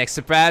 Should my next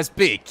surprise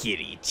be,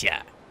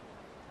 Kiryu-chan?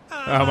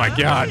 Oh my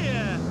God.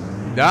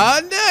 Oh,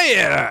 no,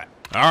 yeah.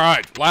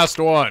 Alright, last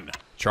one.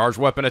 Charged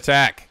weapon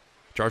attack.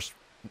 Charged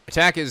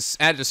attack is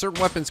added to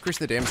certain weapons,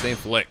 increasing the damage they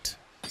inflict.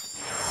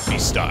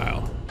 Beast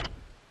style.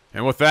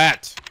 And with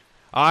that,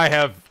 I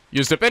have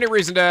used up any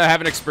reason to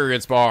have an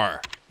experience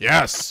bar.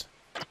 Yes.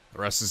 The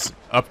rest is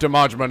up to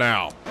Majima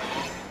now.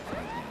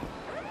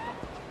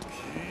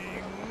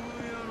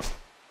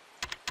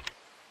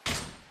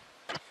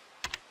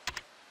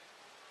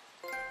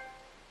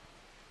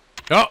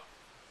 Oh!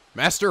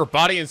 Master of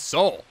Body and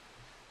Soul.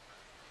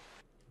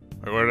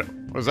 Wait,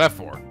 what was that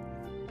for?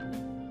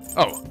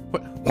 Oh,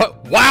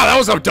 what? Wow, that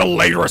was a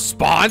delayed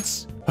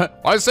response. I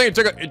was saying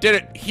it did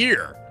it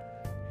here.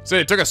 So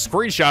it took a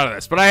screenshot of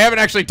this, but I haven't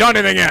actually done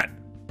anything yet.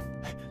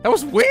 That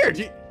was weird.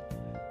 It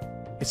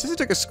says it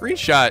took a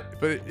screenshot,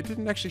 but it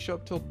didn't actually show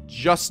up till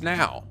just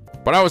now.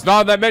 But I was not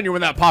on that menu when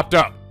that popped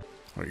up.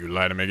 Oh, you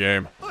lied to me,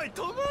 game. Oh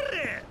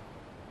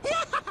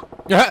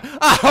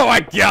my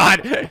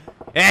God.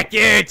 Heck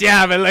you,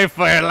 I've been late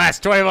for the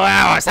last 24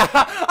 hours.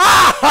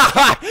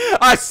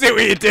 I see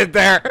what you did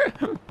there.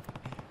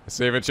 Let's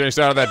see if it changed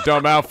out of that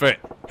dumb outfit.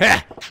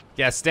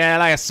 Gotta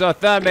stand like a sore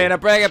thumb in a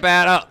break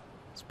battle.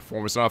 This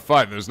performance not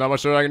fight. There's not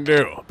much that I can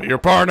do. Be your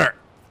partner.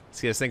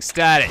 Let's get this thing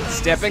started.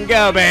 Step and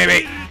go,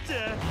 baby.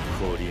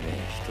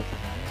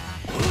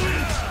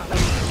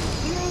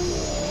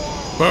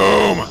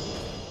 Boom.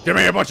 Give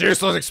me a bunch of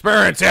useless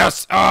experience,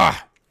 yes. Oh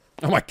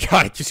my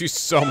God, it gives you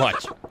so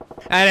much.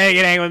 I know you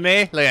can hang with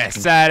me. Look at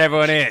how sad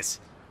everyone is.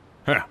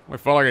 Huh, I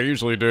felt like I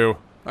usually do.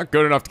 Not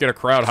good enough to get a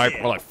crowd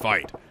hype while I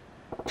fight.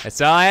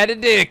 That's all I had to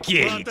do,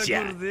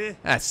 Kiryu-chan.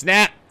 Ah,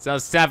 snap. So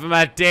it's time for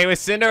my day with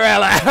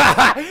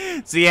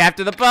Cinderella. See you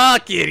after the ball,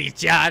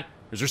 Kiryu-chan.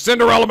 Is your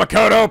Cinderella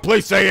Makoto?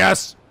 Please say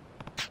yes.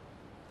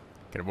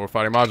 Get aboard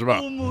fighting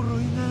Majima.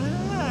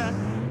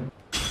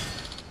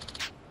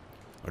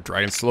 A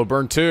Dragon Slow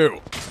Burn 2.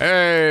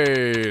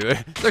 Hey,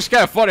 it's actually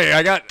kind of funny.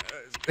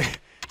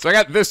 So I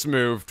got this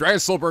move, Dragon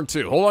Slow Burn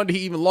 2. Hold on to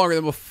heat even longer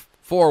than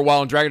before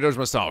while in Dragon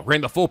Dojima style.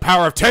 Gained the full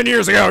power of 10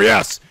 years ago,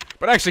 yes!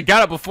 But I actually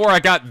got it before I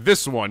got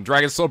this one,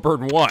 Dragon Slow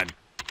Burn 1.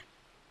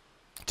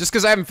 Just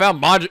because I haven't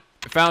found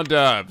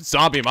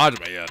Zombie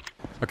Majima yet.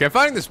 Okay, I'm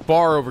finding this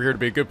bar over here to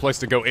be a good place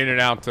to go in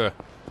and out to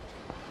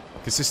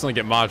consistently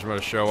get Majima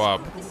to show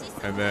up.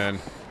 And then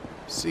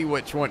see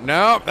which one.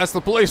 No, that's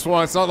the police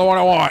one. It's not the one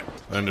I want.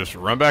 Then just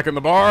run back in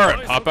the bar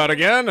and hop out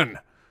again and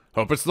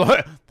hope it's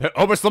the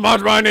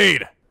Majima I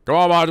need. Go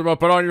on, Majima,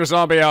 put on your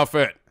zombie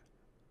outfit.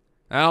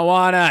 I don't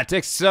wanna. It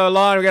takes so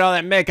long to get all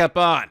that makeup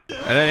on.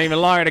 And then even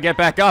longer to get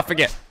back off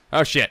again.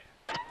 Oh, shit.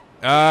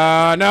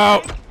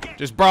 No.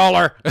 Just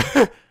brawler.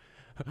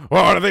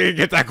 Well, I don't think he can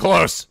get that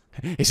close.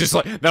 He's just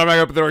like, now I'm back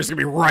up the door, he's gonna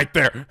be right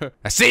there.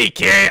 I see you,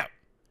 Kiryu.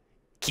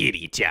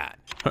 Kiryu-chan.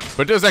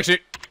 But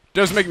it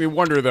does make me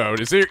wonder, though,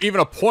 is there even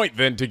a point,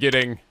 then, to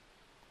getting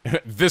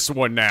this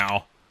one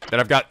now that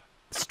I've got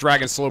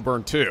Dragon Slow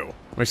Burn 2?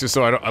 Makes it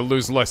so I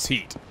lose less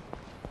heat.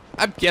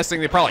 I'm guessing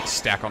they probably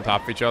stack on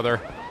top of each other.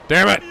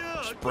 Damn it!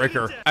 Just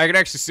breaker. I could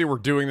actually see we're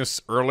doing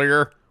this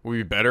earlier would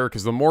be better,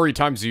 because the more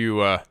times you,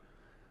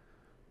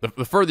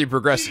 the further you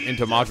progress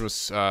into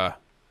Majima's,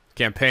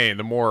 campaign,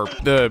 the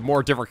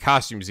more different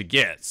costumes you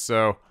get,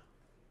 so, I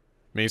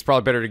mean, it's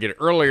probably better to get it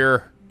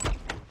earlier.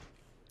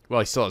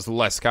 Well, he still has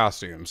less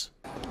costumes.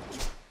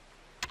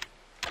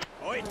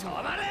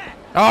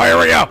 Oh, here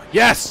we go!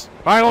 Yes!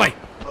 Finally!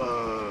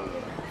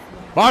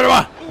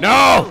 Majima!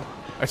 No!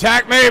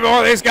 Attack me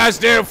before these guys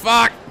do!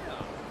 Fuck!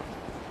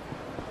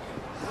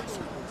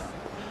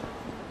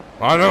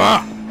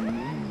 Majima!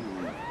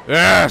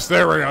 Yes,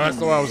 there we go. That's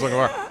the one I was looking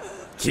for.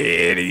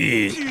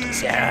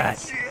 Kiryu-chan.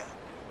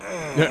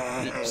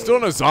 Still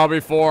in a zombie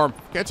form.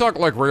 Can't talk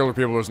like regular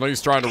people. There's no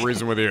use trying to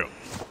reason with you.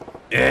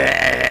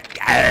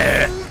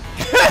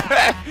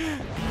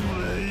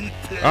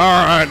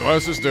 Alright,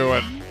 let's just do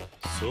it.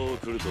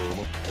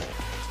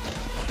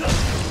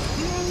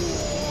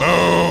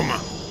 Boom!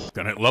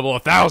 Gonna hit level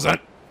 1,000.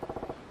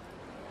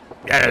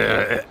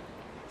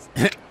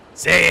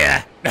 See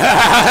ya.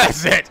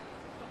 That's it.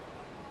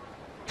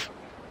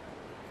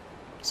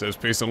 says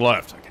peace and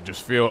left. I can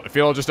just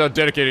feel just how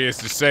dedicated he is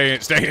to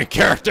staying in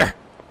character.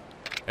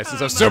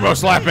 Essence of sumo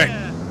slapping.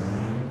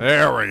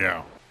 There we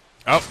go.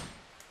 Oh,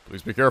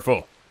 please be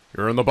careful.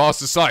 You're in the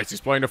boss's sights.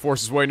 He's planning to force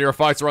his way near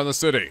fights around the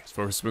city. His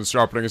focus has been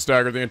sharpening his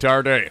dagger the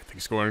entire day. I think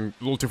he's going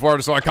a little too far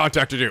to so I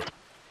contacted you.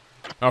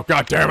 Oh,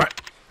 god damn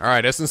it.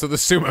 Alright, essence of the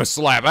sumo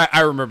slap.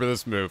 I remember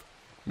this move.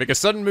 Make a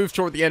sudden move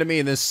toward the enemy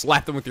and then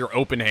slap them with your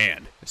open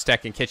hand. This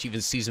attack can catch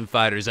even seasoned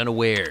fighters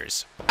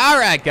unawares.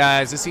 Alright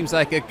guys, it seems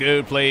like a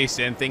good place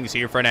to end things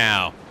here for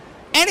now.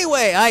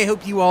 Anyway, I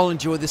hope you all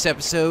enjoyed this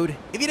episode.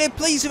 If you did,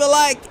 please leave a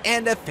like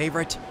and a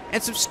favorite.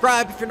 And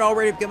subscribe if you're not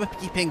already become a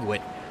Picky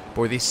Penguin.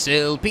 For this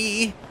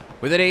LP,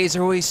 where the days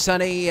are always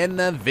sunny and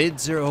the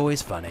vids are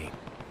always funny.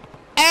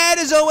 And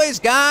as always,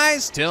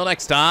 guys, till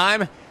next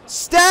time,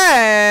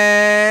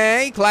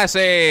 stay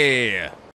classy!